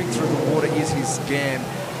and moving through the water is his jam.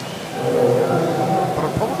 But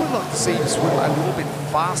I'd probably like to see him swim a little bit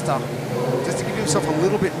faster just to give himself a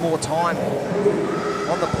little bit more time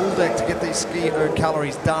on the pool deck to get these Ski Erg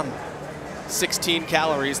calories done. 16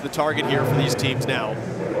 calories, the target here for these teams now.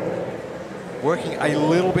 Working a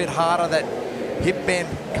little bit harder, that hip bend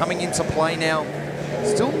coming into play now.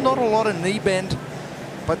 Still not a lot of knee bend,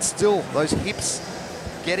 but still those hips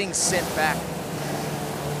getting sent back.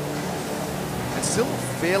 And still a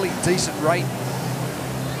fairly decent rate.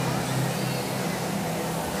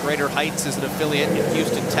 Greater Heights is an affiliate in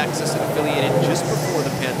Houston, Texas, and affiliated just before the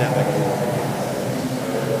pandemic.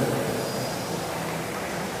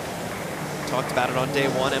 Talked about it on day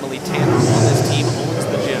one. Emily Tanner on this team owns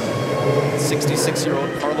the gym.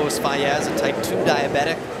 66-year-old Carlos Fayez, a type 2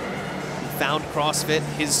 diabetic, found CrossFit.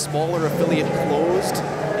 His smaller affiliate closed. He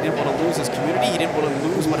didn't want to lose his community. He didn't want to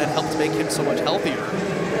lose what had helped make him so much healthier.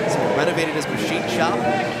 So he renovated his machine shop,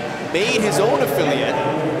 made his own affiliate.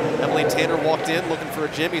 Emily Tanner walked in looking for a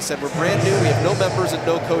gym. He said, we're brand new, we have no members and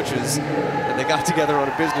no coaches. And they got together on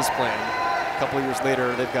a business plan. A couple of years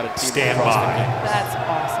later, they've got a team. Stand by. That's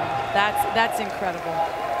awesome. That's incredible.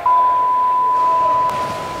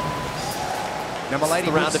 Now Milady,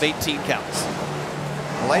 the round of 18 counts.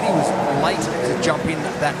 Milady was late to jump in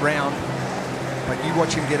that round, but you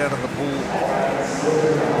watch him get out of the pool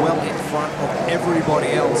well in front of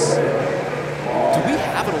everybody else. Do we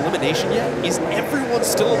have an elimination yet? Is everyone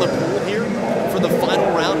still in the pool here for the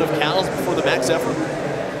final round of cows before the max effort?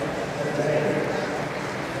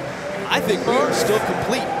 I think we are still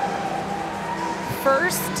complete.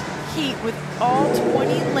 First heat with all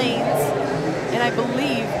 20 lanes, and I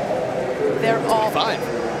believe they're all 5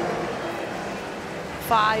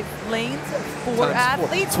 lanes, 4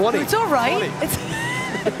 athletes. 20. It's all right. 20. It's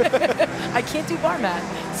I can't do bar math,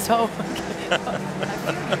 so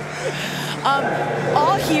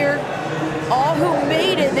all here, all who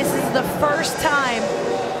made it. This is the first time,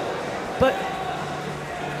 but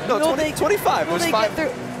no, 25. Will they get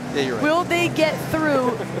through? Yeah, you're right. Will they get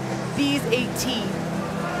through these 18?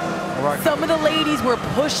 Right. Some of the ladies were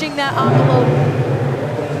pushing that envelope.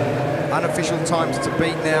 Unofficial times to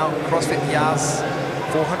beat now. CrossFit Yas,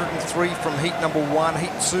 403 from heat number 1. Heat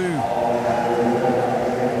 2,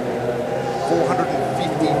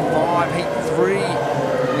 455. Heat 3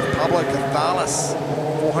 with Pablo Cathalas,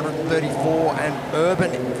 434. And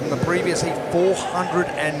Urban from the previous heat,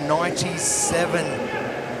 497.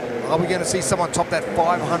 Are we going to see someone top that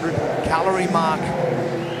 500 calorie mark?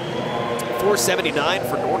 479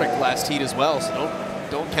 for Nordic last heat as well, so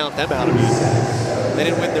don't count them out of it. They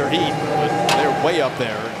didn't win their heat, but they're way up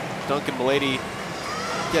there. Duncan Milady,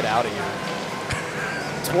 get out of here.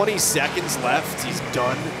 20 seconds left, he's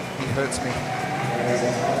done. He hurts me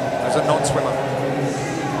as a non-swimmer.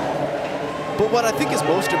 But what I think is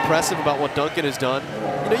most impressive about what Duncan has done,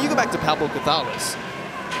 you know, you go back to Pablo Cathalas.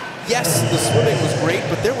 Yes, the swimming was great,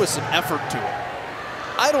 but there was some effort to it.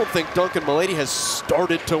 I don't think Duncan Milady has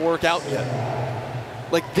started to work out yet.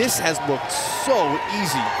 Like, this has looked so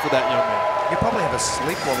easy for that young man. He'll probably have a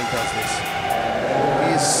sleep while he does this.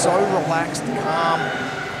 He is so relaxed, calm,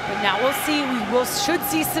 But now we'll see. Should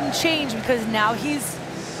see some change because now he's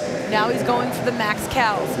going for the max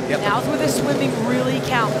cals. Yep. Now's where the swimming really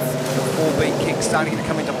counts. The 4-beat kick starting to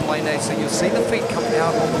come into play now. So you'll see the feet come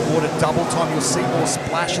out on the water double time. You'll see more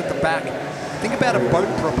splash at the back. Think about a boat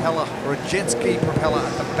propeller or a jet ski propeller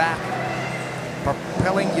at the back,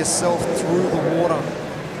 propelling yourself through the water.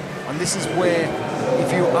 And this is where,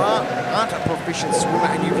 if you aren't a proficient swimmer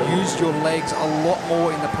and you've used your legs a lot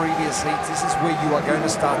more in the previous heats, this is where you are going to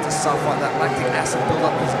start to suffer. That lactic acid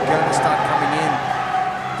buildup is going to start coming in.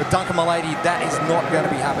 For Duncan Mulady, that is not going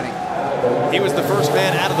to be happening. He was the first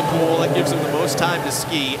man out of the pool. That gives him the most time to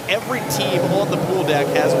ski. Every team on the pool deck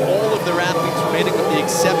has all of their athletes remaining with the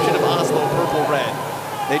exception of Oslo Purple Red.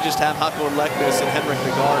 They just have Hakko Leknes and Henrik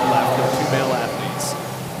Nagard left, their 2 male athletes.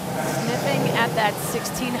 Sniffing at that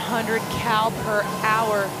 1,600 cal per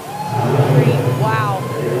hour. Wow.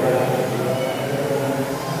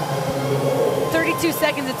 32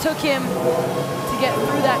 seconds it took him to get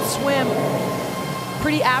through that swim.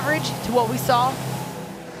 Pretty average to what we saw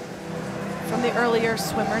from the earlier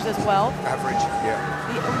swimmers as well. Average, yeah.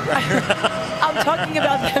 I'm talking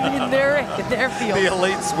about them in their field. The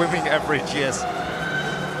elite swimming average, yes.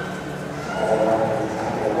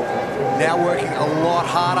 Now working a lot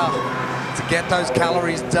harder to get those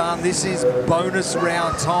calories done. This is bonus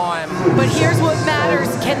round time. But here's what matters.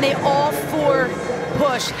 Can they all 4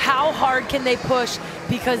 push? How hard can they push?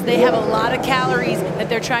 Because they have a lot of calories that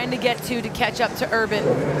they're trying to get to catch up to Urban.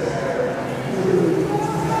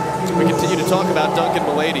 We continue to talk about Duncan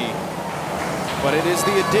Mulady, but it is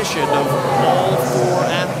the addition of all 4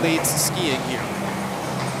 athletes skiing here.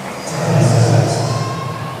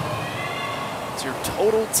 It's your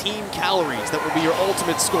total team calories that will be your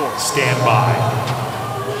ultimate score. Stand by.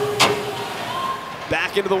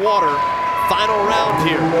 Back into the water. Final round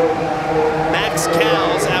here. Max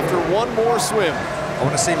cals after 1 more swim. I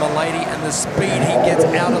want to see Mulady and the speed he gets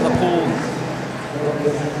out of the pool.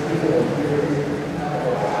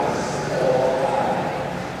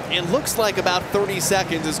 It looks like about 30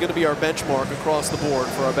 seconds is going to be our benchmark across the board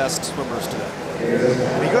for our best swimmers today.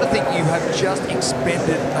 You've got to think you have just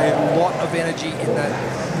expended a lot of energy in that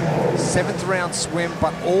 7th round swim,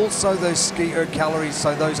 but also those Ski Erg calories,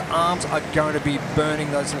 so those arms are going to be burning,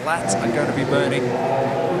 those lats are going to be burning.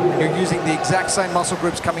 You're using the exact same muscle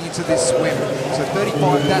groups coming into this swim. So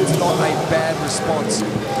 35, that's not a bad response.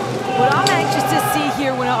 What I'm anxious to see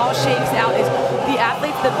here when it all shakes out is the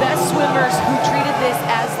athletes, the best swimmers who treated this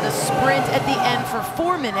as the sprint at the end for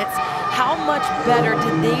 4 minutes, how much better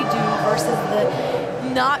did they do versus the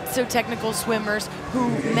not so technical swimmers who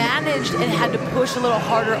managed and had to push a little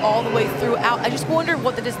harder all the way throughout. I just wonder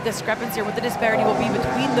what the discrepancy or what the disparity will be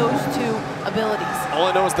between those 2 abilities.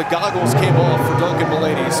 All I know is the goggles came off for Duncan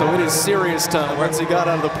Mulady, so it is serious time once he got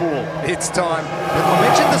out of the pool. It's time. But I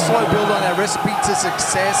mentioned the slow build on our recipe to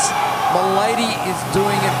success. Mulady is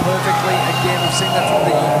doing it perfectly. Again, we've seen that from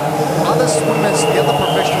the other swimmers, the other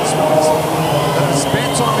professional swimmers that have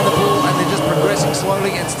spent time in the pool and they're just progressing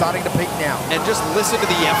slowly and starting to peak now. And just listen to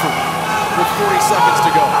the effort with 40 seconds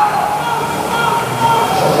to go.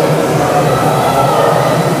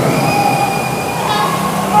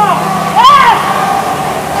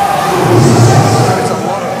 There's a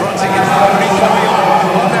lot of grunting and moaning going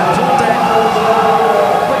on that pool deck.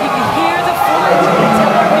 But you can hear the forge. You can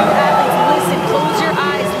tell our new athletes, listen, close your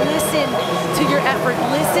eyes, listen to your effort,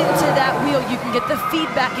 listen to that wheel. You can get the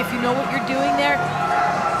feedback if you know what you're doing there.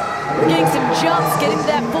 We're getting some jumps, getting to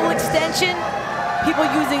that full extension. People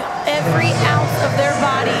using every ounce of their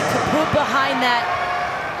body to put behind that.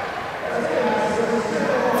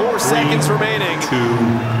 4 seconds remaining. 2,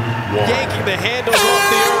 1. Yanking the handles off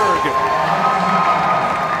the erg.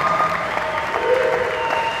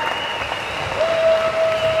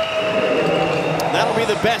 That'll be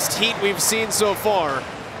the best heat we've seen so far.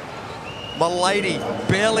 Mulady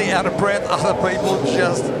barely out of breath, other people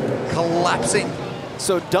just collapsing.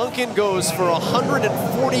 So Duncan goes for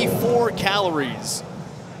 144 calories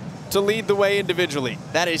to lead the way individually.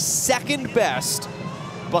 That is 2nd best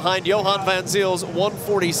behind Johan van Ziel's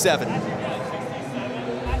 147.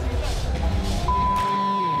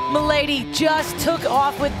 Mulady just took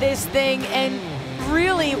off with this thing and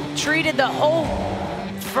really treated the whole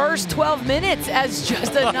first 12 minutes as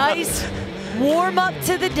just a nice warm up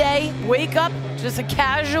to the day. Wake up, just a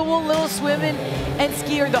casual little swimming and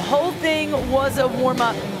ski erg. The whole thing was a warm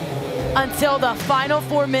up until the final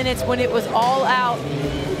 4 minutes when it was all out.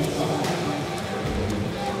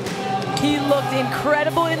 He looked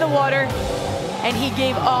incredible in the water and he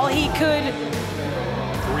gave all he could.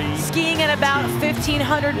 Skiing at about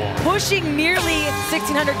 1,500, pushing nearly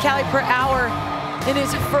 1,600 calories per hour in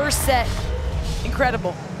his first set.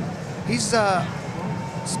 incredible. His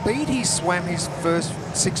speed he swam his first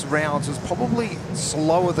 6 rounds was probably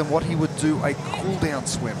slower than what he would do a cool-down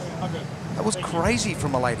swim. That was crazy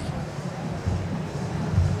from a lady.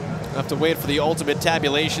 We'll have to wait for the ultimate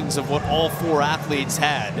tabulations of what all 4 athletes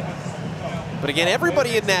had. But again,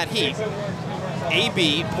 everybody in that heat,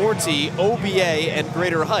 AB, Porty, OBA, and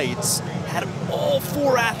Greater Heights, had all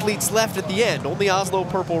 4 athletes left at the end. Only Oslo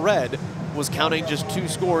Purple Red was counting just 2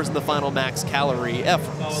 scores in the final max calorie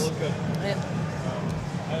efforts. It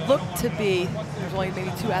looked to be, there's only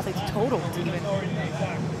maybe 2 athletes total to even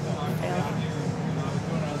fail.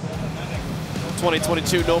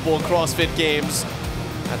 2022 NOBULL CrossFit Games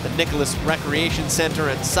at the Nicholas Recreation Center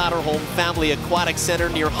and Soderholm Family Aquatic Center,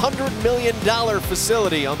 near $100 million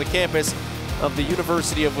facility on the campus of the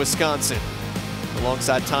University of Wisconsin.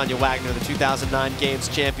 Alongside Tanya Wagner, the 2009 Games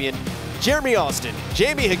champion, Jeremy Austin,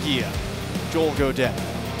 Jamie Hagia, Joel Godet.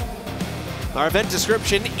 Our event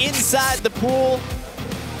description: inside the pool,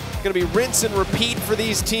 going to be rinse and repeat for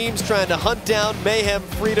these teams trying to hunt down Mayhem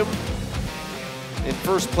Freedom in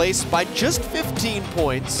first place by just 15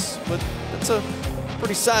 points, but that's a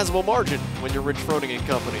pretty sizable margin when you're Rich Froning and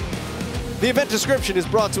company. The event description is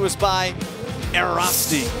brought to us by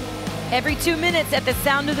Erasti. Every 2 minutes at the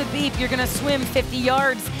sound of the beep, you're gonna swim 50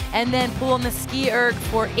 yards and then pull on the Ski Erg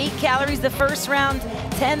for 8 calories the first round,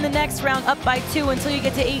 10 the next round, up by 2 until you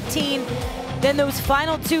get to 18. Then those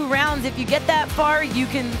final 2 rounds, if you get that far, you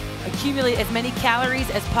can accumulate as many calories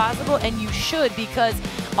as possible, and you should, because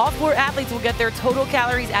all 4 athletes will get their total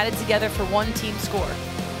calories added together for 1 team score.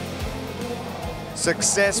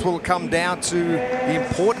 Success will come down to the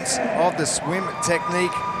importance of the swim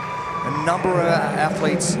technique. A number of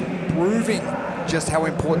athletes proving just how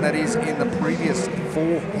important that is in the previous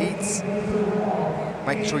 4 heats.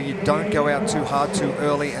 Making sure you don't go out too hard too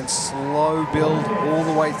early and slow build all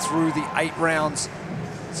the way through the 8 rounds,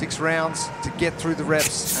 6 rounds to get through the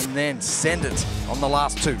reps and then send it on the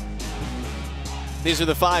last 2. These are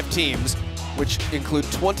the 5 teams, which include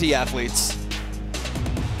 20 athletes.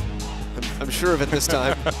 I'm sure of it this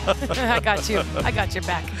time. I got you. I got your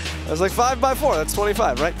back. I was like 5 by 4, that's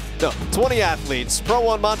 25, right? No, 20 athletes. Pro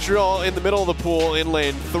 1 Montreal in the middle of the pool in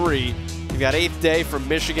lane 3. You've got 8th Day from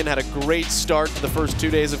Michigan, had a great start to the first 2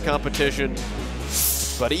 days of competition.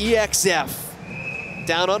 But EXF,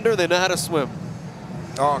 down under, they know how to swim.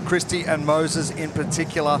 Oh, Christy and Moses in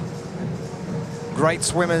particular, great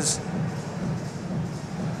swimmers.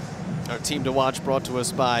 Our team to watch brought to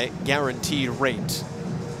us by Guaranteed Rate.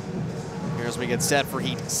 Here's we get set for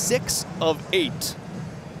heat 6 of 8.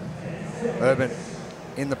 Urban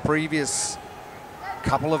in the previous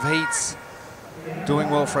couple of heats, doing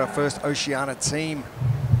well for our first Oceania team.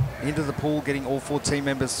 Into the pool, getting all 4 team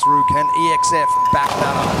members through. Can EXF back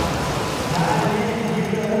that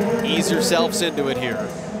up? Ease yourselves into it here.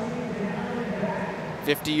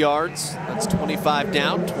 50 yards, that's 25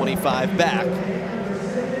 down, 25 back.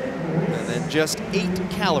 And then just 8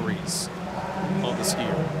 calories on the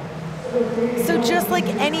skier. So just like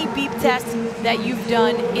any beep test that you've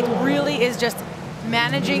done, it really is just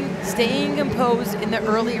managing, staying composed in the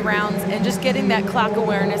early rounds, and just getting that clock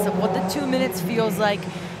awareness of what the 2 minutes feels like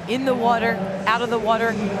in the water, out of the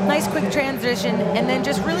water, nice quick transition, and then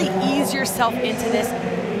just really ease yourself into this.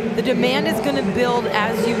 The demand is going to build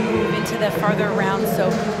as you move into the farther rounds, so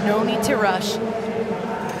no need to rush.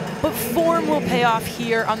 But form will pay off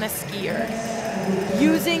here on the Ski Erg.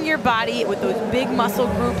 Using your body with those big muscle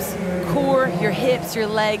groups, core, your hips, your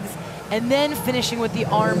legs, and then finishing with the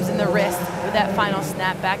arms and the wrist with that final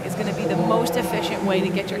snapback is going to be the most efficient way to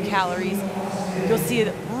get your calories. You'll see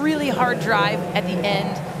a really hard drive at the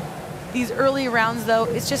end. These early rounds, though,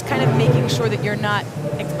 it's just kind of making sure that you're not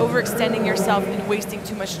overextending yourself and wasting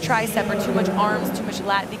too much tricep or too much arms, too much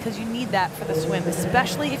lat, because you need that for the swim,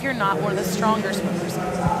 especially if you're not one of the stronger swimmers.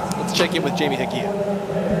 Let's check in with Jamie Hagia.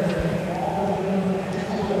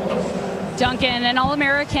 Duncan, an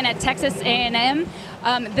All-American at Texas A&M.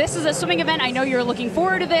 This is a swimming event. I know you're looking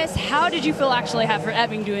forward to this. How did you feel actually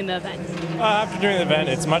having doing the event? After doing the event,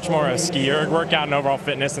 it's much more a Ski Erg workout and overall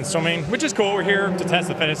fitness and swimming, which is cool. We're here to test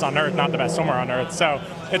the fittest on Earth, not the best swimmer on Earth. So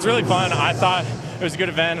it's really fun. I thought it was a good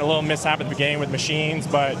event, a little mishap at the beginning with machines,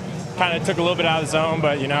 but kind of took a little bit out of the zone.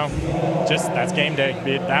 But, you know, just that's game day.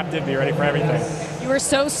 Be adaptive, be ready for everything. You were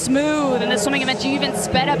so smooth in the swimming event. You even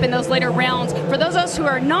sped up in those later rounds. For those of us who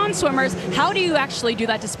are non-swimmers, how do you actually do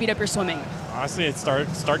that to speed up your swimming? Honestly, it's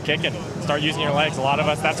start kicking, start using your legs. A lot of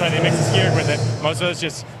us, that's why they mix the Ski Erg with it. Most of us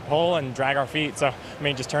just pull and drag our feet. So, I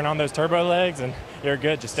mean, just turn on those turbo legs and you're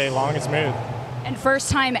good. Just stay long and smooth. And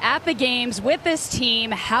first time at the games with this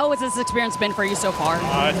team. How has this experience been for you so far?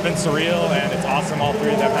 It's been surreal, and it's awesome. All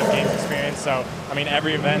three of them have games experience. So, I mean,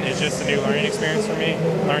 every event is just a new learning experience for me.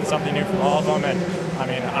 Learn something new from all of them. And, I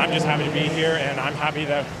mean, I'm just happy to be here, and I'm happy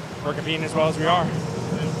that we're competing as well as we are.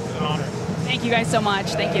 It's an honor. Thank you guys so much.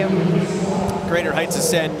 Thank you. Greater Heights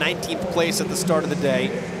ascend 19th place at the start of the day.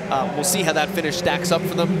 We'll see how that finish stacks up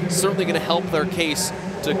for them. Certainly going to help their case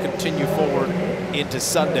to continue forward into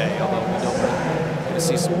Sunday, although we know we're going to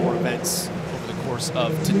see some more events over the course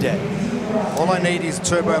of today. All I need is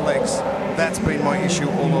turbo legs. That's been my issue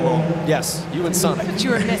all along. Yes, you and Sonic. But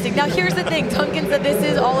you were missing. Now here's the thing. Duncan said this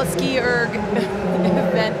is all a Ski Erg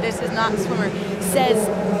event. This is not swimmer. Says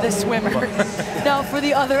the swimmer. Now for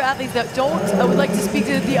the other athletes that don't, I would like to speak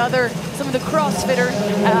to some of the CrossFitter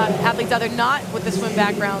athletes out there not with the swim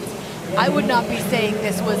backgrounds. I would not be saying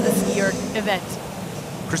this was a Ski Erg event.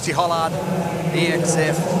 Christy Hollard,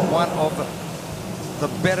 EXF, one of the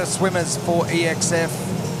better swimmers for EXF.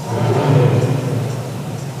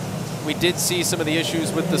 We did see some of the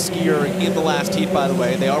issues with the Ski Erg in the last heat, by the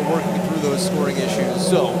way. They are working through those scoring issues.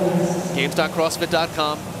 So,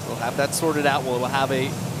 games.crossfit.com, we'll have that sorted out. We'll have a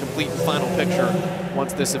complete and final picture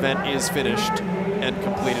once this event is finished and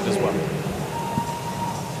completed as well.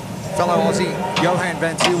 Fellow Aussie Johan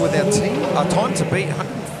Van Zyl with our team. Our time to beat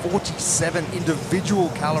 147 individual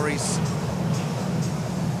calories.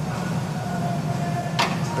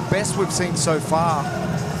 The best we've seen so far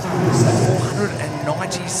is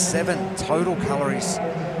 497 total calories.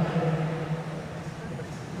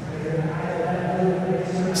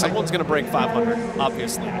 Someone's going to break 500,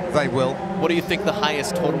 obviously. They will. What do you think the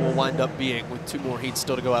highest total will wind up being with 2 more heats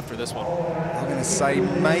still to go after this one? I'm going to say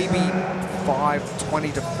maybe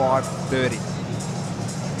 520 to 530.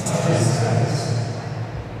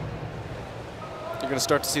 You're going to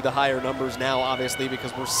start to see the higher numbers now, obviously,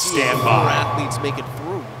 because we're seeing more athletes make it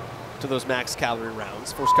through to those max calorie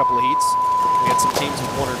rounds. First couple of heats, we had some teams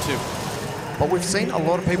with 1 or 2. But we've seen a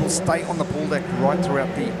lot of people stay on the pool deck right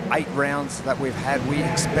throughout the 8 rounds that we've had. We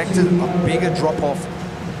expected a bigger drop-off.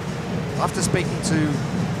 After speaking to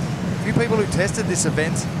a few people who tested this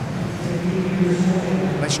event,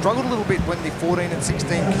 they struggled a little bit when the 14 and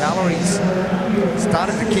 16 calories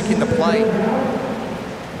started to kick into play.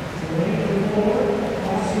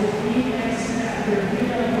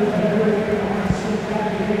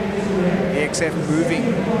 EXF moving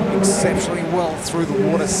exceptionally well through the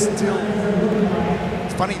water still.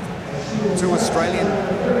 It's funny, 2 Australian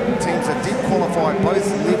teams that did qualify both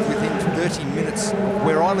live within 30 minutes of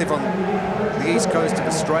where I live on the east coast of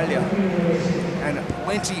Australia, and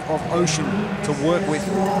plenty of ocean to work with.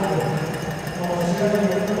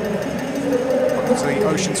 Obviously,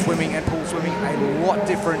 ocean swimming and pool swimming a lot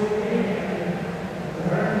different.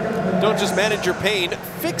 Don't just manage your pain,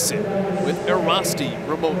 fix it with Erasti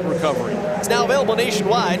Remote Recovery. It's now available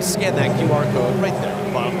nationwide. Scan that QR code right there in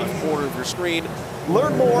the bottom left corner of your screen.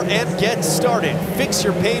 Learn more and get started. Fix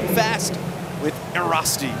your pain fast with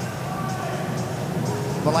Erasti.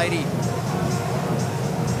 The lady,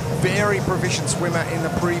 very proficient swimmer in the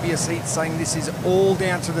previous heat, saying this is all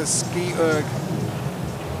down to the Ski Erg.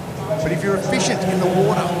 But if you're efficient in the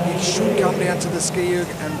water, it should come down to the Ski Erg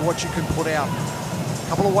and what you can put out.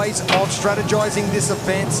 Couple of ways of strategizing this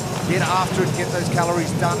event. Get after it, get those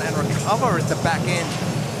calories done, and recover at the back end.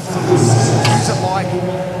 Use it like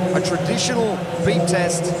a traditional beep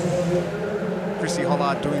test. Christy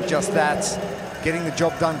Hollard doing just that, getting the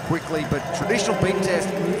job done quickly, but traditional beep test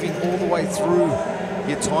moving all the way through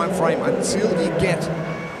your time frame until you get to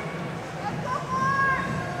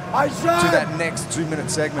that next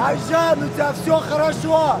 2-minute segment.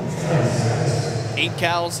 8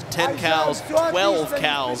 cows, 10 cows, 12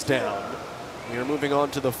 cows down. We are moving on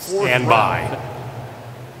to the 4th round,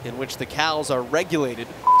 in which the cows are regulated,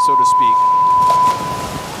 so to speak.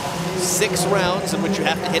 6 rounds in which you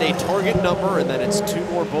have to hit a target number, and then it's 2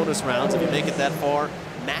 more bonus rounds if you make it that far.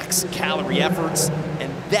 Max calorie efforts,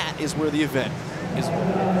 and that is where the event is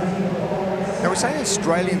won. Now we're saying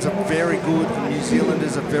Australians are very good and New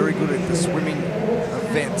Zealanders are very good at the swimming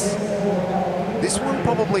events. This one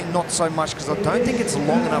probably not so much, because I don't think it's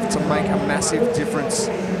long enough to make a massive difference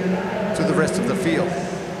to the rest of the field.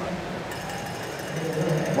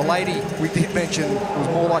 Milady, we did mention, was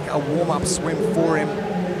more like a warm-up swim for him.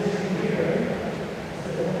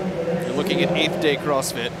 You're looking at 8th day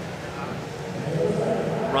CrossFit.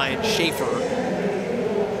 Ryan Schaefer.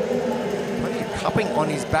 Plenty of cupping on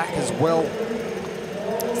his back as well.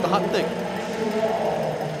 It's the hot thing.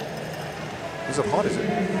 Is it hot, is it?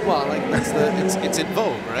 Well, like it's in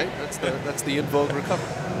vogue, right? That's the in vogue recovery.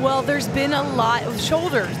 Well, there's been a lot of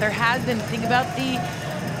shoulders. There has been. Think about the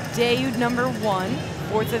day number 1,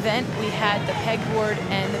 4th event, we had the pegboard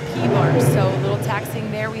and the P-bar. So a little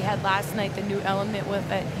taxing there. We had last night the new element with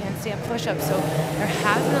a handstand push-up. So there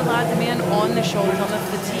has been a lot of demand on the shoulders, on the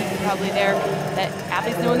fatigue probably there. That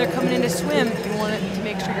athletes know when they're coming in to swim, you want to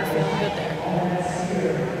make sure you're feeling good there.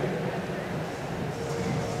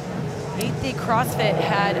 8th Day CrossFit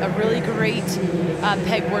had a really great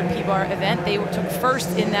pegboard P-bar event. They took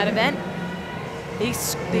first in that event. They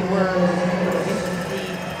were in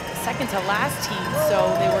the second to last team,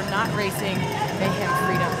 so they were not racing Mayhem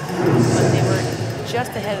Freedom, but they were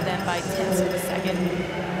just ahead of them by 10ths of a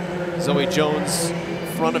second. Zoe Jones,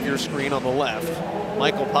 front of your screen on the left.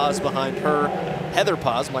 Michael Paz behind her. Heather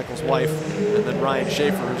Paz, Michael's wife, and then Ryan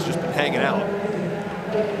Schaefer, who's just been hanging out.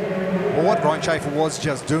 Well, what Ryan Schaefer was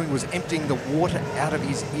just doing was emptying the water out of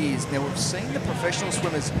his ears. Now, we've seen the professional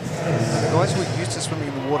swimmers, the guys who are used to swimming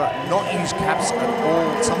in the water, not use caps at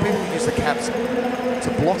all. Some people use the caps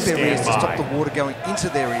to block their ears, to stop the water going into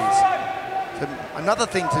their ears. So another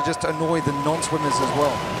thing to just annoy the non-swimmers as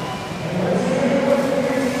well.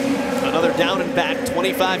 Another down and back,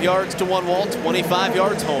 25 yards to one wall, 25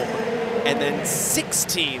 yards home. And then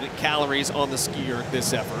 16 calories on the Ski Erg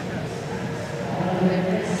this effort.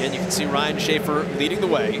 Again, you can see Ryan Schaefer leading the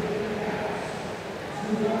way.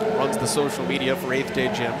 Runs the social media for 8th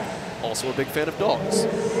Day Gym. Also a big fan of dogs.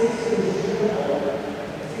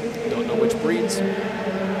 Don't know which breeds.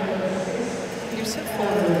 You're so full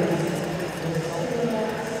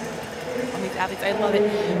on these athletes. I love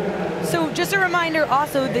it. So just a reminder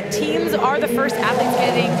also, the teams are the first athletes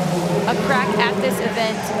getting a crack at this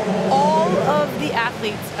event. All of the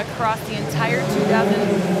athletes across the entire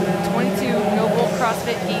 2022 NOBULL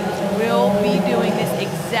CrossFit Games will be doing this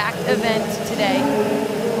exact event today.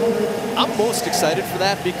 I'm most excited for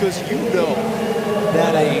that because you know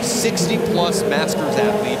that a 60-plus Masters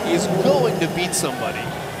athlete is going to beat somebody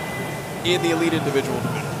in the elite individual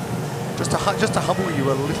division. Just to humble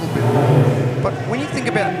you a little bit. But when you think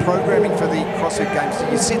about programming for the CrossFit Games,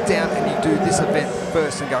 you sit down and you do this event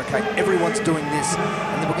first and go, okay, everyone's doing this,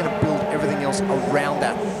 and then we're going to build everything else around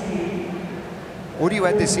that. Or do you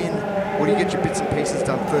add this in, or do you get your bits and pieces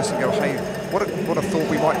done first and go, hey, what a thought,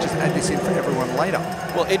 we might just add this in for everyone later.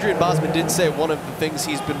 Well, Adrian Bosman did say one of the things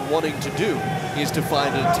he's been wanting to do is to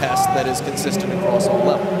find a test that is consistent across all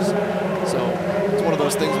levels. So it's one of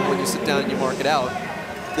those things when you sit down and you mark it out,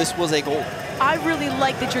 this was a goal. I really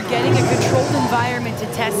like that you're getting a controlled environment to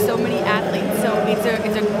test so many athletes. So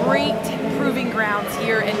it's a great proving grounds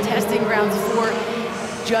here and testing grounds for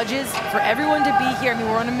judges, for everyone to be here. I mean,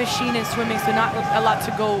 we're on a machine in swimming, so not a lot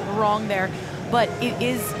to go wrong there. But it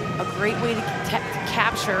is a great way to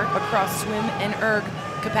capture across swim and erg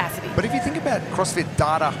capacity. But if you think about CrossFit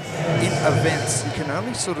data in events, you can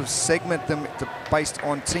only sort of segment them based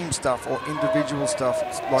on team stuff or individual stuff.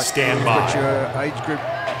 Like you've got your age group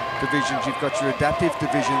divisions, you've got your adaptive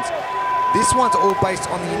divisions. This one's all based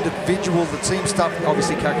on the individual, the team stuff,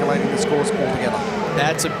 obviously calculating the scores all together.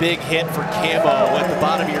 That's a big hit for Camo at the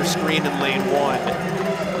bottom of your screen in lane 1.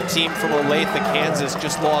 The team from Olathe, Kansas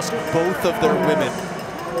just lost both of their women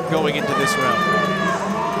going into this round.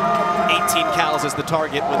 18 cals is the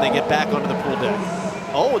target when they get back onto the pool deck.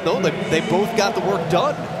 Oh, no, they both got the work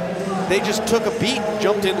done. They just took a beat,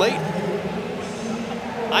 jumped in late.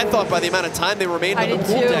 I thought by the amount of time they remained on the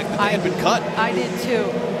pool deck that they had been cut. I did too.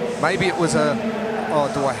 Maybe it was a, oh,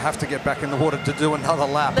 do I have to get back in the water to do another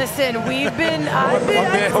lap? Listen, I've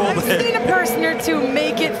seen a person or two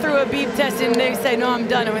make it through a beep test and they say, no, I'm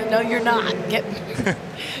done. I went, no, you're not.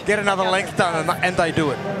 Get another length done, and they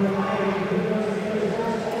do it.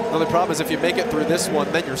 The only problem is if you make it through this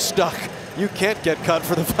one, then you're stuck. You can't get cut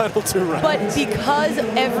for the final 2 rounds. But because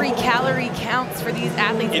every calorie counts for these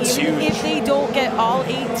athletes, it's even huge. if they don't get all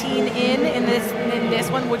 18 in this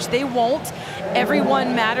one, which they won't,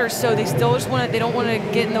 everyone matters. So they still just they don't want to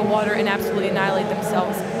get in the water and absolutely annihilate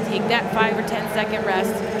themselves. Take that 5 or 10 second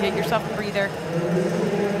rest, get yourself a breather.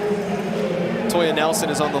 Toya Nelson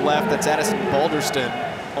is on the left. That's Addison Balderston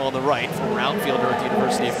on the right, former outfielder at the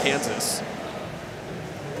University of Kansas.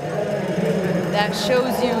 That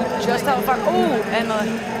shows you just how far. Oh, and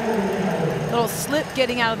a little slip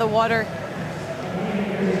getting out of the water.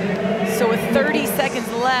 So with 30 seconds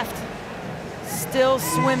left, still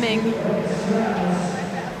swimming.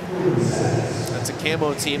 That's a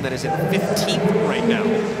Camo team that is in 15th right now.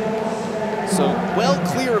 So well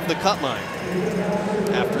clear of the cut line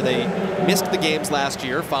after they missed the games last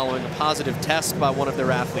year following a positive test by one of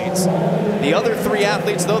their athletes. The other 3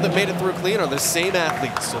 athletes, though, that made it through clean are the same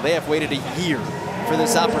athletes, so they have waited a year for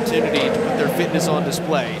this opportunity to put their fitness on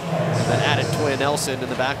display. And then added Toya Nelson in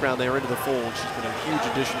the background there into the fold. She's been a huge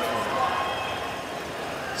addition for them.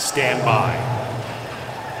 stand by.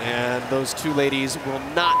 And those two ladies will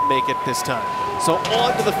not make it this time. So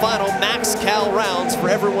on to the final max cal rounds for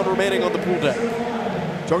everyone remaining on the pool deck.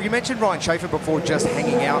 Joel, you mentioned Ryan Schaefer before, just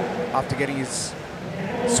hanging out after getting his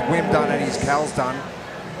swim done and his cals done.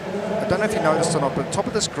 I don't know if you noticed or not, but at the top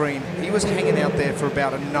of the screen, he was hanging out there for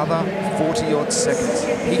about another 40-odd seconds.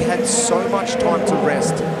 He had so much time to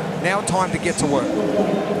rest. Now time to get to work.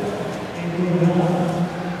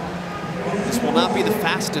 This will not be the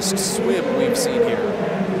fastest swim we've seen here.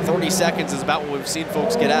 30 seconds is about what we've seen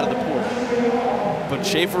folks get out of the pool. But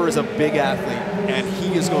Schaefer is a big athlete, and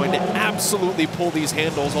he is going to absolutely pull these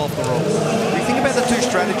handles off the rope. When you think about the two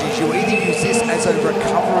strategies, you either use this as a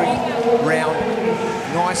recovery round,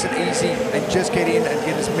 nice and easy, and just get in and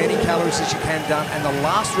get as many calories as you can done, and the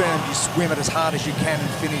last round you swim it as hard as you can and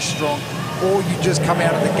finish strong, or you just come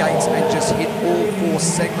out of the gates and just hit all 4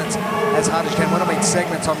 segments as hard as you can. When I mean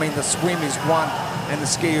segments, I mean the swim is one and the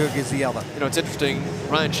ski erg is the other. You know, it's interesting,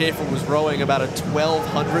 Ryan Schaefer was rowing about a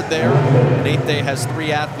 1200 there, and 8th Day has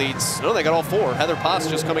 3 athletes. No, they got all 4. Heather Potts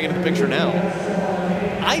just coming into the picture now.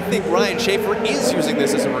 I think Ryan Schaefer is using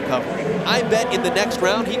this as a recovery. I bet in the next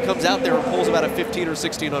round he comes out there and pulls about a 15 or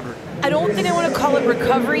 1600. I don't think I want to call it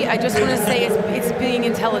recovery. I just want to say it's being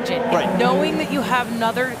intelligent. Right. Knowing that you have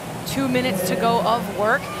another 2 minutes to go of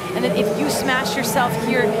work, and that if you smash yourself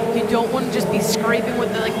here, you don't want to just be scraping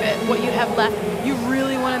with what you have left. You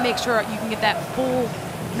really want to make sure you can get that full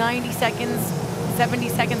 90 seconds, 70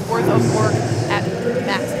 seconds worth of work at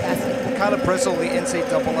max capacity. Carla Pressel, the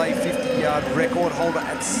NCAA 50-yard record holder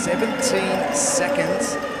at 17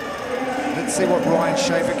 seconds. Let's see what Ryan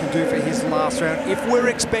Schaefer can do for his last round. If we're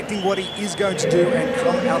expecting what he is going to do and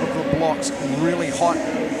come out of the blocks really hot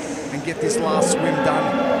and get this last swim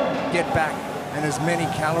done, get back, and as many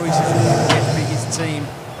calories as he can get for his team.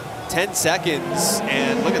 10 seconds,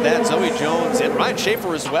 and look at that, Zoe Jones and Ryan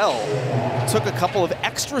Schaefer as well took a couple of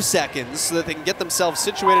extra seconds so that they can get themselves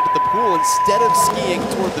situated at the pool instead of skiing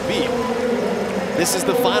toward the beach. This is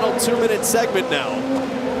the final 2-minute segment now.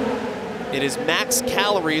 It is max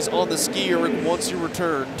calories on the ski erg once you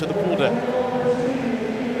return to the pool deck.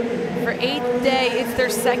 For 8th Day, it's their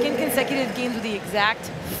 2nd consecutive games with the exact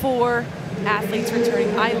 4 athletes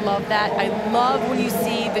returning. I love that. I love when you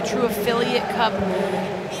see the true affiliate cup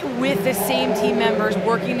with the same team members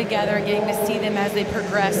working together and getting to see them as they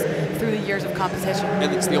progress through the years of competition.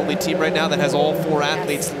 And it's the only team right now that has all 4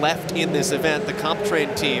 athletes left in this event. The comp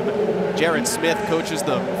train team, Jared Smith coaches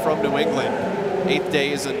them from New England. 8th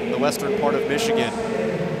Day is in the western part of Michigan.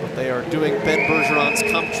 But they are doing Ben Bergeron's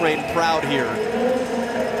comp train proud here.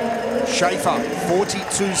 Schaefer,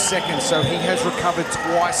 42 seconds, so he has recovered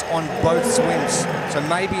twice on both swims. So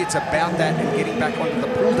maybe it's about that and getting back onto the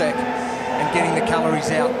pool deck and getting the calories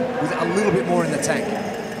out with a little bit more in the tank.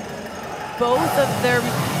 Both of their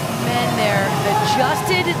men there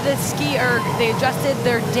adjusted the ski erg, they adjusted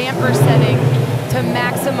their damper setting to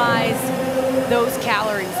maximize those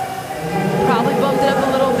calories. Probably bumped it up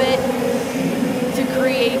a little bit to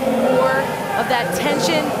create more of that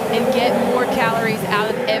tension and get more calories out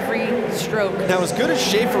of every stroke. Now, as good as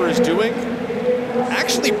Schaefer is doing,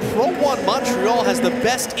 actually Pro 1 Montreal has the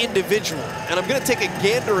best individual. And I'm gonna take a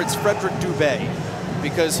gander at Frederick Dubé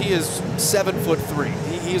because he is 7'3".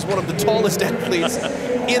 He is one of the tallest athletes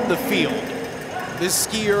in the field. This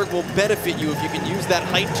ski erg will benefit you if you can use that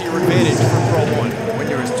height to your advantage for Pro 1. When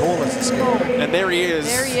you're as tall as the ski erg. And there he is.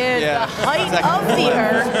 There he is, yeah, the height exactly. of the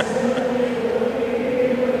erg.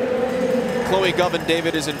 Chloe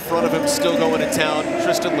Govan-David is in front of him, still going to town.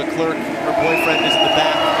 Tristan Leclerc, her boyfriend, is in the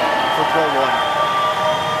back for Pro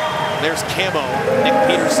 1. There's Camo, Nick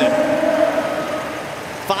Peterson.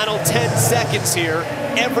 Final 10 seconds here.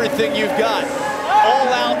 Everything you've got. All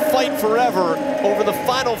out fight forever over the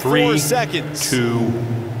final 4 seconds. 3, 2,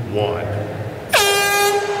 1.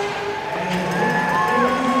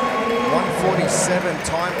 147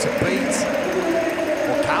 time to beat.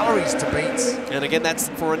 Calories to beat. And again, that's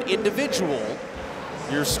for an individual.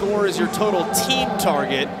 Your score is your total team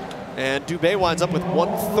target. And Dubé winds up with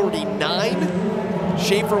 139.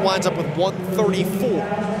 Schaefer winds up with 134.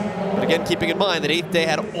 But again, keeping in mind that 8th Day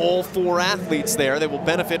had all 4 athletes there. They will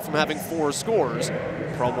benefit from having 4 scores.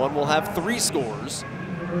 Pro 1 will have 3 scores.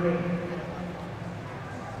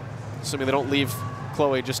 Assuming they don't leave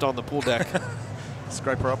Chloe just on the pool deck.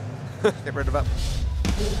 Scrape her up. Get rid of it.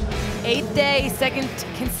 8th Day, 2nd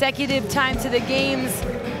consecutive time to the games.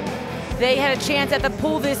 They had a chance at the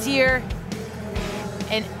pool this year,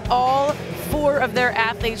 and all 4 of their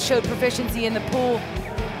athletes showed proficiency in the pool.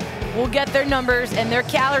 We'll get their numbers and their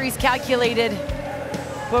calories calculated,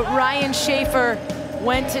 but Ryan Schaefer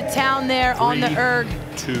went to town there on the erg.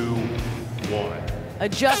 2, 1.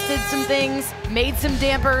 adjusted some things, made some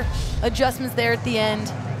damper adjustments there at the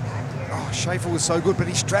end. Oh, Schaefer was so good, but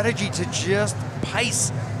his strategy to just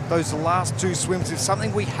pace those last two swims is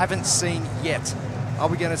something we haven't seen yet. Are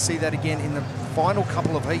we going to see that again in the final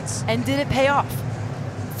couple of heats? And did it pay off?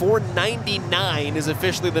 499 is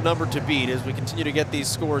officially the number to beat as we continue to get these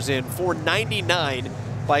scores in. 499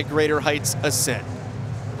 by Greater Heights Ascent.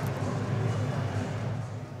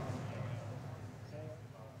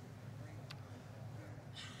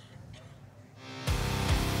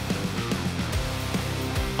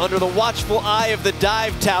 Under the watchful eye of the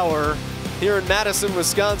dive tower here in Madison,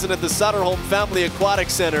 Wisconsin at the Soderholm Family Aquatic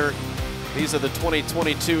Center. These are the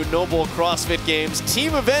 2022 NOBULL CrossFit Games.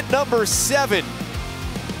 Team event number 7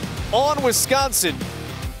 on Wisconsin.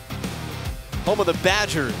 Home of the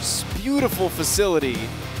Badgers. Beautiful facility.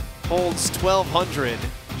 Holds 1,200.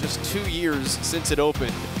 Just 2 years since it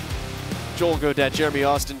opened. Joel Godet, Jeremy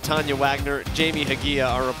Austin, Tanya Wagner, Jamie Hagia,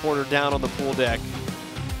 our reporter down on the pool deck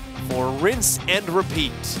for rinse and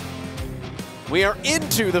repeat. We are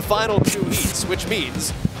into the final 2 heats, which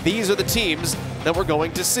means these are the teams that we're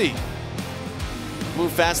going to see.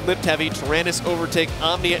 Move fast, lift heavy, Tyrannus overtake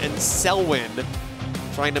Omnia and Selwyn,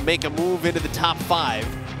 trying to make a move into the top 5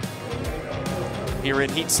 here in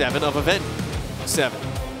Heat 7 of Event 7,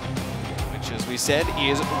 which, as we said,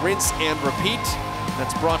 is rinse and repeat.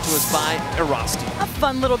 That's brought to us by Erasti. A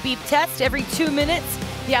fun little beep test. Every 2 minutes,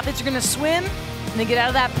 the athletes are going to swim, and they get out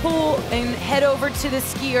of that pool and head over to the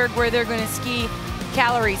Ski Erg where they're going to ski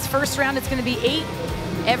calories. First round, it's going to be 8.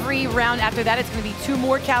 Every round after that, it's going to be 2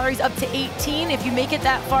 more calories, up to 18. If you make it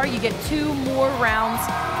that far, you get 2 more rounds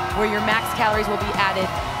where your max calories will be added.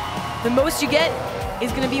 The most you get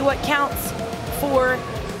is going to be what counts for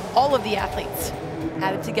all of the athletes,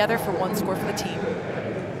 added together for 1 score for the team.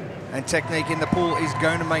 And technique in the pool is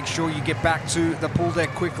going to make sure you get back to the pool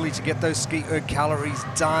deck quickly to get those Ski Erg calories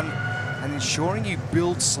done, and ensuring you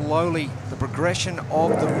build slowly. The progression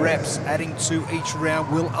of the reps, adding to each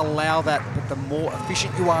round, will allow that, but the more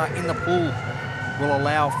efficient you are in the pool will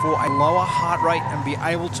allow for a lower heart rate and be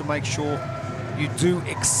able to make sure you do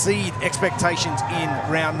exceed expectations in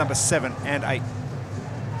round number 7 and 8.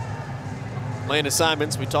 Land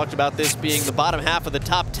assignments, we talked about this being the bottom half of the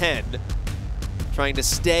top 10, trying to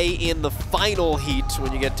stay in the final heat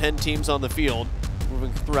when you get 10 teams on the field,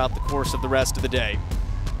 moving throughout the course of the rest of the day.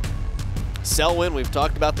 Selwyn, we've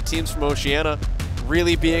talked about the teams from Oceania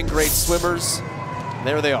really being great swimmers.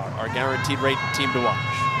 There they are, our guaranteed rate team to watch.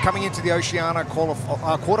 Coming into the Oceania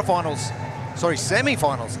quarterfinals, sorry,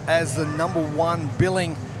 semifinals as the number 1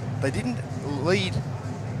 billing. They didn't lead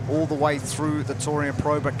all the way through the Taurian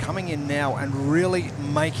Pro, but coming in now and really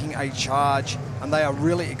making a charge, and they are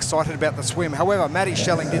really excited about the swim. However, Maddie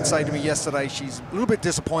Schelling did say to me yesterday she's a little bit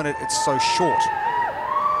disappointed it's so short.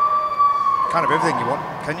 Kind of everything you want,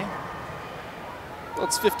 can you? Well,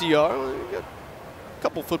 it's 50 yards. You got a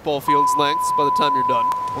couple football fields lengths by the time you're done.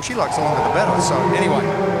 Well, she likes the longer the better. So anyway,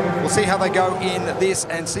 we'll see how they go in this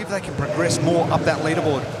and see if they can progress more up that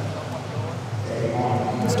leaderboard.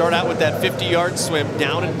 Start out with that 50-yard swim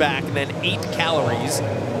down and back, and then 8 calories.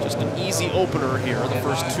 Just an easy opener here, the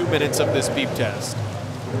first 2 minutes of this beep test.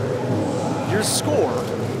 Your score,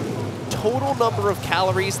 total number of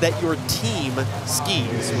calories that your team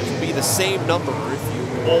skis, which will be the same number if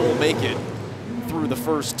you all make it through the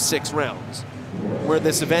first 6 rounds. Where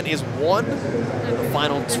this event is won in the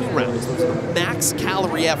final 2 rounds. Those are the max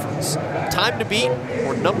calorie efforts. Time to beat,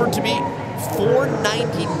 or number to beat,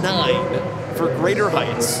 499 for Greater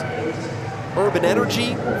Heights. Urban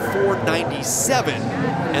Energy, 497.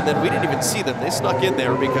 And then we didn't even see them. They snuck in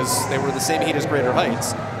there because they were in the same heat as Greater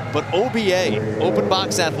Heights. But OBA, Open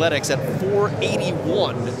Box Athletics, at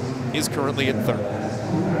 481 is currently in 3rd.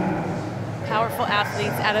 Powerful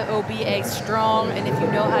athletes out of OBA, strong, and if you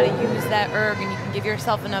know how to use that erg and you can give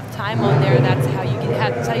yourself enough time on there, that's how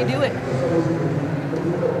you do it.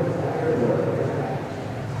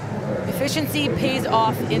 Efficiency pays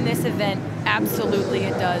off in this event. Absolutely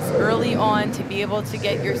it does. Early on, to be able to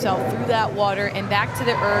get yourself through that water and back to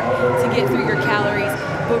the erg to get through your calories.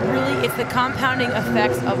 But really, it's the compounding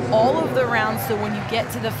effects of all of the rounds, so when you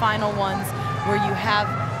get to the final ones where you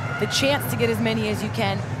have the chance to get as many as you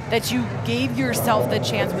can, that you gave yourself the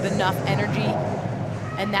chance with enough energy,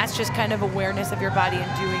 and that's just kind of awareness of your body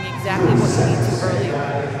and doing exactly what you need to early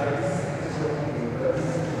on.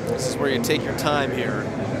 This is where you take your time here.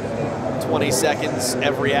 20 seconds,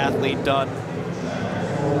 every athlete done.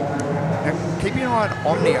 Now, keeping an eye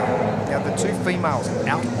on Omnia. Now, the 2 females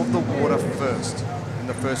out of the water first in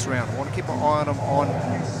the first round. I want to keep an eye on them on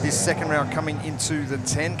this second round, coming into the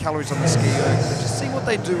 10 calories on the Ski Erg. So just see what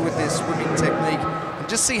they do with their swimming technique and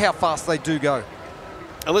just see how fast they do go.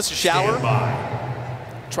 Alyssa Shower,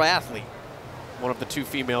 triathlete, one of the 2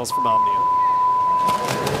 females from Omnia.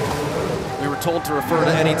 We were told to refer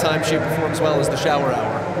to any time she performs well as the shower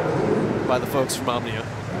hour by the folks from Omnia.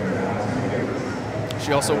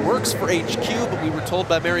 She also works for HQ, but we were told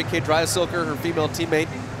by Mary Kay Dreisilker, her female teammate,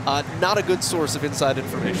 not a good source of inside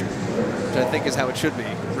information, which I think is how it should be,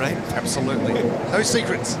 right? Absolutely. No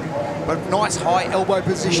secrets, but nice high elbow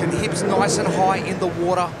position, hips nice and high in the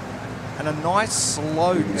water, and a nice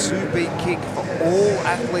slow 2-beat kick for all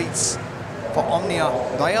athletes for Omnia.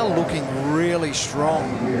 They are looking really strong.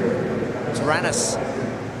 Taranis,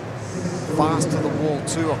 fast to the wall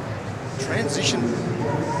too. Transition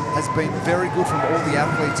has been very good from all the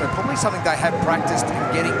athletes, so probably something they have practiced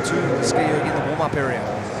in getting to the Ski Erg in the warm-up area.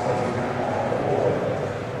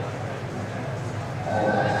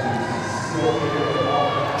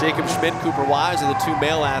 Jacob Schmidt, Cooper Wise are the 2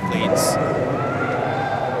 male athletes.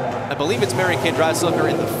 I believe it's Mary Kay Dreisilker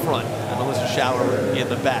in the front and Alyssa Shower in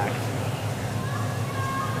the back.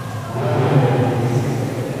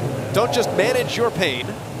 Don't just manage your pain,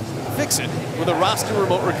 fix it with a roster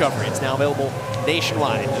remote recovery. It's now available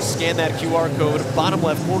nationwide. Just scan that QR code, bottom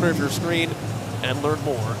left corner of your screen, and learn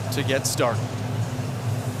more to get started.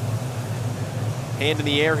 Hand in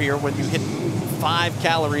the air here when you hit 5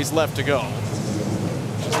 calories left to go.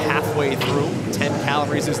 Just halfway through, 10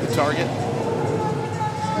 calories is the target.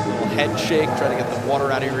 A little head shake, try to get the water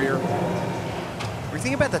out of your ear. When you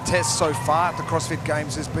think about the tests so far at the CrossFit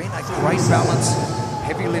Games, there's been a great balance,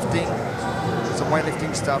 heavy lifting, some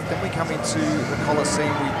weightlifting stuff. Then we come into the Coliseum,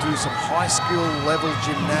 we do some high skill level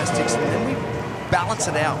gymnastics, and then we balance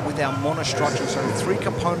it out with our monostructure. So the 3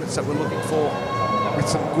 components that we're looking for with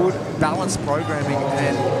some good balanced programming,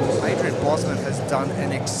 and Adrian Bosman has done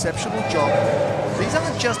an exceptional job. These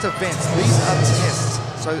aren't just events, these are tests.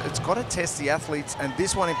 So it's got to test the athletes, and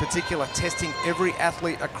this one in particular, testing every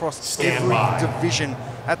athlete across every division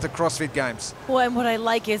at the CrossFit Games. Well, and what I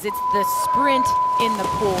like is it's the sprint in the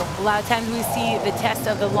pool. A lot of times we see the test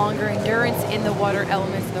of the longer endurance in the water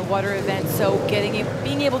elements, in the water events. So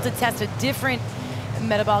being able to test a different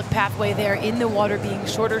metabolic pathway there in the water, being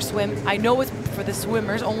shorter swim. I know it's for the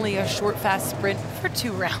swimmers only a short, fast sprint for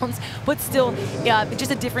 2 rounds, but still,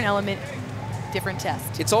 just a different element, different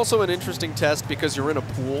test. It's also an interesting test because you're in a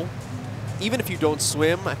pool. Even if you don't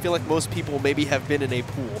swim, I feel like most people maybe have been in a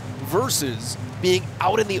pool versus being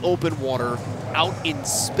out in the open water, out in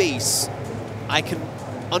space. I can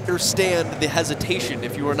understand the hesitation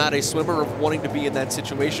if you are not a swimmer of wanting to be in that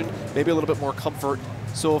situation, maybe a little bit more comfort.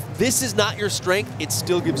 So if this is not your strength, it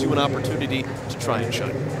still gives you an opportunity to try and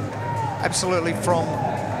shine. Absolutely. From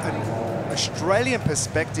an Australian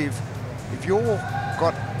perspective, if you've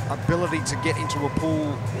got ability to get into a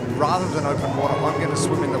pool rather than open water, I'm going to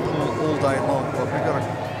swim in the pool all day long. But we've got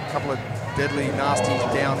a couple of deadly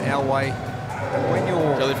nasties down our way. And when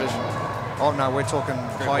you're... Jellyfish. Oh no, we're talking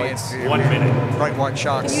high-end. 1 minute. Great white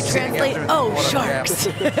sharks. Can you translate? Oh, sharks.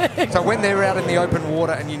 So when they're out in the open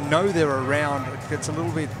water and you know they're around, it gets a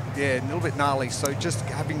little bit, a little bit gnarly. So just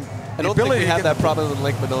having I don't think we have that problem in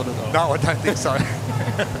Lake Monona, though. No, I don't think so.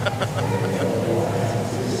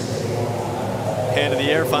 Hand in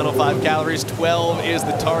the air, final 5 calories, 12 is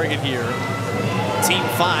the target here. Team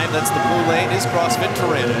 5, that's the blue lane, is CrossFit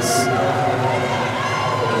Taranis.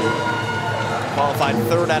 Qualified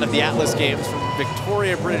 3rd out of the Atlas Games from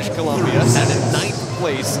Victoria, British Columbia, and in 9th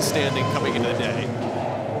place standing coming into the day.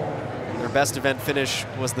 Their best event finish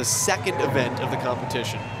was the 2nd event of the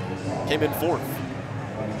competition. Came in 4th.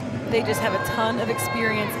 They just have a ton of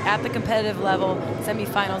experience at the competitive level,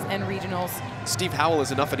 semifinals and regionals. Steve Howell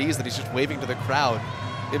is enough at ease that he's just waving to the crowd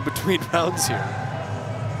in between rounds here.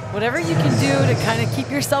 Whatever you can do to kind of keep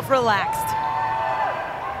yourself relaxed.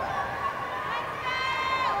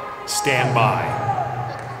 Stand by.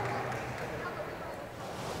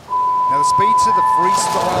 Now the speed to the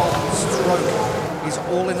freestyle stroke is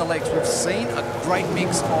all in the legs. We've seen a great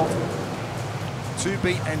mix of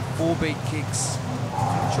 2-beat and 4-beat kicks.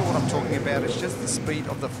 I'm not sure what I'm talking about. It's just the speed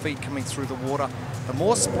of the feet coming through the water. The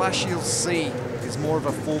more splash you'll see is more of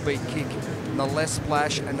a 4-beat kick, and the less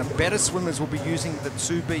splash, and the better swimmers will be using the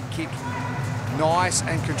 2-beat kick. Nice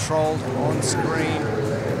and controlled on screen.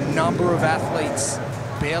 Number of athletes,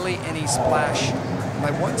 barely any splash. And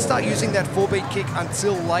they won't start using that 4-beat kick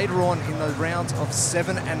until later on in the rounds of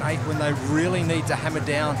 7 and 8 when they really need to hammer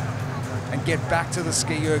down and get back to the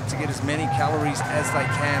Ski Erg to get as many calories as they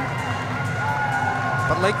can.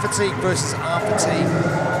 But leg fatigue versus arm fatigue.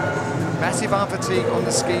 Massive arm fatigue on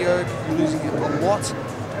the Ski Erg, losing it a lot.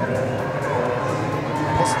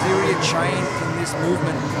 Posterior chain in this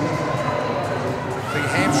movement. The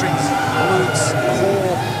hamstrings, glutes,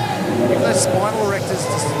 core, Even those spinal erectors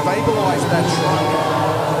to stabilize that trunk.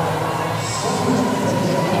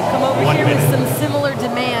 You come over here with some similar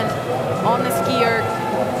demand on the Ski Erg.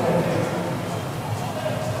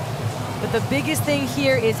 But the biggest thing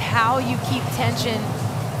here is how you keep tension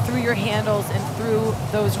through your handles and through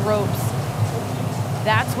those ropes.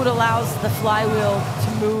 That's what allows the flywheel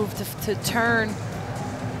to move, to turn,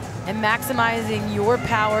 and maximizing your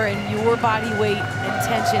power and your body weight and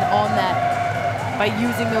tension on that by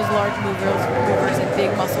using those large movers and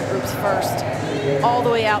big muscle groups first, all the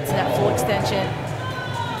way out to that full extension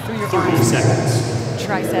through your 30 arms, seconds.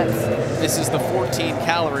 triceps. This is the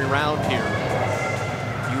 14-calorie round here.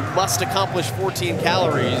 You must accomplish 14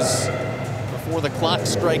 calories before the clock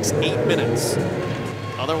strikes 8 minutes.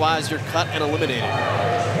 Otherwise, you're cut and eliminated.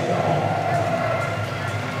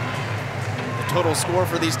 The total score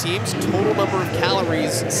for these teams, total number of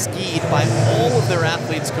calories skied by all of their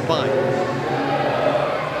athletes combined.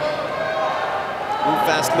 Move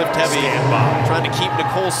fast, lift heavy. Trying to keep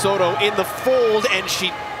Nicole Soto in the fold, and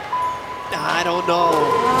she, I don't know.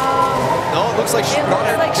 No, it looks like she got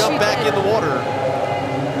her to jump back in the water.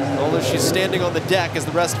 Although she's standing on the deck as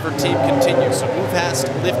the rest of her team continues. So move fast,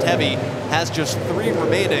 lift heavy has just 3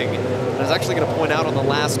 remaining. And I was actually going to point out on the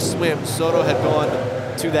last swim, Soto had gone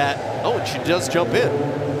to that, oh, and she does jump in,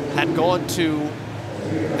 had gone to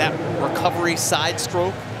that recovery side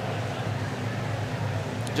stroke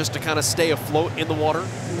just to kind of stay afloat in the water.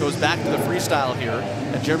 Goes back to the freestyle here.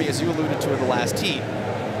 And Jeremy, as you alluded to in the last heat,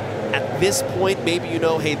 at this point, maybe you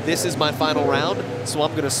know, hey, this is my final round, so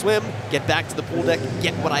I'm going to swim, get back to the pool deck,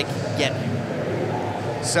 get what I can get.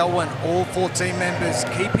 Selwyn, all 4 team members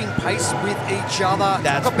keeping pace with each other.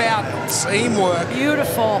 That's Talk about teamwork.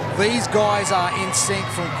 Beautiful. These guys are in sync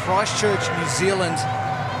from Christchurch, New Zealand.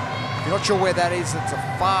 If you're not sure where that is, it's the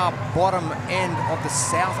far bottom end of the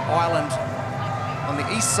South Island on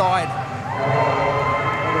the east side.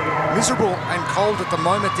 Miserable and cold at the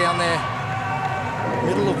moment down there.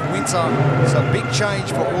 Middle of winter, so big change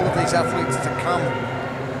for all of these athletes to come.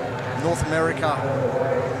 North America,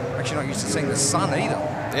 actually not used to seeing the sun either.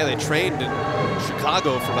 Yeah, they trained in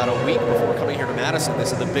Chicago for about a week before coming here to Madison. They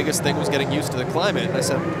said the biggest thing was getting used to the climate. And I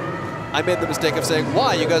said, I made the mistake of saying,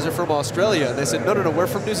 why? You guys are from Australia. And they said, no, we're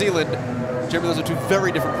from New Zealand. Jeremy, those are 2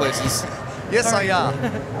 very different places. Yes, they are.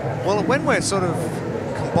 Well, when we're sort of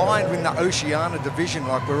combined in the Oceania division,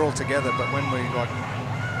 like we're all together, but when we like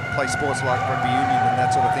play sports like rugby union and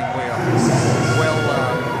that sort of thing, we are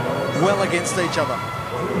well against each other.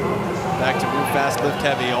 Back to move fast, lift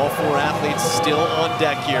heavy. All 4 athletes still on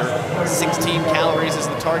deck here. 16 calories is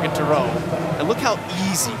the target to row. And look how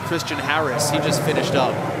easy Christian Harris, he just finished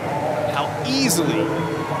up. How easily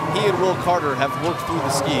he and Will Carter have worked through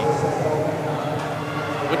the ski.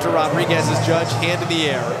 Winter Rodriguez is judge, hand in the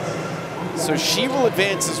air. So she will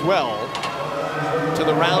advance as well to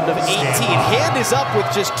the round of 18. Hand is up with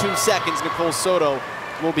just 2 seconds. Nicole Soto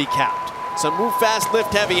will be capped. So move fast,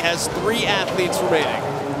 lift heavy has 3 athletes remaining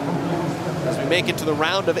as we make it to the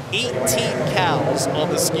round of 18 cals on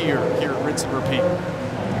the skier here at Rinse and Repeat.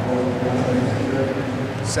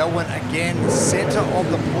 Selwyn again, center of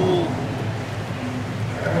the pool.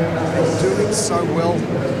 They're doing so well.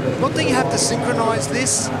 Not that you have to synchronize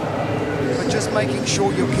this, but just making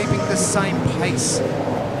sure you're keeping the same pace.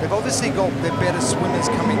 They've obviously got their better swimmers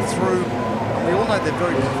coming through, and we all know they're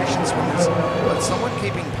very proficient swimmers, but someone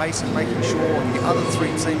keeping pace and making sure the other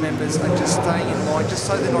 3 team members are just staying in line, just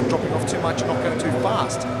so they're not dropping off too much and not going too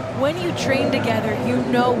fast. When you train together, you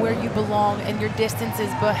know where you belong and your distance is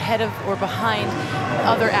ahead of or behind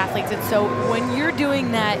other athletes. And so when you're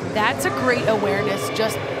doing that, that's a great awareness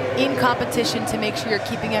just in competition to make sure you're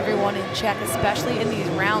keeping everyone in check, especially in these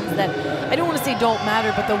rounds that I don't want to say don't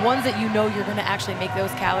matter, but the ones that you know you're going to actually make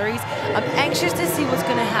those calories. I'm anxious to see what's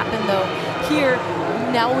going to happen though here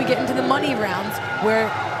now when we get into the money rounds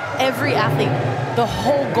where every athlete, the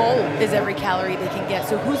whole goal is every calorie they can get.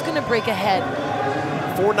 So who's going to break ahead?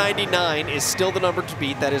 499 is still the number to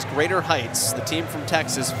beat. That is Greater Heights, the team from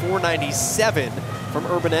Texas. 497 from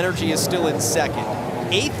Urban Energy is still in second.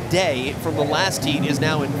 8th Day from the last heat is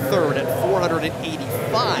now in 3rd at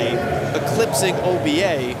 485, eclipsing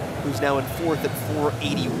OBA, who's now in 4th at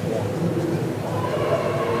 481.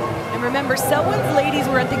 And remember, Selwyn's ladies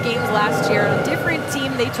were at the games last year. A different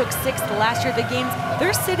team, they took 6th last year at the games.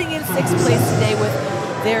 They're sitting in 6th place today with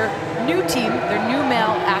their new team, their new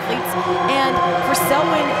male athletes. And for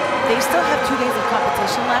Selwyn, they still have 2 days of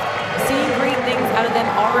competition left. Seeing great things out of them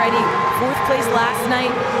already. 4th place last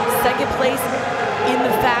night, 2nd place in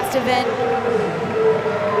the fast event,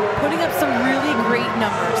 putting up some really great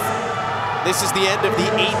numbers. This is the end of the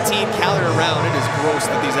 18-calorie round. It is gross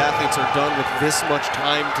that these athletes are done with this much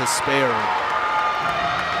time to spare.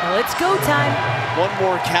 Well, it's go time. One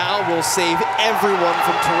more cow will save everyone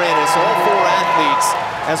from Tyrannus, all 4 athletes,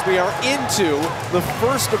 as we are into the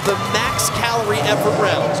first of the max calorie effort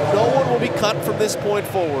rounds. No one will be cut from this point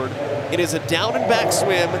forward. It is a down and back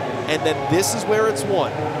swim, and then this is where it's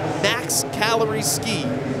won. Max calorie ski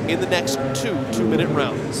in the next 2 2-minute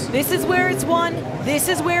rounds. This is where it's won. This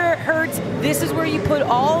is where it hurts. This is where you put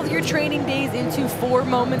all of your training days into 4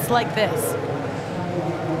 moments like this.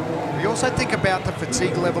 We also think about the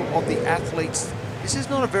fatigue level of the athletes. This is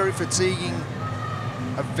not a very fatiguing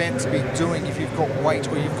event to be doing if you've got weight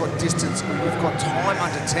or you've got distance or you've got time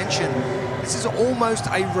under tension. This is almost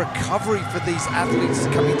a recovery for these athletes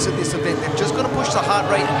to come into this event. They've just got to push the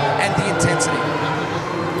heart rate and the intensity.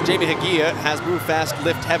 Jamie Hagia has moved fast,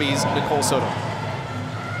 lift heavies, Nicole Soto.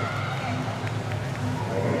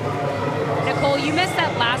 Nicole, you missed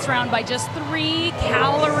that last round by just 3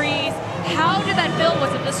 calories. How did that feel?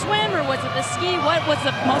 Was it the swim or was it the ski? What was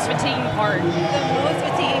the most fatiguing part? The most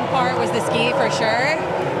fatiguing part was the ski for sure,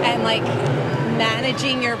 and like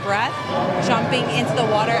managing your breath, jumping into the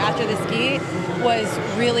water after the ski was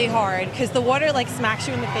really hard because the water like smacks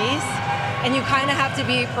you in the face, and you kind of have to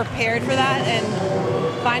be prepared for that. And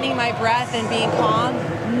finding my breath and being calm,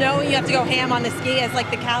 knowing you have to go ham on the ski as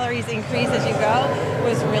like the calories increase as you go,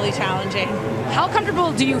 was really challenging. How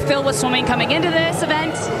comfortable do you feel with swimming coming into this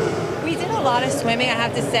event? We did a lot of swimming, I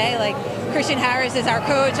have to say. Like Christian Harris is our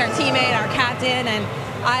coach, our teammate, our captain, and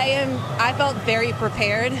I felt very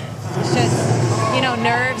prepared. It's just, you know,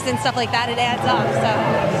 nerves and stuff like that, it adds up. So.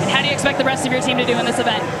 And how do you expect the rest of your team to do in this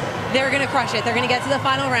event? They're going to crush it. They're going to get to the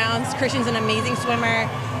final rounds. Christian's an amazing swimmer.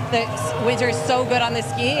 The winter is so good on the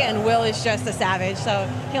ski, and Will is just a savage, so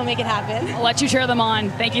he'll make it happen. I'll let you cheer them on.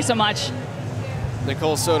 Thank you so much.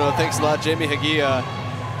 Nicole Soto, thanks a lot. Jamie Hagia.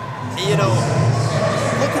 You know,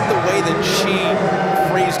 look at the way that she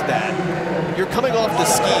phrased that. You're coming off the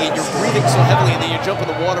ski and you're breathing so heavily, and then you jump in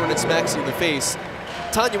the water and it smacks you in the face.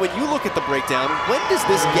 Tanya, when you look at the breakdown, when does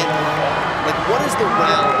this get like what is the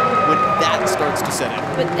round when that starts to set in?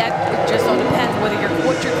 But that just all depends what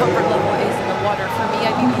your comfort level is in the water. For me,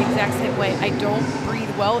 I'd be the exact same way. I don't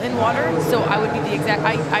breathe well in water, so I would be the exact,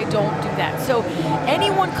 I don't do that. So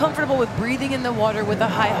anyone comfortable with breathing in the water with a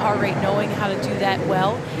high heart rate, knowing how to do that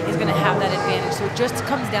well, is gonna have that advantage. So it just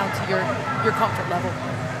comes down to your comfort level.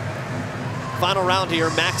 Final round here,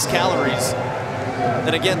 max calories.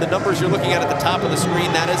 And again, the numbers you're looking at the top of the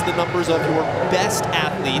screen, that is the numbers of your best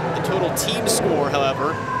athlete. The total team score,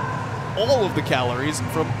 however, all of the calories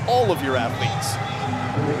from all of your athletes.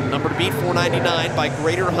 Number to beat, 499 by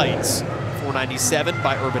Greater Heights, 497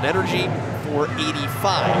 by Urban Energy, 485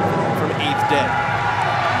 from 8th Day.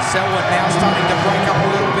 Selwyn now starting to break up a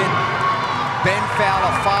little bit. Ben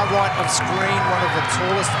Fowler, far right of screen, one of the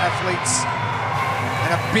tallest athletes.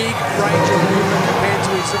 And a big range of movement compared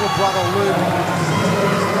to his little brother Luke.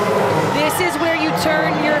 This is where you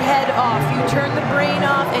turn your head off. You turn the brain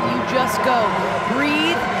off and you just go.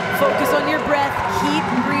 Breathe, focus on your breath, keep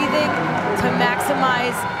breathing to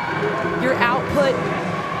maximize your output,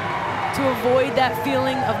 to avoid that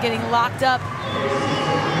feeling of getting locked up.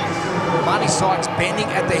 Marnie Sykes bending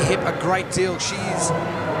at the hip a great deal. She's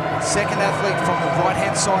second athlete from the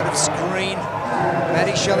right-hand side of screen.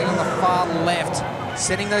 Maddie Shelley on the far left.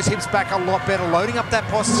 Setting those hips back a lot better, loading up that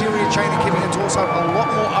posterior chain and keeping the torso a lot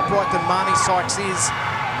more upright than Marnie Sykes is.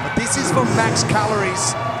 But this is for max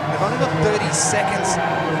calories. They've only got 30 seconds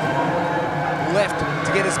left to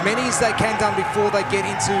get as many as they can done before they get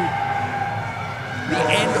into the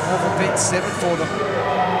end of event 7 for them.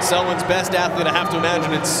 Selwyn's best athlete, I have to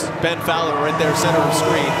imagine it's Ben Fowler right there, center of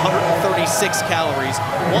screen. 136 calories.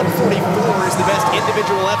 144 is the best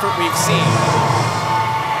individual effort we've seen.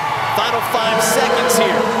 Final 5 seconds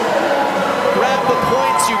here. Grab the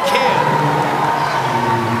points you can.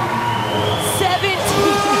 1,700.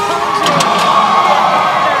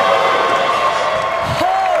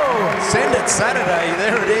 Oh! Send it Saturday,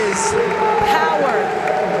 there it is. Power.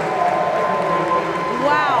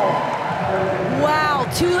 Wow. Wow,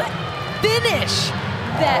 to finish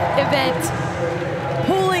that event,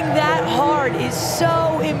 pulling that hard is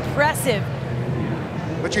so impressive.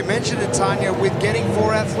 But you mentioned it, Tanya, with getting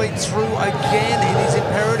 4 athletes through again, it is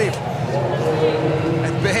imperative.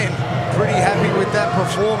 And Ben, pretty happy with that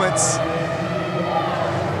performance.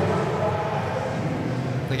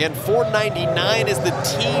 Again, 499 is the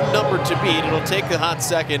team number to beat. It'll take a hot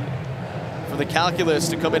second for the calculus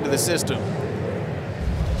to come into the system.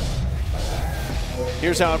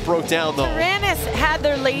 Here's how it broke down, though. Tyrannus had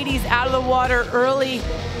their ladies out of the water early.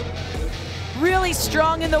 Real really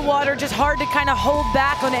strong in the water, just hard to kind of hold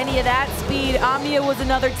back on any of that speed. Amia was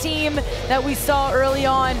another team that we saw early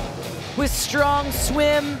on with strong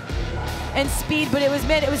swim and speed, but it was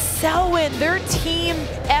Selwyn, their team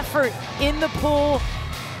effort in the pool,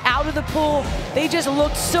 out of the pool. They just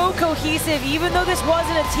looked so cohesive. Even though this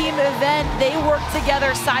wasn't a team event, they worked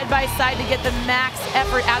together side by side to get the max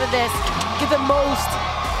effort out of this, get the most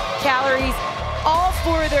calories. All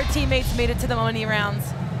 4 of their teammates made it to the money rounds,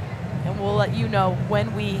 and we'll let you know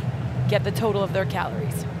when we get the total of their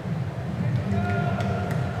calories.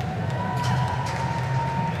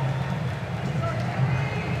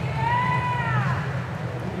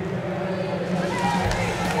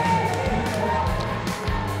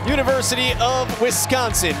 University of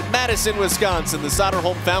Wisconsin, Madison, Wisconsin, the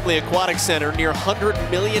Soderholm Family Aquatic Center, near $100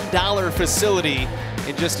 million facility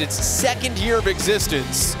in just its 2nd year of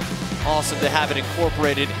existence. Awesome to have it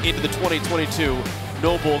incorporated into the 2022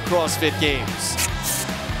 NOBULL CrossFit Games.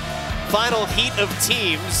 Final heat of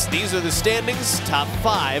teams. These are the standings. Top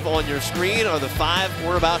 5 on your screen are the 5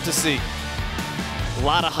 we're about to see. A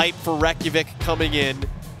lot of hype for Reykjavik coming in.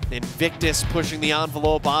 Invictus pushing the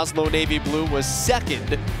envelope. Oslo Navy Blue was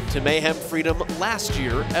 2nd to Mayhem Freedom last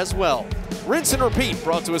year as well. Rinse and repeat,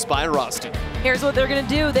 brought to us by Rosti. Here's what they're gonna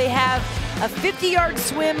do. They have a 50-yard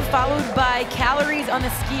swim followed by calories on the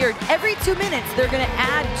Ski Erg. Every 2 minutes, they're gonna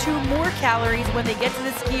add 2 more calories when they get to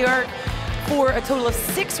the Ski Erg for a total of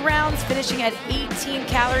 6 rounds, finishing at 18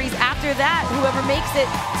 calories. After that, whoever makes it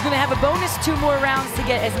is gonna have a bonus 2 more rounds to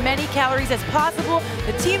get as many calories as possible.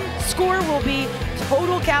 The team score will be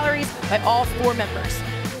total calories by all 4 members.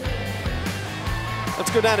 Let's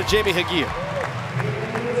go down to Jamie Hagia.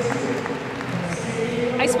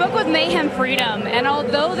 I spoke with Mayhem Freedom, and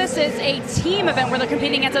although this is a team event where they're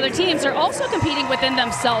competing against other teams, they're also competing within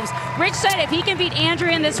themselves. Rich said if he can beat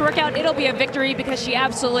Andrea in this workout, it'll be a victory because she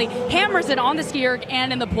absolutely hammers it on the Ski Erg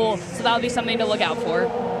and in the pool, so that'll be something to look out for.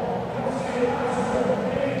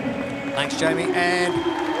 Thanks, Jamie. And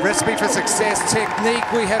recipe for success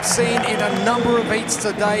technique we have seen in a number of heats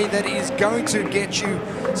today that is going to get you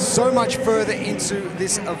so much further into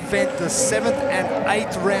this event. The 7th and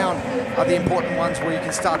 8th round are the important ones where you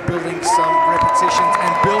can start building some repetitions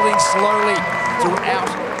and building slowly throughout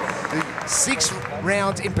the 6th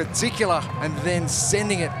round in particular, and then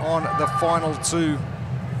sending it on the final 2.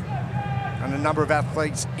 And a number of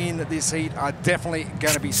athletes in this heat are definitely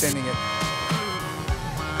going to be sending it.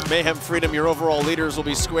 Mayhem Freedom, your overall leaders, will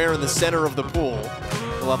be square in the center of the pool.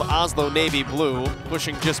 We'll have Oslo Navy Blue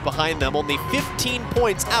pushing just behind them, only 15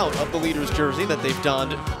 points out of the leader's jersey that they've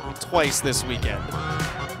donned twice this weekend.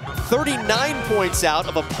 39 points out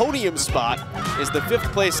of a podium spot is the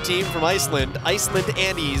 5th place team from Iceland, Iceland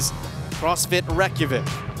Andes CrossFit Reykjavik.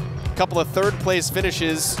 A couple of 3rd place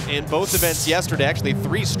finishes in both events yesterday, actually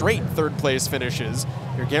 3 straight 3rd place finishes.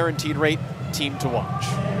 Your guaranteed rate team to watch.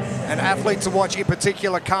 An athlete to watch in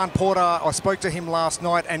particular, Khan Porter. I spoke to him last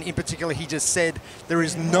night, and in particular he just said there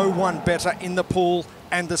is no one better in the pool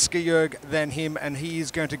and the Ski Erg than him, and he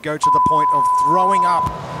is going to go to the point of throwing up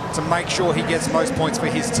to make sure he gets most points for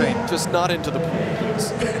his team. Just not into the pool,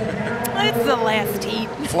 please. It's the last heat.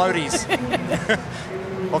 Floaties.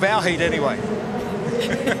 Of our heat anyway.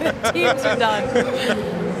 Teams are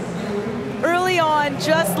done. Early on,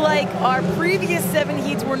 just like our previous 7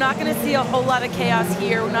 heats, we're not going to see a whole lot of chaos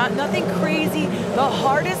here. Nothing crazy. The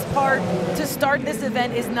hardest part to start this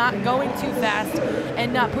event is not going too fast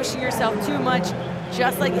and not pushing yourself too much.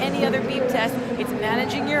 Just like any other beam test, it's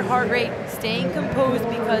managing your heart rate, staying composed,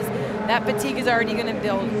 because that fatigue is already going to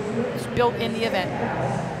build. It's built in the event.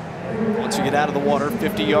 Once you get out of the water,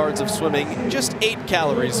 50 yards of swimming, just 8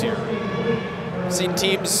 calories here. Seen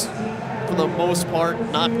teams, for the most part,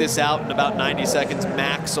 knock this out in about 90 seconds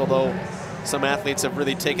max, although some athletes have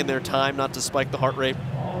really taken their time not to spike the heart rate.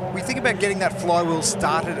 We think about getting that flywheel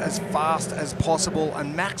started as fast as possible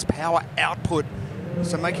and max power output.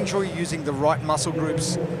 So making sure you're using the right muscle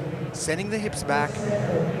groups, sending the hips back,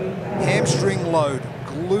 hamstring load,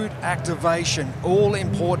 glute activation, all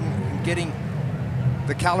important in getting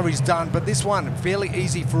the calories done, but this one fairly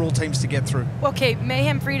easy for all teams to get through. Okay,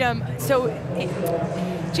 Mayhem Freedom. So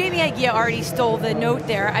Jamie Hagia already stole the note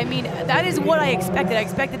there. I mean, that is what I expected. I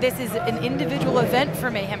expected this is an individual event for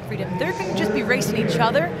Mayhem Freedom. They're going to just be racing each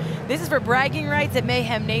other. This is for bragging rights at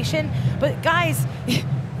Mayhem Nation. But guys,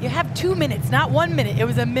 you have 2 minutes, not 1 minute. It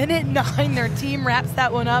was 1:09. Their team wraps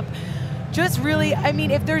that one up. Just really, I mean,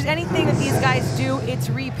 if there's anything that these guys do, it's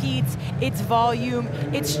repeats, it's volume,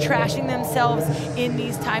 it's trashing themselves in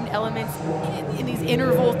these timed elements, in these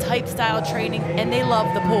interval type style training, and they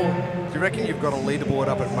love the pool. Do you reckon you've got a leaderboard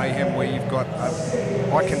up at Mayhem where you've got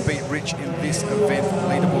I can beat Rich in this event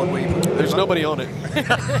leaderboard where you put There's nobody on it.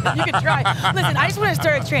 You can try. Listen, I just want to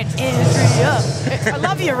start a trend. Andrea. I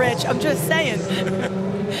love you, Rich. I'm just saying.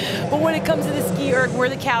 But when it comes to the Ski Erg, where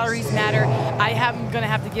the calories matter, I'm going to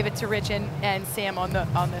have to give it to Rich and Sam on this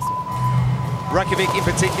one. Reykjavik in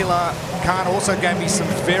particular, Khan also gave me some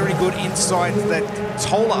very good insight that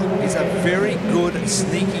Tola is a very good,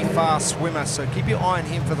 sneaky, fast swimmer. So keep your eye on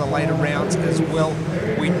him for the later rounds as well.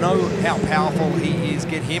 We know how powerful he is.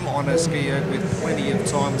 Get him on a Ski Erg with plenty of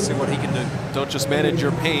time to see what he can do. Don't just manage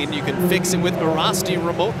your pain, you can fix it with Urasti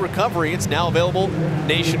Remote Recovery. It's now available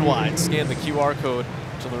nationwide. Scan the QR code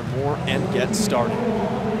to learn more and get started.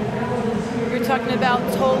 You're talking about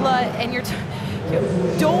Tola, and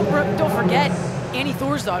don't forget Annie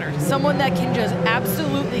Thorsdottir, someone that can just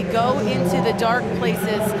absolutely go into the dark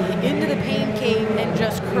places, into the pain cave, and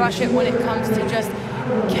just crush it when it comes to just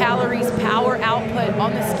calories, power output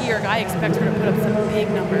on the Ski Erg. I expect her to put up some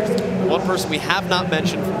big numbers. One person we have not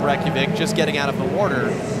mentioned from Reykjavik just getting out of the water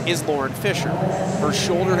is Lauren Fisher. Her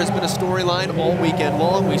shoulder has been a storyline all weekend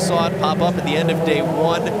long. We saw it pop up at the end of day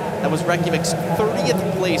one. That was Reykjavik's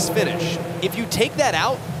 30th place finish. If you take that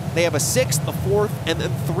out, they have a 6th, a 4th, and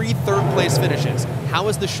then 3 third-place finishes. How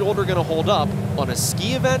is the shoulder going to hold up on a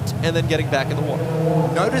ski event and then getting back in the water?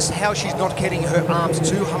 Notice how she's not getting her arms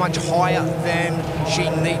too much higher than she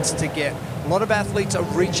needs to get. A lot of athletes are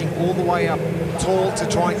reaching all the way up tall to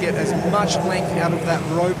try and get as much length out of that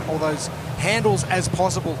rope or those handles as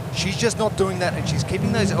possible. She's just not doing that, and she's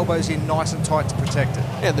keeping those elbows in nice and tight to protect it.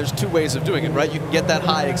 And there's two ways of doing it, right? You can get that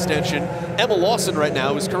high extension. Emma Lawson right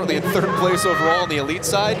now is currently in 3rd place overall on the elite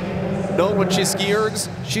side. Knowing when she Ski Ergs,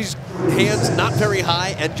 she's hands not very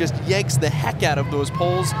high and just yanks the heck out of those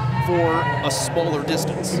poles for a smaller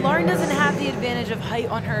distance. Lauren doesn't have the advantage of height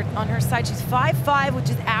on her side. She's 5'5", which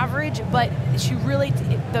is average, but she really,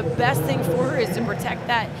 the best thing for her is to protect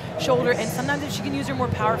that shoulder. And sometimes if she can use her more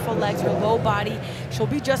powerful legs, her low body, she'll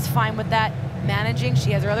be just fine with that. Managing,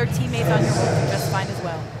 she has her other teammates on her just fine as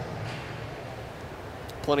well.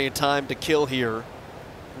 Plenty of time to kill here.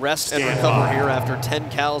 Rest and recover here after 10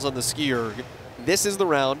 cals on the Ski Erg. This is the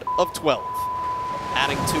round of 12.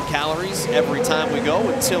 Adding 2 calories every time we go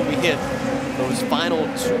until we hit those final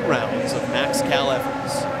 2 rounds of max cal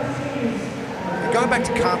efforts. Going back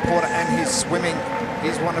to Khan Porter and his swimming,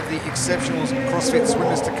 he's one of the exceptional CrossFit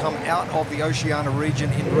swimmers to come out of the Oceania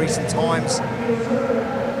region in recent times.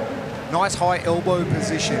 Nice high elbow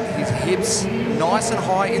position, his hips nice and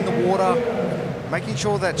high in the water, making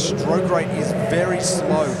sure that stroke rate is very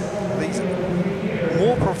slow. These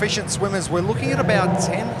more proficient swimmers, we're looking at about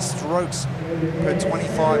 10 strokes per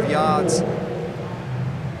 25 yards.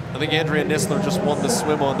 I think Andrea Nisler just won the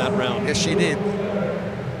swim on that round. Yes, she did.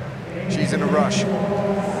 She's in a rush.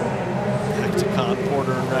 Back to Khan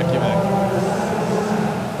Porter and Reykjavik.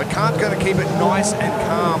 But Khan's going to keep it nice and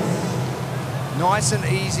calm. Nice and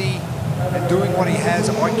easy. And doing what he has.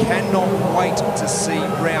 I cannot wait to see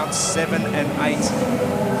rounds 7 and 8.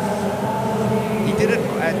 He did it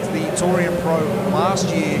at the Torian Pro last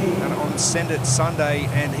year and on Send It Sunday,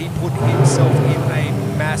 and he put himself in a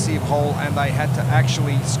massive hole, and they had to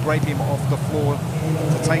actually scrape him off the floor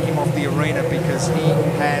to take him off the arena because he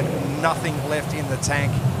had nothing left in the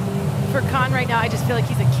tank. For Khan right now, I just feel like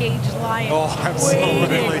he's a caged lion. Oh,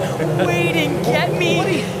 absolutely. Waiting, get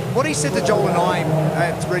me. What he said to Joel and I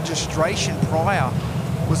at registration prior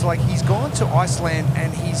was like, he's gone to Iceland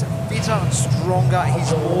and he's fitter, stronger,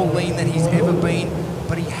 he's more lean than he's ever been,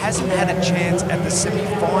 but he hasn't had a chance at the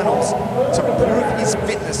semi-finals to prove his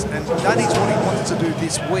fitness, and that is what he wants to do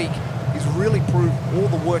this week, is really prove all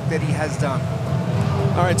the work that he has done.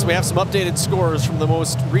 All right, so we have some updated scores from the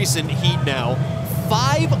most recent heat now.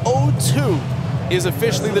 5:02 is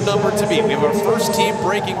officially the number to beat. We have our first team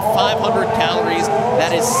breaking 500 calories.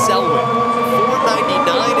 That is Selwyn.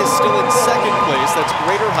 499 is still in 2nd place. That's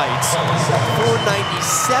Greater Heights.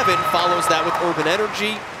 497 follows that with Urban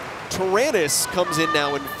Energy. Tyrannus comes in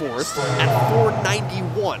now in 4th at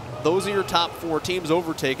 491. Those are your top 4 teams.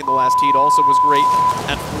 Overtake in the last heat also was great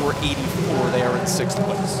at 484. They are in 6th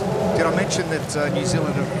place. Did I mention that New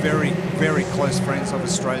Zealand are very, very close friends of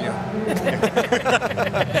Australia?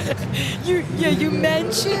 you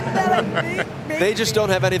mentioned that, I think. They just don't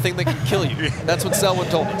have anything that can kill you. That's what Selwyn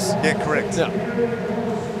told us. Yeah, correct. Yeah.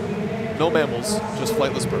 No mammals, just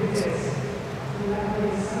flightless birds.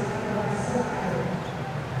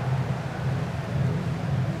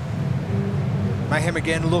 Mayhem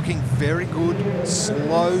again looking very good.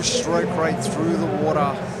 Slow stroke rate through the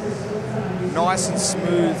water. Nice and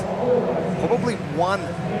smooth. Probably 1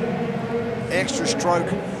 extra stroke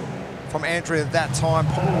from Andrea at that time.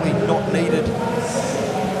 Probably not needed.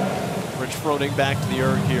 Rich Froning back to the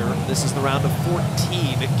erg here. This is the round of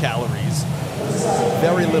 14 calories.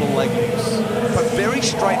 Very little leg use. But very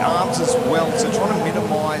straight arms as well, so trying to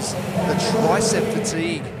minimize the tricep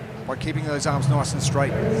fatigue by keeping those arms nice and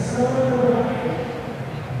straight.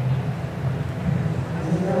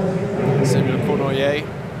 Samuel Cournoyer,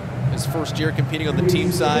 his first year competing on the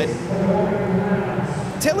team side.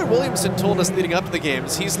 Taylor Williamson told us leading up to the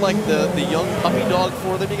games, he's like the young puppy dog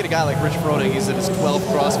for them. You get a guy like Rich Froning, he's in his 12th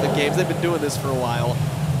CrossFit Games. They've been doing this for a while.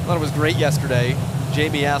 I thought it was great yesterday.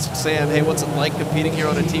 Jamie asked Sam, hey, what's it like competing here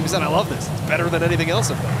on a team? He said, I love this. It's better than anything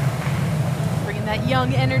else I've done. Bringing that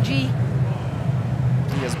young energy.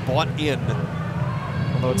 He has bought in.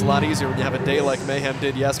 Although it's a lot easier when you have a day like Mayhem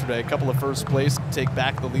did yesterday. A couple of first place, take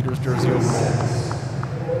back the leader's jersey overall.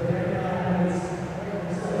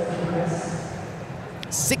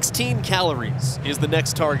 16 calories is the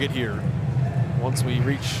next target here once we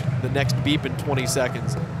reach the next beep in 20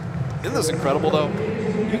 seconds. Isn't this incredible, though?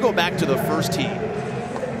 You go back to the first heat.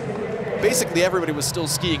 Basically, everybody was still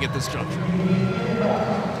skiing at this juncture.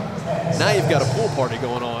 Now you've got a pool party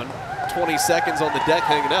going on. 20 seconds on the deck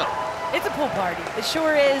hanging out. It's a pool party. It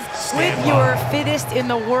sure is. With your fittest in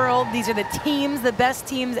the world. These are the teams, the best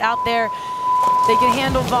teams out there. They can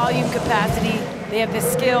handle volume capacity. They have the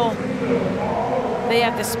skill. They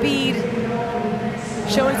have the speed.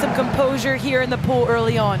 Showing some composure here in the pool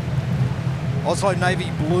early on. Oslo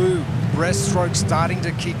Navy Blue, breaststroke starting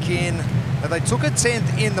to kick in. Now they took a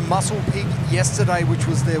 10th in the Muscle Pig yesterday, which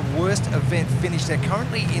was their worst event finish. They're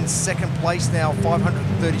currently in second place now,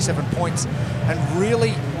 537 points, and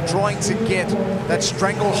really trying to get that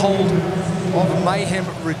stranglehold of Mayhem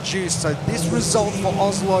reduced. So this result for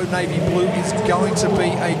Oslo Navy Blue is going to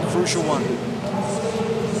be a crucial one.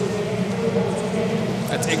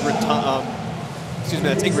 That's Ingrid,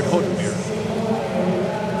 that's Ingrid Hodenmere.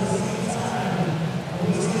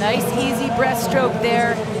 Nice, easy breaststroke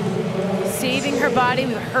there. Saving her body.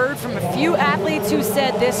 We've heard from a few athletes who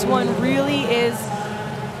said this one really is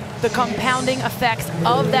the compounding effects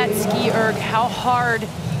of that ski erg, how hard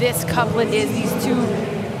this couplet is, these two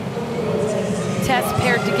tests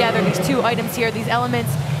paired together, these two items here, these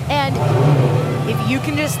elements. And if you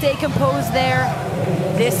can just stay composed there,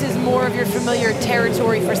 this is more of your familiar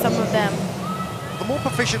territory for some of them. The more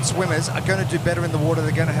proficient swimmers are going to do better in the water.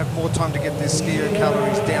 They're going to have more time to get their ski erg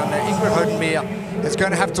calories down there. Ingrid Hodenmere is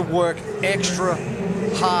going to have to work extra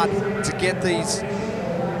hard to get these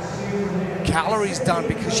calories done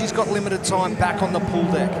because she's got limited time back on the pool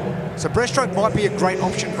deck. So breaststroke might be a great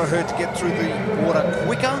option for her to get through the water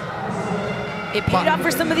quicker. It paid off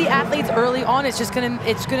for some of the athletes early on. It's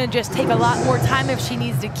gonna just take a lot more time if she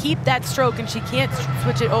needs to keep that stroke and she can't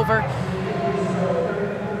switch it over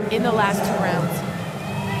in the last 2 rounds.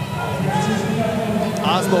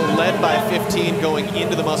 Oslo led by 15 going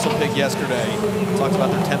into the Muscle Pig yesterday. Talked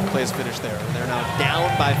about their 10th place finish there. They're now down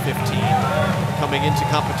by 15 coming into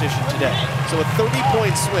competition today. So a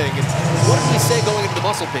 30-point swing. And what did we say going into the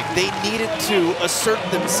Muscle Pig? They needed to assert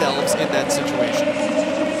themselves in that situation.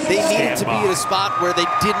 They needed to be at a spot where they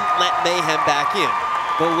didn't let Mayhem back in.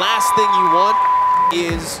 The last thing you want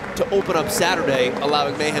is to open up Saturday,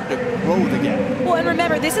 allowing Mayhem to grow the gap. Well, and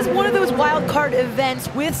remember, this is one of those wild card events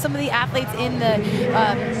with some of the athletes in the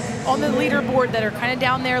on the leaderboard that are kind of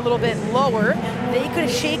down there a little bit lower. They could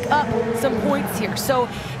shake up some points here. So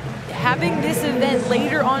having this event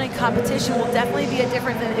later on in competition will definitely be a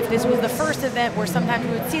different than if this was the first event, where sometimes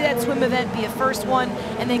we would see that swim event be a first one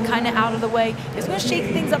and then kind of out of the way. It's going to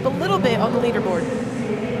shake things up a little bit on the leaderboard.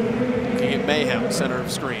 Looking at Mayhem, center of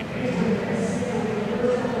screen.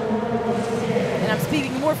 And I'm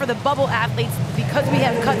speaking more for the bubble athletes because we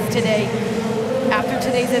have cuts today. After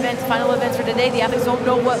today's events, final events for today, the athletes don't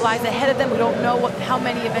know what lies ahead of them. We don't know how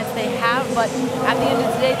many events they have, but at the end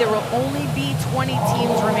of today, there will only be 20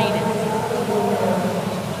 teams remaining.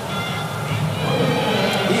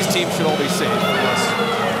 These teams should all be safe unless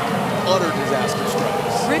utter disaster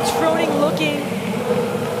strikes. Rich Froning looking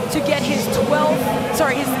to get his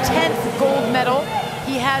 10th gold medal.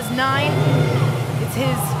 He has 9. It's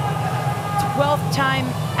his 12th time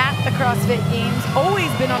at the CrossFit Games.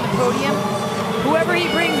 Always been on the podium. Whoever he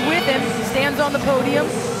brings with him stands on the podium.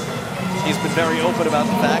 He's been very open about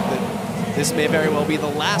the fact that this may very well be the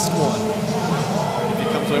last one if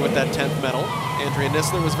he comes away with that 10th medal. Andrea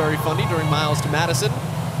Nissler was very funny during Miles to Madison.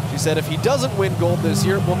 She said if he doesn't win gold this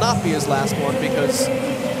year, it will not be his last one because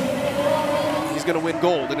he's going to win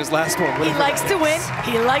gold in his last one. He likes to win.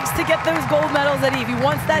 He likes to get those gold medals. If he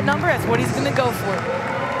wants that number, that's what he's going to go for.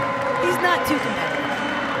 He's not too competitive.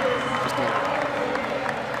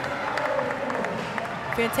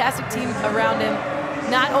 Fantastic team around him.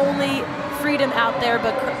 Not only freedom out there,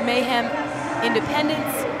 but Mayhem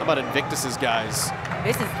independence. How about Invictus's guys?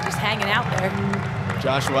 This is just hanging out there.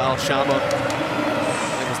 Joshua Alshama,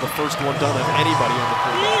 that was the first one done of anybody on the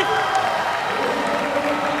pool.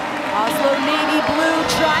 Oslo Navy Blue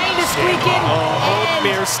trying to squeak in.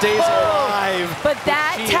 Holdmere stays alive. But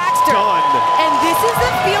that She is taxed her. done. And this is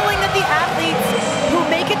the feeling that the athletes who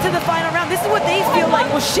make it to the final round, this is what they feel like.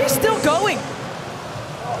 Well, she's still going.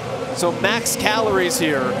 So max calories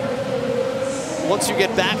here. Once you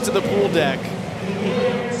get back to the pool deck,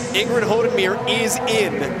 Ingrid Hodenmere is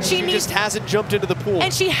in. She just hasn't jumped into the pool.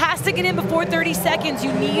 And she has to get in before 30 seconds.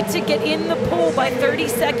 You need to get in the pool by 30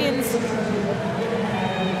 seconds.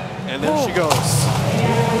 And then she goes.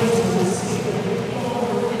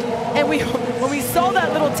 And when we saw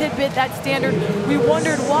that little tidbit, that standard, we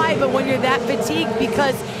wondered why, but when you're that fatigued,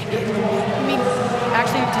 because, I mean,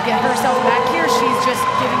 actually to get herself back here, she's just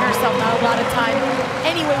giving herself not a lot of time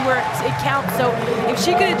anyway where it counts. So if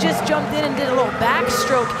she could have just jumped in and did a little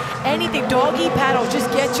backstroke, anything, doggy paddle, just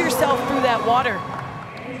get yourself through that water.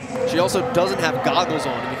 She also doesn't have goggles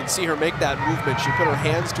on, and you can see her make that movement. She put her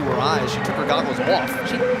hands to her eyes. She took her goggles off.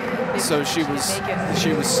 So she was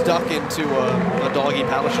stuck into a doggy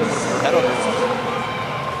paddle. She didn't want to put her head under.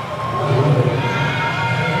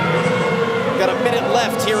 Got a minute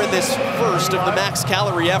left here in this first of the max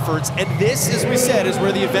calorie efforts, and this, as we said, is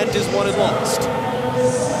where the event is won and lost.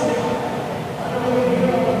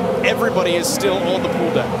 Everybody is still on the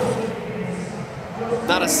pool deck.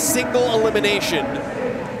 Not a single elimination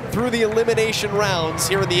through the elimination rounds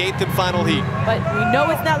here in the 8th and final heat. But we know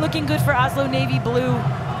it's not looking good for Oslo Navy Blue,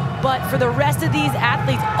 but for the rest of these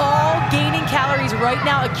athletes, all gaining calories right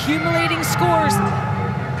now, accumulating scores.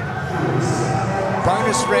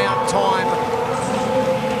 Bonus round time.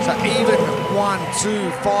 So even 1,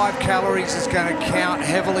 2, 5 calories is going to count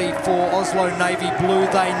heavily for Oslo Navy Blue.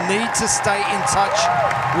 They need to stay in touch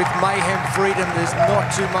with Mayhem Freedom. There's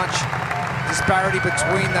not too much disparity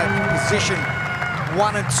between that position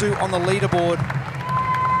 1 and 2 on the leaderboard.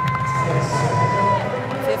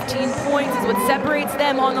 15 points is what separates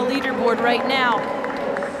them on the leaderboard right now.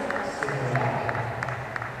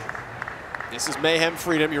 This is Mayhem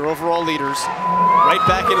Freedom, your overall leaders. Right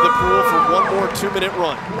back into the pool for one more 2-minute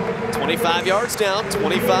run. 25 yards down,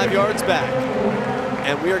 25 yards back.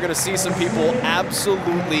 And we are going to see some people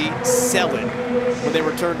absolutely sell it when they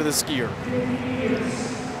return to the skier.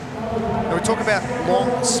 Now we talk about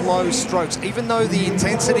long, slow strokes. Even though the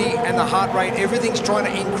intensity and the heart rate, everything's trying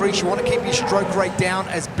to increase, you want to keep your stroke rate down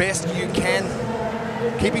as best you can.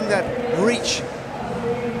 Keeping that reach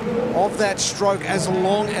of that stroke as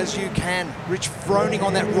long as you can. Rich Froning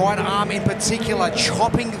on that right arm in particular,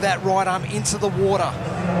 chopping that right arm into the water.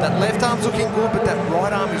 That left arm's looking good, but that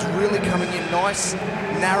right arm is really coming in nice,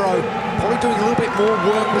 narrow. Probably doing a little bit more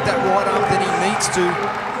work with that right arm than he needs to.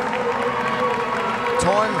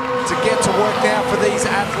 Time to get to work now for these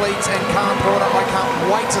athletes, and Khan Porter, I can't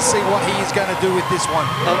wait to see what he is going to do with this one.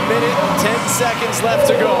 A minute and 10 seconds left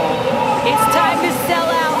to go. It's time to sell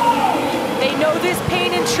out. They know this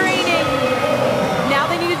pain in training. Now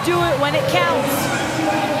they need to do it when it counts.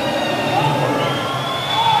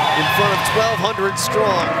 In front of 1,200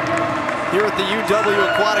 strong here at the UW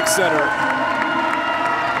Aquatic Center.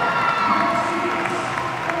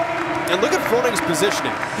 And look at Froning's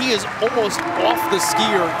positioning. He is almost off the Ski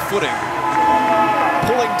Erg footing,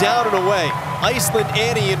 pulling down and away. Iceland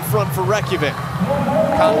Annie in front for Reykjavik.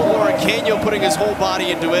 Lorencanho putting his whole body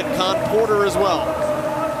into it. Khan Porter as well.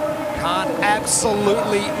 Khan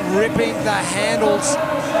absolutely ripping the handles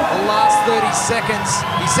the last 30 seconds.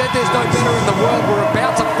 He said there's no better in the world. We're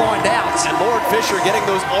about to find out. And Lauren Fisher getting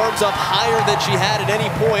those arms up higher than she had at any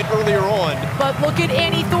point earlier on. But look at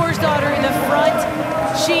Annie Thorsdottir in the front.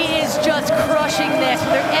 She is just crushing this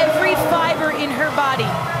with every fiber in her body.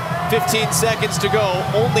 15 seconds to go.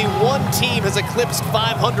 Only one team has eclipsed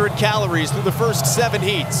 500 calories through the first 7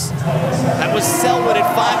 heats. That was Selwyn at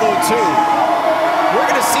 502. We're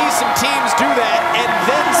going to see some teams do that and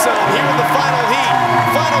then some here in the final heat.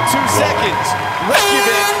 Final 2 seconds.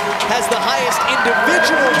 Reykjavik has the highest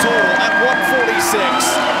individual total at 146.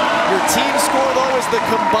 Your team score, though, is the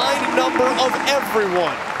combined number of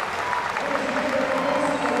everyone.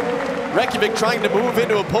 Reykjavik trying to move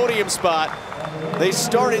into a podium spot. They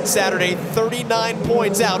started Saturday 39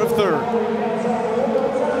 points out of 3rd.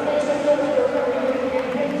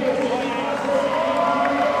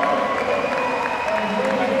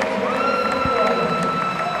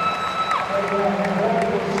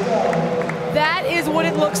 That is what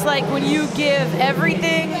it looks like when you give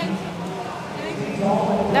everything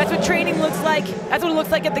That's what training looks like. That's what it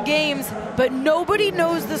looks like at the games, but nobody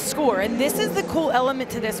knows the score. And this is the cool element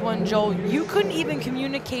to this one, Joel. You couldn't even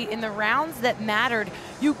communicate in the rounds that mattered.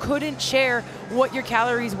 You couldn't share what your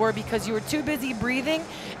calories were because you were too busy breathing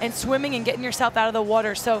and swimming and getting yourself out of the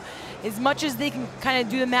water. So as much as they can kind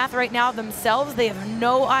of do the math right now themselves, they have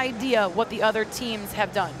no idea what the other teams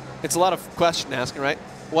have done. It's a lot of question asking, right?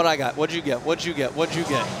 What I got? What'd you get? What'd you get? What'd you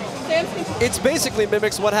get? It's basically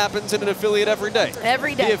mimics what happens in an affiliate every day.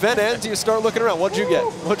 Every day. The event ends, you start looking around. What'd you get?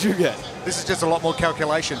 What'd you get? This is just a lot more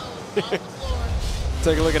calculation.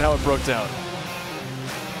 Take a look at how it broke down.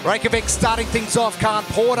 Reykjavik starting things off. Khan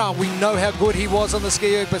Porter, we know how good he was on the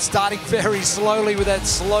Ski Erg, but starting very slowly with that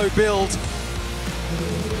slow build.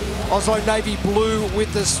 Oslo Navy Blue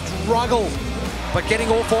with the struggle, but getting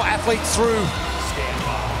all 4 athletes through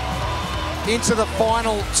into the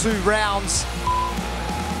final 2 rounds.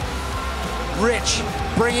 Rich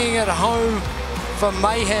bringing it home for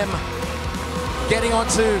Mayhem, getting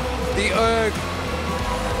onto the Erg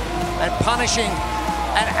and punishing,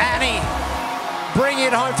 and Annie bringing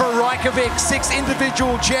it home for Reykjavik. 6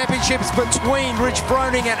 individual championships between Rich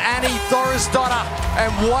Froning and Annie Thorisdottir,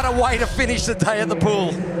 and what a way to finish the day at the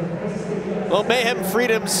pool. Well, Mayhem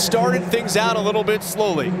Freedom started things out a little bit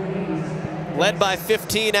slowly. Led by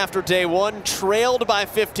 15 after day 1, trailed by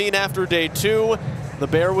 15 after day 2. The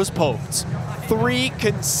bear was poked. 3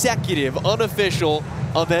 consecutive unofficial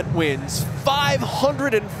event wins.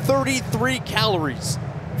 533 calories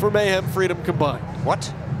for Mayhem Freedom combined.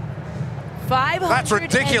 What? 533. That's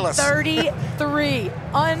ridiculous. 33.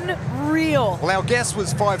 Unreal. Well, our guess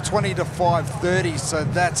was 520 to 530, so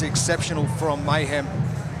that's exceptional from Mayhem.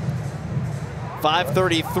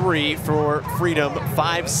 533 for Freedom,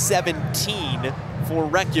 517 for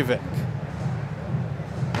Reykjavik.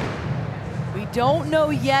 We don't know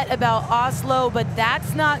yet about Oslo, but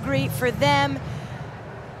that's not great for them.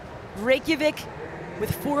 Reykjavik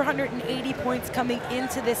with 480 points coming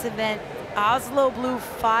into this event. Oslo Blue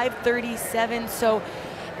 537, so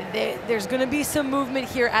there's going to be some movement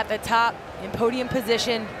here at the top in podium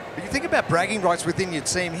position. But you think about bragging rights within your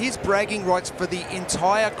team. Here's bragging rights for the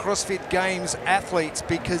entire CrossFit Games athletes,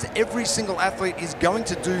 because every single athlete is going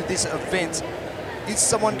to do this event. Is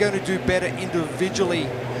someone going to do better individually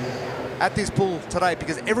at this pool today?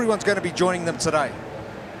 Because everyone's going to be joining them today.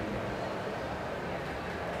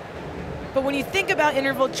 But when you think about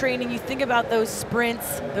interval training, you think about those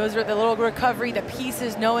sprints, those are the little recovery, the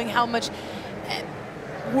pieces, knowing how much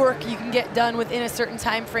work you can get done within a certain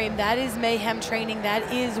time frame. That is Mayhem training.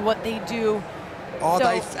 That is what they do. Oh, so,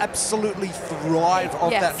 they absolutely thrive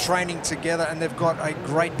off yes. that training together, and they've got a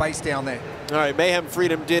great base down there. All right, Mayhem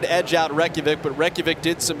Freedom did edge out Reykjavik, but Reykjavik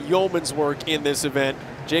did some yeoman's work in this event.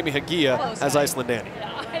 Jamie Hagia has Iceland Annie.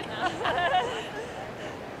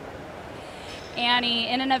 Annie,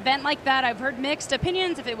 in an event like that, I've heard mixed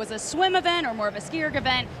opinions if it was a swim event or more of a ski erg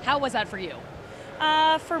event. How was that for you?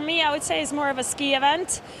 For me, I would say it's more of a ski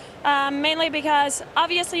event, mainly because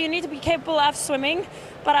obviously you need to be capable of swimming,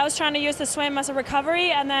 but I was trying to use the swim as a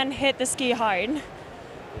recovery and then hit the ski hard.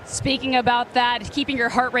 Speaking about that, keeping your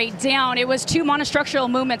heart rate down, it was 2 monostructural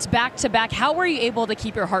movements back to back. How were you able to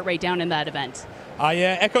keep your heart rate down in that event?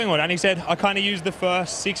 Yeah, echoing what Annie said, I kind of used the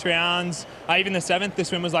first 6 rounds, even the 7th, the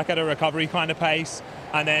swim was like at a recovery kind of pace,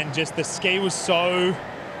 and then just the ski was so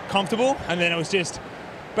comfortable, and then it was just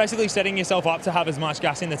basically setting yourself up to have as much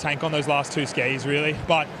gas in the tank on those last 2 skis, really,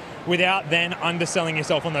 but without then underselling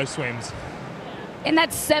yourself on those swims. In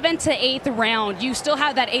that 7th to 8th round, you still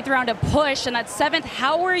have that 8th round to push, and that 7th,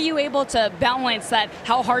 how were you able to balance that,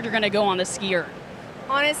 how hard you're going to go on the ski erg?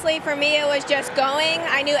 Honestly, for me, it was just going.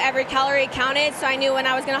 I knew every calorie counted, so I knew when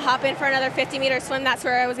I was going to hop in for another 50-meter swim, that's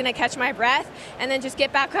where I was going to catch my breath, and then just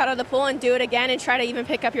get back out of the pool and do it again and try to even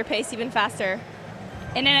pick up your pace even faster.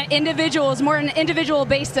 In an individual, it's more an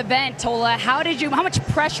individual-based event, Tola. How much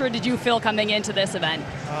pressure did you feel coming into this event?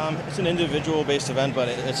 It's an individual-based event, but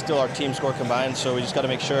it's still our team score combined, so we just got to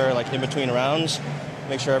make sure, like in between rounds,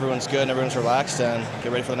 make sure everyone's good and everyone's relaxed and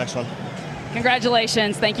get ready for the next one.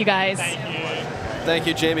 Congratulations. Thank you, guys. Thank you. Thank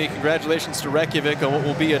you, Jamie. Congratulations to Reykjavik on what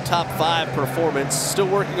will be a top 5 performance. Still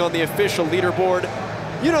working on the official leaderboard.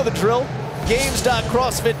 You know the drill.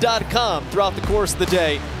 Games.crossfit.com throughout the course of the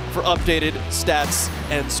day for updated stats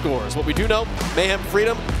and scores. What we do know, Mayhem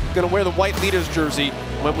Freedom going to wear the white leaders jersey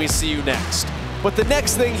when we see you next. But the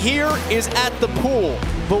next thing here is at the pool.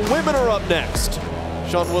 The women are up next.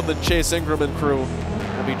 Sean Woodland, Chase Ingram, and crew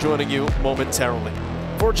will be joining you momentarily.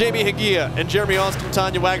 For Jamie Hagia and Jeremy Austin,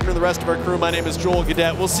 Tanya Wagner, and the rest of our crew, my name is Joel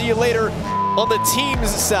Gadet. We'll see you later on the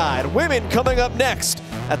team's side. Women coming up next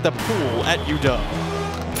at the pool at UW.